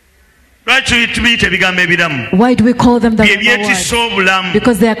 lwaki tubiyita ebigambo ebiramu Why do we call them the bye Rema words? byetisa obulamu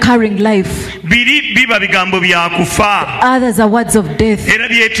Because they are carrying life. biri biba bigambo bya kufa Others are words of death. era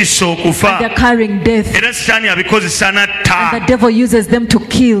byetisa And okufa they're carrying death. era sitaani abikozesa And the natta devil uses them to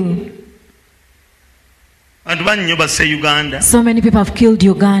kill. bantu bannyo basse uganda So many people have killed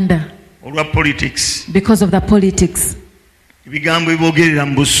Uganda olwa politics because of the politics. ebigambo ebyogerera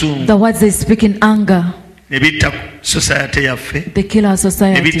mu busungu The words they speak in anger, ne bitta society yaffe they kill our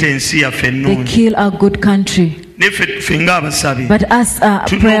ne bitta society. ensi yaffe They ennungi kill our good country. neffe ng'abasabi But us prayer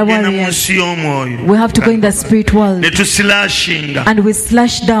tulina mu warriors, nsi y'omwoyo we have to go in the spirit world ne tusilashinga and we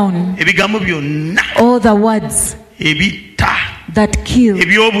slash down ebigambo byonna all the words ebitta that kill,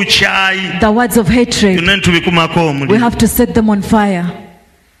 eby'obukyayi the words of hatred. byonna ne tubikumako We omuliro have to set them on fire.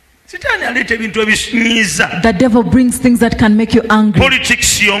 sitaani aleeta ebintu ebisunyiza The devil brings things that can make you angry.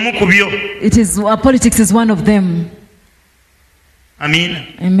 politics y'omu ku byo Politics is one of them. amiina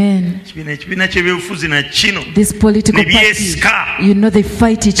Amen. ekibiina ky'ebyobufuzi na kino This political ne byesika party, you know, they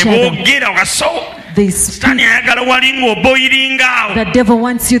fight each ne other. boogera They speak. sitaani ayagala wali ng'oboyiringa awo The devil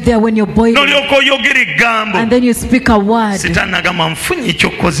wants you there when you're boiling. n'olyoka oyogera eggambo And then you speak a word. sitaani agamba nfunye And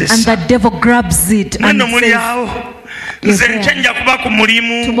ekyokukozesa the devil grabs it and mweno muli says, awo You're nze there. nkya nja kuba ku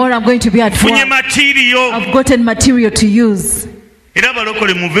mulimu tomorrow I'm going to be at nfunye work. matiriyo I've gotten material to use. era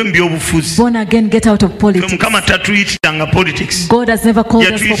abalokole muve mu byobufuzi Born again, get out of Ffe politics. mukama tatuyitiranga politics God has never called us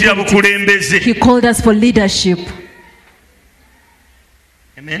for yatuyitira politics. bukulembeze He called us for leadership.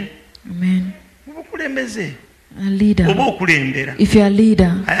 amen Amen. mu bukulembeze A leader. oba okulembera If you're a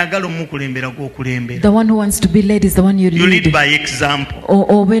leader, ayagala omukulembera gw'okulembera the one who wants to be led is the one you you lead lead. by example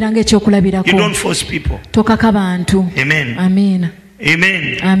Obeera you ng'ekyokulabirako. don't force people Tokaka bantu. amen Amen.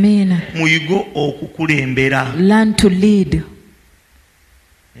 amen Amen. muyigo okukulembera Learn to lead.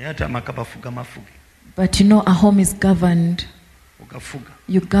 naye ate amaka bafuga mafuge But you know, a home is governed. ogafuga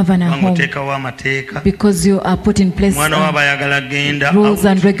You govern a kubanga home oteekawo amateeka because you are put in place omwana waaba ayagala genda rules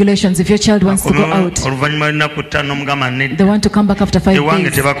and regulations. If your child wants to go out, oluvannyuma lunaku ttaano mugamba they nedda want to come back after 5 ewange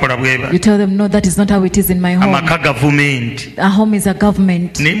days. tebakola bwe You tell them, no, that is not how it is in my home. amaka gavumenti A home is a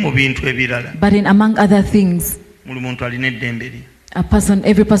government. naye mu bintu ebirala But in among other things, buli muntu alina eddembe lye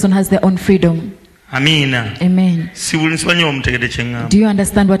every person has their own freedom. amiina Amen. simanyi omutegede kyeŋŋamba Do you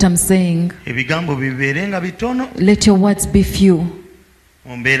understand what I'm saying? ebigambo bibeere nga bitono Let your words be few.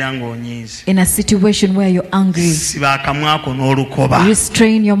 mu mbeera ng'onyiize In a situation where you're angry, siba akamwako n'olukoba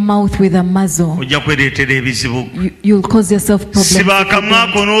restrain your mouth with a muzzle. ojja kwereetera ebizibu You'll cause yourself problems. siba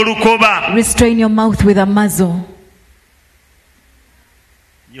akamwako n'olukoba Restrain your mouth with a muzzle.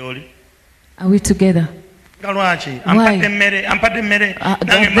 gy'oli Are we together? nga lwaki Why? ampadde emmere Have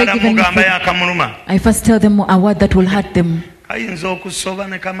nange they mala given me mugamba food? yakamuluma I first tell them a word that will hurt them. kayinza okusoba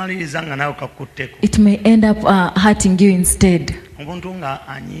ne kamaliriza nga naawe kakutteko It may end up hurting you instead omuntu nga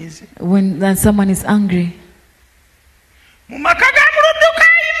anyiize when someone is angry. mu maka ga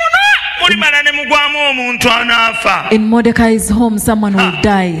muluddukayi muno mulimala ne mugwamu omuntu anaafa In Mordecai's home, someone will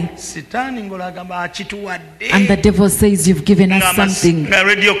die. sitaani ng'olagamba akituwadde And the devil says, you've given us something. nga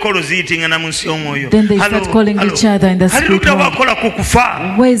radio call ziyitingana mu nsi omwoyo Then they start calling each other in the spirit alirudda world. wakola ku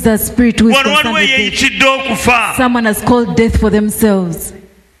kufa Where is the spirit who is wano concerned waliwo with death? eyeeyitidde okufa Someone has called death for themselves.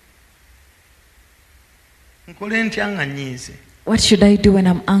 nkole ntya nga nyiize What should I do when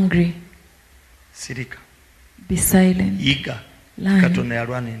I'm angry? sirika Be silent. yiga Learn katonda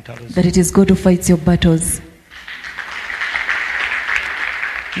yalwana entalo ze that it is God who fights your battles.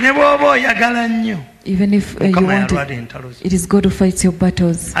 ne bw'oba oyagala nnyo Even if you mukama want yalwana it, entalo ze it is God who fights your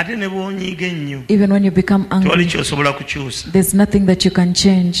battles. ate ne bw'onyiiga ennyo Even when you become tewali angry, kyosobola kukyusa there's nothing that you can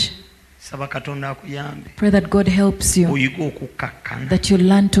change. saba katonda akuyambe Pray that God helps you, oyiga okukakkana that you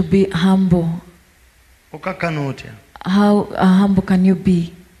learn to be humble. okakkana otya How humble can you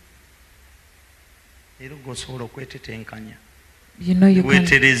be? era gweosobola okwetetenkanya You know you can.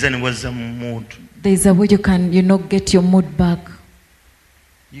 weetereeza ne wazza mu muudu There's a way you can, get your mood back.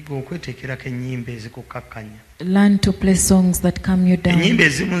 yiga okweteekerako ennyimba ezikukakkanya Learn to play songs that calm you down. ennyimba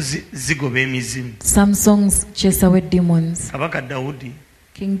ezimu zigoba emizimu Some songs chase away demons. kabaka dawudi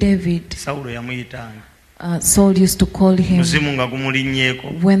King David, sawulo yamuyitanga Saul used to call him muzimu nga gumulinnyeeko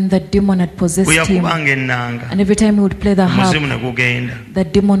when the demon had bwe possessed him. yakubanga ennanga And every time he would play the omuzimu harp, ne gugenda the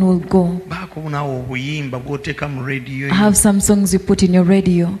demon will go. baako naawe obuyimba bw'oteeka mu rediyo yo Have some songs you put in your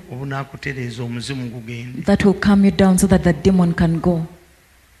radio obunaakutereeza omuzimu gugende that will calm you down so that the demon can go.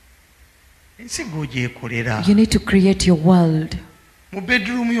 ensi g'ogyekolera You need to create your world. mu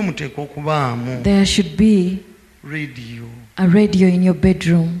bedroom yo muteeka okubaamu There should be rediyo a radio in your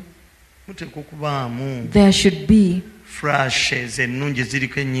bedroom. muteeka okubaamu There should be flashes ennungi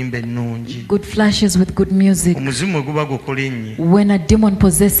ziriko ennyimba ennungi good flashes with good music. omuzimu bwe guba gukolennye When a demon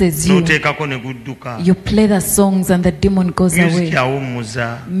possesses you, n'oteekako ne gudduka you play the songs and the demon goes music away.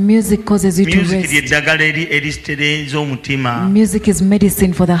 awummuza Music causes you to music rest. lyeddagala eritereza omutima Music is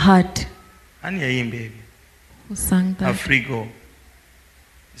medicine for the heart. ani yayimba ebyo Who sang that? afrigo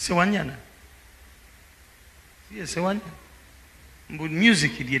sewanyana siye sewanyana mbu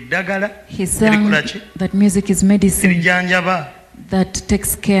music lyeddagala He sang erikola ki that music is medicine erijanjaba that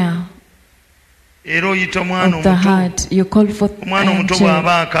takes care era oyita omwana of the omuto heart. You call forth a omwana young omuto child.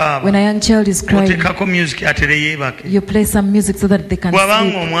 bw'aba akaaba When a young child is crying, oteekako music atere yeebake you play some music so that they can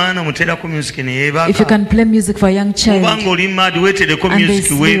bw'abanga sleep. omwana muteerako music ne If you yeebaka can play music for a young obanga child oli mad weetereko and they music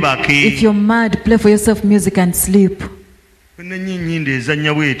sleep. weebake If you're mad, play for yourself music and sleep. nenye ennyindo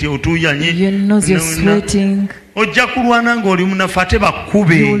ezannya bweti otuuyanye Your nose, you're sweating. ojja kulwana ng'oli munafu ate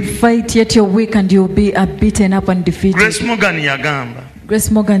bakkube You will fight, yet you're weak and you'll be beaten up and Grace defeated. Morgan yagamba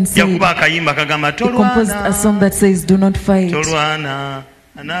Grace Morgan said, yakuba akayimba kagamba he composed a song that says, do not fight. tolwana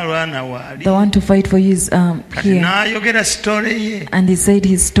analwana waali The one to fight for you is kati here. n'ayogera sitole ye And he said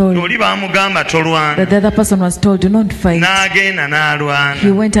his story. oli baamugamba tolwana That the other person was told, do not fight. n'agenda He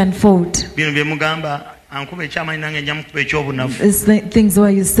n'alwana went and fought. bino bye mugamba ankuba ekyamanyi nange nja mukuba ekyobunafu It's the things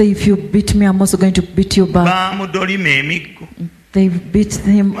where you say, if you beat me, I'm also going to beat you back. baamudolima emiggo They beat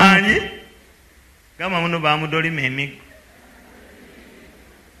him up. manyi gamba muno baamudolima emiggo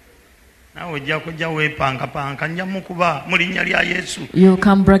naawe ojja kujja weepankapanka nja mukuba mu linnya lya yesu You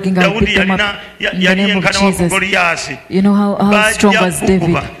come bragging, I'll dawudi beat them up in the yali name of yenkana wa Jesus. goliyasi You know how strong was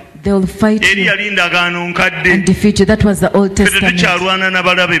David? They will fight eri you yali ndagaano nkadde and defeat you. That was the Old ffe Testament. tetukyalwana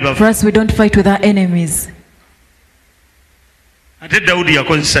n'abalabe For baffe us, we don't fight with our enemies. ate dawudi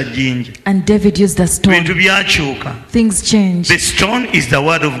yakozesa jjinja And David used a stone. ebintu byakyuka Things change. the stone is the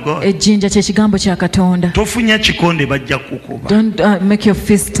word of god Ejjinja kye kigambo kya Katonda. tofunya kikonde bajja kukuba Don't make your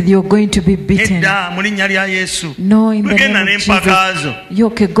fist. You're going to be beaten. edda mu linnya lya yesu No, in the wegenda name of n'empaka zo Jesus. You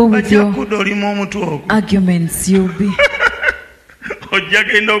okay? Go with bajja your kudda olimu omutwe ogwo arguments. You'll be. ojja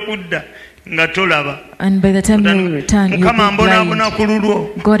genda okudda nga tolaba And by the time you return, you'll mukama be mbonaabona blind. ku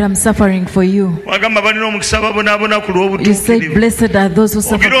lulwo God, I'm suffering for you. wagamba balina omukisa babonaabona ku You said, lw'obutuukirivu blessed are those who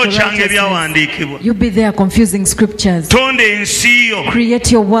suffer ogira for okyanga righteousness. ebyawandiikibwa You be there confusing scriptures. tonda ensi yo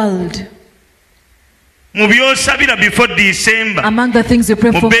Create your world. mu byosabira before december Among the things you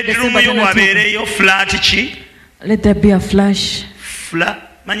pray mu for, bedroom yo wabeereyo flat ki let there be a flash.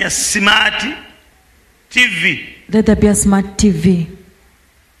 manya smart tv Let there be a smart TV.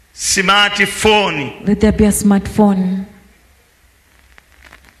 smart phone Let there be a smartphone.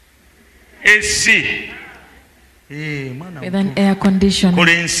 esi With an air conditioner.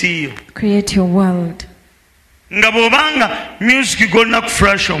 kola ensi yo Create your world. nga bw'obanga music golina ku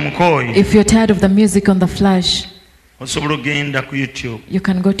flash omukooyi If you're tired of the music on the flash, osobola ogenda ku youtube you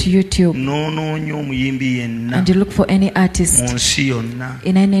can go to YouTube n'onoonya omuyimbi yenna and you look for any mu artist nsi yonna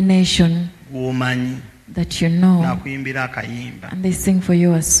in any nation gw'omanyi that you know, n'akuyimbira akayimba and they sing for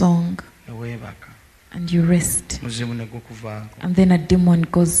you a song, ne weebaka and you rest. muzimu ne gukuvaako And then a demon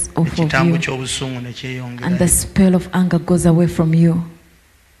goes off of ekitambo you, ky'obusungu ne and the kyeyongera spell of anger goes away from you.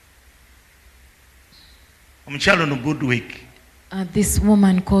 omukyalo no goodwick This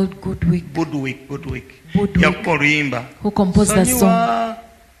woman called Goodwick, Goodwick Goodwick, yakuba oluyimba who composed that song. sonyiwa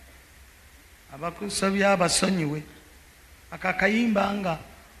abakusabye abasonyiwe akakayimba nga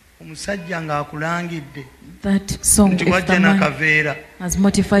omusajja ng'akulangidde That song, nti if the wajja man n'akaveera has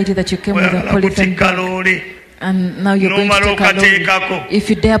motivated you that you came with a oyagala polythene kutikka bag, loole and now you're going to n'omala take a load. okateekako If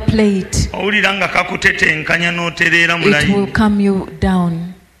you dare play it, owulira nga kakutetenkanya n'otereera mu it will layini calm you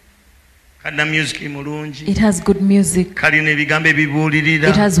down. kadda music mulungi It has good music. kalina ebigambo ebibuulirira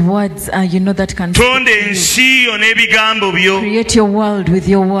It has words, that can tonda speak to you. ensi yo n'ebigambo byo Create your world with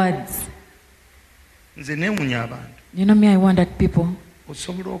your words. nze neewunya abantu You know me, I wonder at people.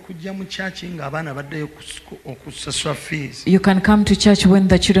 osobola okujja mu kyaki ng'abaana baddayo okusasula fees You can come to church when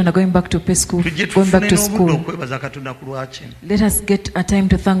the children are going back to pay school, tujje going back tufune to n'obudde school. okwebaza katonda ku lwakino Let us get a time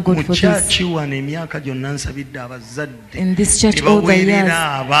to thank mu God for this. kyaki wano emyaka gyonna nsabidde abazadde In this church ne all the years,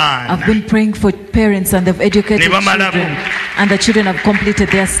 baweerera I've abaana been praying for parents and they've educated Ne bamalako. children, and the children have completed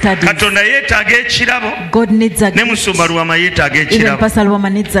their studies. katonda yeetaaga ekirabo God needs a ne gift. musumba lwama yeetaaga Even ekirabo Pastor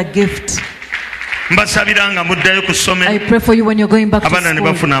Woman needs a gift. mbasabira nga muddayo ku I ssomero pray for you when you're going back to abaana ne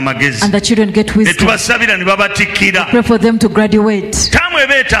school, bafuna amagezi and the children get ne wisdom. tubasabira ne babatikkira Pray for them to graduate. taamu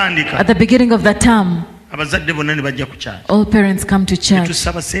eba etandika At the beginning of the term, abazadde bonna ne bajja ku kyaki all parents come to ne church.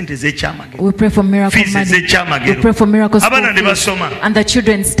 tusaba sente ez'ekyamagezi We pray for miracle Fees money. ez'ekyamagero. We pray for miracle school Abaana ne fees. basoma. And the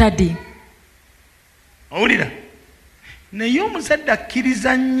children study. owulira naye omuzadde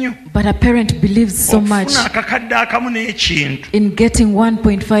akkiriza nnyo But a parent believes so much okufuna akakadde akamu n'ekintu in getting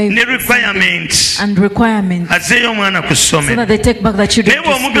 1.5 ne requirements and requirements azeeyo omwana ku so ssomero that they take back the children naye to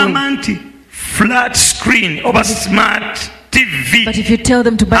school. bw'omugamba nti flat screen oba smart tv But if you tell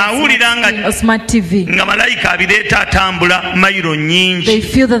them to buy awulira nga a smart TV, nga malayika abireeta atambula mayiro they nnyingi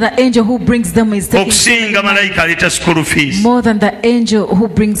feel that the angel who brings them is taking okusinga malayika aleeta school fees more than the angel who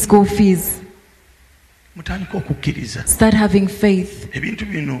brings school fees. mutandika okukkiriza Start having faith. ebintu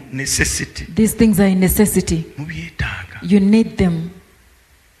bino necessity These things are a necessity. mubyetaaga You need them.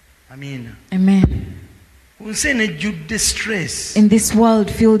 amiina Amen. ku nsi eno ejjudde stress In this world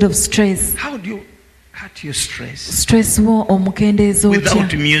filled of stress, how do you cut your stress stress wo omukendeeza without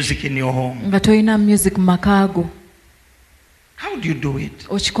otya music in your home nga tolina music mu maka go? how do you do it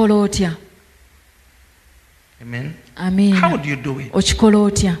Okikola otya? amen Amiina. how do you do it Okikola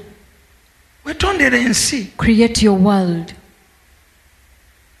otya? wetondera ensi Create your world.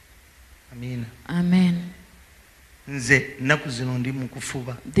 amiina Amen. nze nnaku zino ndi mu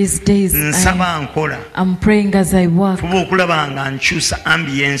kufuba These days nsaba nkola I'm praying as I work. fuba okulaba nga nkyusa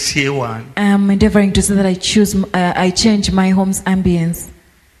ambience ewange. I am endeavoring to say that I change my home's ambience.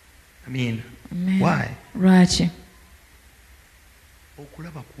 Amen. Amen. Why? Lwaki?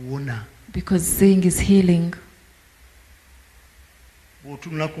 Okulaba kuwona. Because seeing is healing.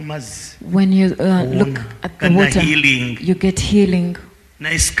 Bw'otunula ku mazzi When you look at the gana water, healing. you get healing.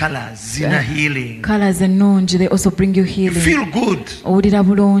 Nice colors zina healing. Colors ennungi, they also bring you You healing. feel good. Owulira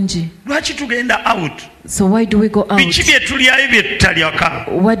bulungi. Lwaki tugenda out? So why do we go out? Biki bye tulyayo bye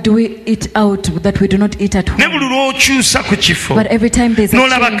tutalyako? What do we eat out that we do not eat at Ne home? buli lw'okyusa ku kifo But every time there's a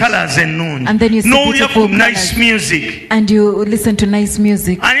n'olaba change, colors ennungi and then you see n'owulira ku beautiful nice colours. music. and you listen to nice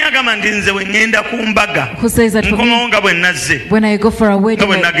music. Ani agamba ndi nze bwe ŋŋenda ku mbaga Who says that for nkomawo me, nga bwe nazze when I go for a nga wedding,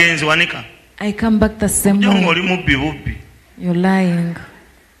 bwe nagenze wanika I come back the same ojja nga way? oli mubbi bubbi You're lying.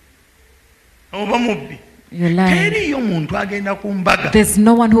 oba mubbi. You're lying. Teriyo muntu agenda ku mbaga There's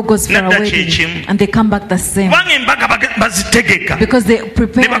no one who goes for a Nadda wedding kyekimu. and they come back the same. kubanga embaga bazitegeka Because they ne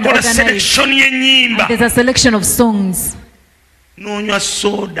prepare and bakola organize. selection y'ennyimba There's a selection of songs. n'onywa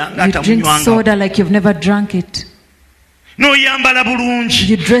soda nga You drink tamunywanga soda like you've never drunk it. n'oyambala bulungi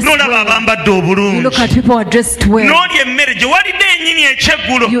You dress n'olaba well. abambadde You look at obulungi people who are dressed well. n'olya emmere gye walidde ennyini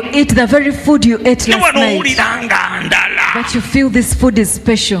ekyeggulo You eat the very food you ate ne last wano night. owulira nga ndala But you feel this food is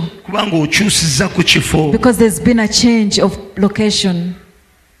special kubanga okyusiza ku kifo. because there's been a change of location.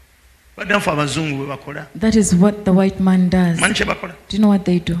 badde nfe abazungu bwe bakola That is what the white man does. manyi kye bakola Do you know what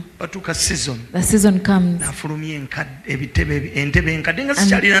they do? batuuka season The season comes, n'afulumya entebe enkadde nga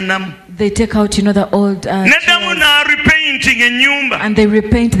zikyalina namu they take out, the old n'eddamu chairs, n'arepainting ennyumba. and they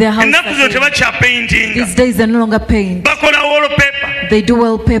repaint their house. ennaku zo again. tebakyapaintinga These days they no longer paint. bakola wallpaper. They do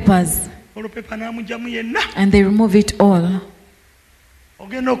wallpapers wallpaper n'amugyamu yenna and they remove it all.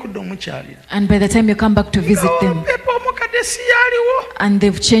 ogenda okudda omukyalira And by the time you come back to visit them, wallpaper omukadde si yaaliwo. and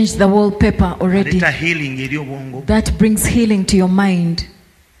they've changed the wallpaper already, aleta healing eri obwongo. that brings healing to your mind.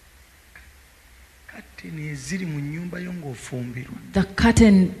 kattini eziri mu nnyumba yo ng'ofumbirwa The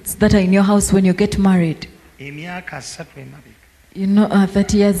curtains that are in your house when you get married, emyaka 3 emabega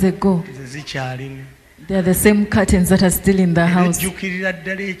 30 years ago, ze zikyalimu. they are the same curtains that are still in the house. ejjukirira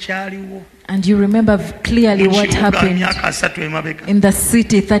ddala ekyaliwo And you remember clearly mu what kibuga happened emyaka 3 emabega in the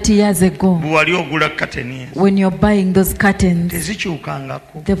city 30 years ago bwe wali ogula kateni ezo when you're buying those curtains.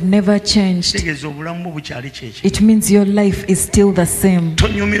 tezikyukangako. They've never changed. kitegeeza obulamu bwo bukyali kyeki. It means your life is still the same.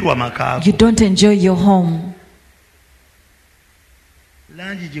 tonyumirwa makaako. You don't enjoy your home.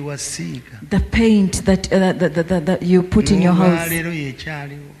 langi gye wasiiga The paint that you put in your house, leero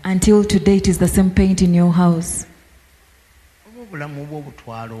yekyaliwo. until today it is the same paint in your house. oba obulamu bwo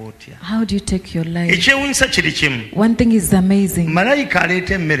obutwala otya. How do you take your life? ekyewuunyisa kiri kimu. One thing is amazing. malayika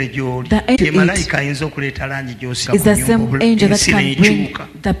aleeta emmere gy'oli. The angel ye malayika ayinza okuleeta langi gy'osiga It's ku the same nnyumba angel that ensi can bring n'ekyuka.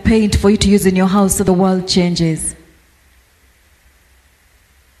 the paint for you to use in your house so the world changes.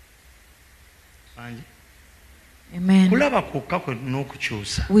 Bangi. Amen. kulaba kwokka kwe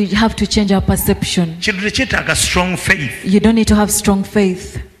n'okukyusa. We have to change our perception. kintu tekyetaaga strong faith. You don't need to have strong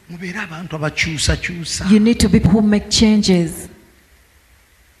faith. mubeere abantu abakyusakyusa. You need to be people who make changes.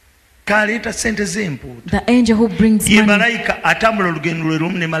 kaleeta sente z'empuuta. The angel who brings ye money, malayika atambula olugendo lwe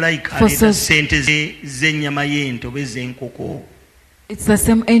lumu ne malayika For aleeta so- sente z'ennyama y'ente oba ez'enkoko. it's the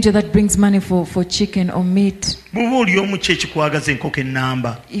same angel that brings money for chicken or meat. bw'oba oli omu ki ekikwagaza enkoko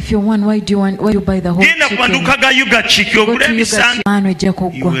ennamba. If you're one, why do you buy the whole genda ku chicken? maduuka ga yuga kiki Go ogula to ebisambi. Yuga Manu ejja You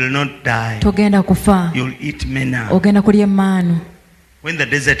kuggwa. will not die. Togenda kufa. You'll eat manna. Ogenda kulya emaanu. When the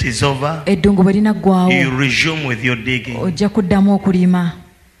desert is over, Eddungu bwe linaggwawo, you resume with your digging. ojja kuddamu okulima.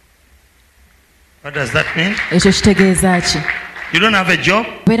 What does that mean? Ekyo kitegeeza ki? You don't have a job?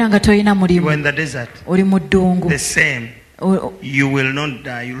 Beera nga tolina You are mulimu, in the desert. oli mu ddungu. The same. O- You will not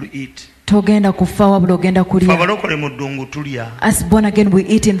die. You'll eat. Togenda kufa wabula ogenda Ffe kulya. abalokole mu ddungu tulya. As born again, we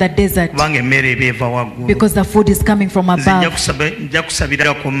eat in the desert Kubanga emmere eba eva waggulu. because the food is coming from Nze above. nja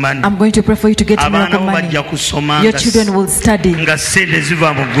kusabira ku mani. I'm going to pray for you to get Abaana miracle bo money. bajja kusoma Your children will study nga sente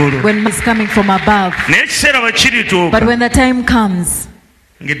ziva mu ggulu. when money is coming from above. Naye ekiseera bwe kirituuka But when the time comes,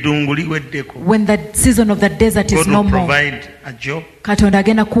 ng'eddungu liweddeko, when the season of the desert is God no will more, provide a job. Katonda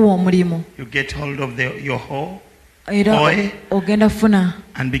agenda kuwa omulimu. You get hold of your hoe Era Oye. ogenda funa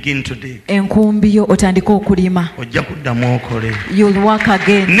and begin to dig. enkumbi yo otandike okulima. Ojja kuddamu okole. You'll work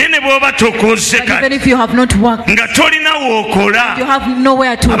again. Naye ne bw'oba tokoze But even kati if you have not worked, nga tolina you w'okola, have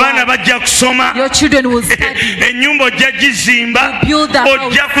nowhere to abaana work. bajja kusoma, Your children will study. ennyumba ojja gizimba, You build the house.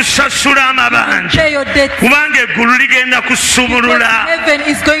 ojja kusasula amabanja, Pay your debts. kubanga eggulu ligenda Because kusumulula. heaven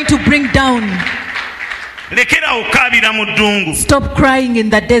is going to bring down. Lekera okaabira mu ddungu. Stop crying in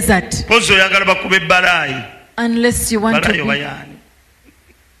the desert. Pozi oyagala bakube ebbalaayi. Unless you want to balayo be. bayaani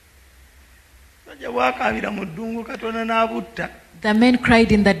bajja bwakaabira mu ddungu Katonda n'abutta The men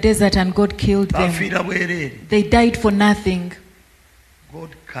cried in the desert and God killed them. bafiira bwereere. They died for nothing. God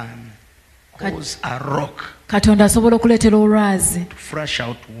can cause a rock Katonda asobola okuleetera olwazi to flush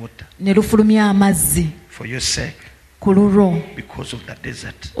out water ne lufulumya amazzi for your sake ku lulwo because of the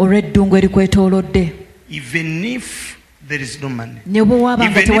desert. olw'eddungu erikwetoolodde. Even if there is no money, Ne bwe waaba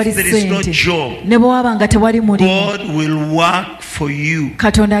nga even tewali if there is no ssente, job, ne bwe waaba nga tewali mulimu, God will work for you.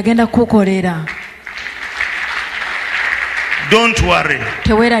 Katonda agenda kukukolera. Don't worry.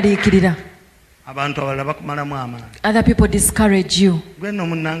 Teweeraliikirira. Abantu abalala bakumalamu amaanyi. Other people discourage you. Gwe nno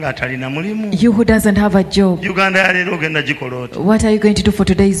munnange atalina mulimu. You who doesn't have a job, Uganda ya leero ogenda gikola oti. what are you going to do for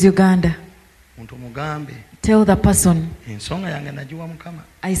today's Uganda? Muntu mugambe Tell the person, ensonga yange nagiwa Mukama.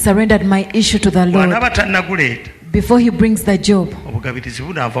 I surrendered my issue to the Lord. Bw'anaaba tannaguleeta Before he brings the job, obugabirizi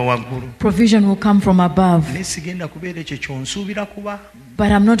bunaava waggulu. provision will come from above. Naye sigenda kubeera ekyo ky'onsuubira kuba.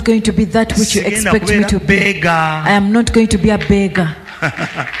 But I'm not going to be that which you Sigenda expect me kubeera to be. beega. I am not going to be a beggar.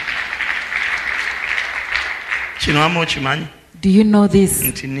 Kino ama okimanyi Do you know this?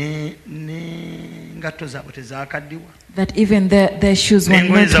 nti n'engatto zaabwe tezaakaddiwa, That even their shoes were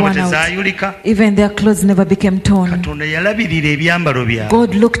n'engoye not zaabwe worn out. tezaayulika. Even their clothes never became torn. Katonda yalabirira ebyambalo byabwe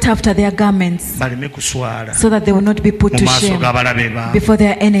God looked after their garments baleme kuswala so that they will not be put mu to maaso shame g'abalabe baabwe. before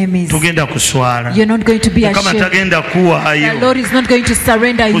their enemies. Tugenda kuswala. You're not going to be Mukama ashamed. tagenda The kuwaayo Lord is not going to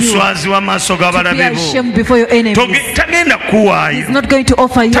surrender you to kuswazibwa maaso be g'abalabe bo. ashamed before your enemies. Tagenda He's kuwaayo. not going to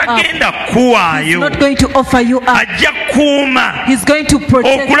offer you up. Tagenda He's kuwaayo. not going to offer you up. Ajja kuuma He's going to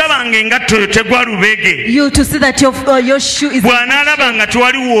protect okulaba ng'engatto yo tegwa lubege. you to see that your shoe is. Bw'anaalaba nga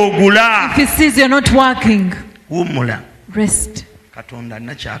tewali woogula. If he sees you're not working, Wummula. rest. Katonda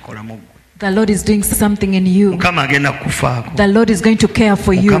alina ky'akola mu ggwe. The Lord is doing something in you. Mukama agenda kukufaako. The Lord is going to care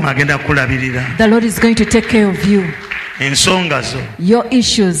for you. Mukama agenda kukulabirira. The Lord is going to take care of you. Ensonga zo Your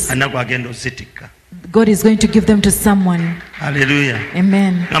issues, alina gwagenda ozitikka. God is going to give them to someone. Haleluya.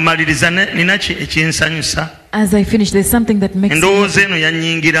 Amen. Nga maliriza nina ekinsanyusa. As I finish, there's something that makes me Endowooza eno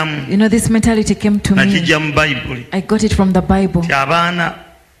yannyingiramu. You know, this mentality came to me. Nakijja mu Bayibuli. I got it from the Bible. Ti abaana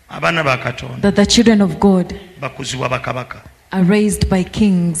ba Katonda That the children of God bakuzibwa bakabaka. are raised by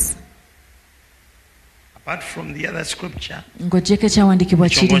kings. Apart from the other scripture, Ng'ogyeko ekyawandiikibwa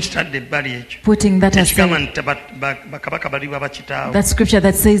ekyo kiri, ng'okitadde ebbali ekyo. putting that Ekigamba aside. nti bakabaka baliba bakitaawo. That scripture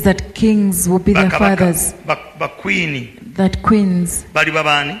that says that kings will be their fathers, bakwini that queens baliba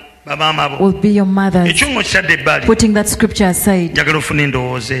baani bamaama bo. will be your mothers. Ekyo ng'okitadde ebbali. Putting that scripture aside, Njagala ofune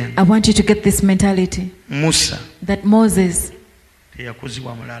endowooza eno. I want you to get this mentality Musa that Moses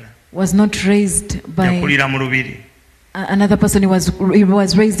teyakuzibwa mulala. was not raised by Yakulira mu lubiri. another person. He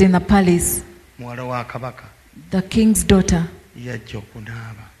was raised in the palace. Muwala wa kabaka The king's daughter yajja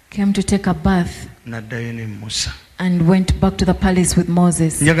okunaaba. came to take a bath N'addayo ne Musa. and went back to the palace with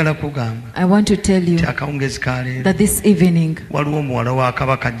Moses. Njagala kugamba I want to tell you nti akawungezi ka leero that this evening waliwo omuwala wa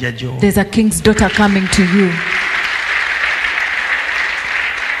kabaka ajja gyo. there's a king's daughter coming to you.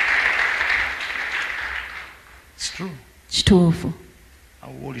 It's true. Kituufu.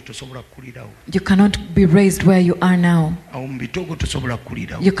 Awo woli tosobola kukulirawo. You cannot be raised where you are now. Awo mu bitogo tosobola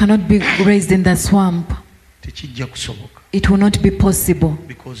kukulirawo. You cannot be raised in the swamp. Tekijja kusoboka. It will not be possible.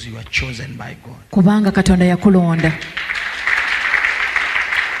 Because you are chosen by God. Kubanga Katonda yakulonda.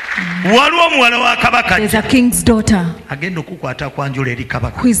 Waliwo omuwala wa kabaka There's a ajja. king's daughter Agenda okukwata akwanjula eri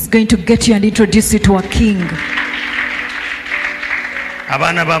kabaka. who is going to get you and introduce you to a king.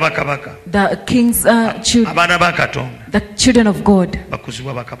 Abaana b'abakabaka. The king's children, Abaana ba Katonda the children of God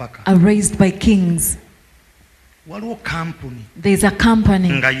bakuzibwa bakabaka. are raised by kings. Waliwo kampuni There's a company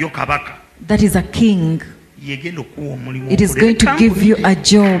nga yo kabaka that is a king. yegenda okuwa omulimu. It is going to give you a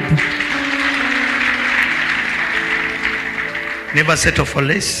job. Never settle for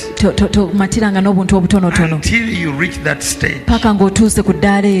less Tomatiranga n'obuntu obutonotono until you reach that stage. paka ng'otuuse ku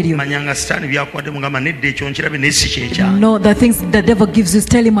ddaala eryo. Manyanga sitaani byakuwadde mugamba nedda ekyo nkirabe naye si kyekyange. No, the things the devil gives you,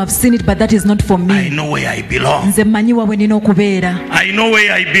 tell him I've seen it, but that is not for I me. know where I belong. Nze mmanyi wawe nina okubeera. I know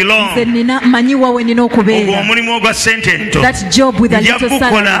where I Nze belong. mmanyi wawe nina Ogwo okubeera. omulimu ogwa ssente ento That job with a nja little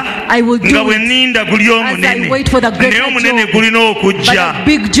salary, gukola I will nga do bwe it. nninda guli As I wait for the omunene greater naye omunene job. gulina But okujja. a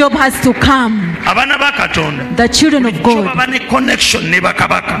big job has to come. Abaana ba Katonda The children of bulijjo God, baba ne connection ne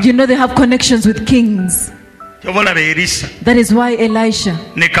bakabaka. you know they have connections with kings. Kyova olaba Erisa That is why Elisha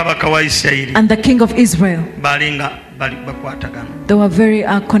ne kabaka wa Isirayiri and the king of Israel, balinga bakwatagana. they were very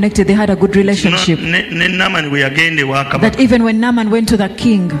connected. They had a good relationship. Ne Naamani bwe yagenda ewa kabaka That even when Naaman went to the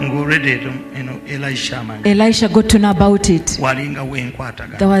king, ng'olwedde eno Elisha amanyi Elisha got to know about it. walinga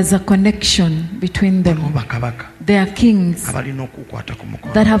w'enkwatagana There was a connection between them. bakabaka. There are kings abalina okukwata ku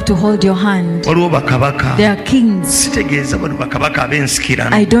mukono. that have to hold your hand. Waliwo bakabaka. There are kings. Sitegeeza bano bakabaka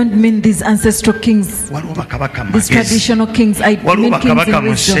ab'ensikirano. I don't mean these ancestral kings, Waliwo bakabaka mu these magezi. traditional kings. I Waliwo mean kings bakabaka in mu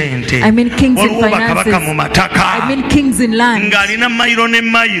wisdom. ssente. I mean kings in Waliwo bakabaka mu finances. mataka. I mean kings in land. Ng'alina mayiro ne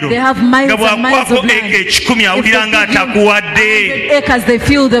mayiro. They have miles Nga and miles of bw'akuwako land. eka 10 If awulira nga they give you atakuwadde. 100 acres, they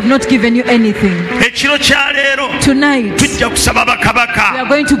feel they've not given you anything. Ekiro kya leero Tonight, tujja kusaba we are bakabaka.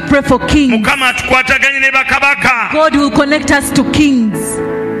 going to pray for kings. Mukama atukwataganye ne bakabaka. God will connect us to kings.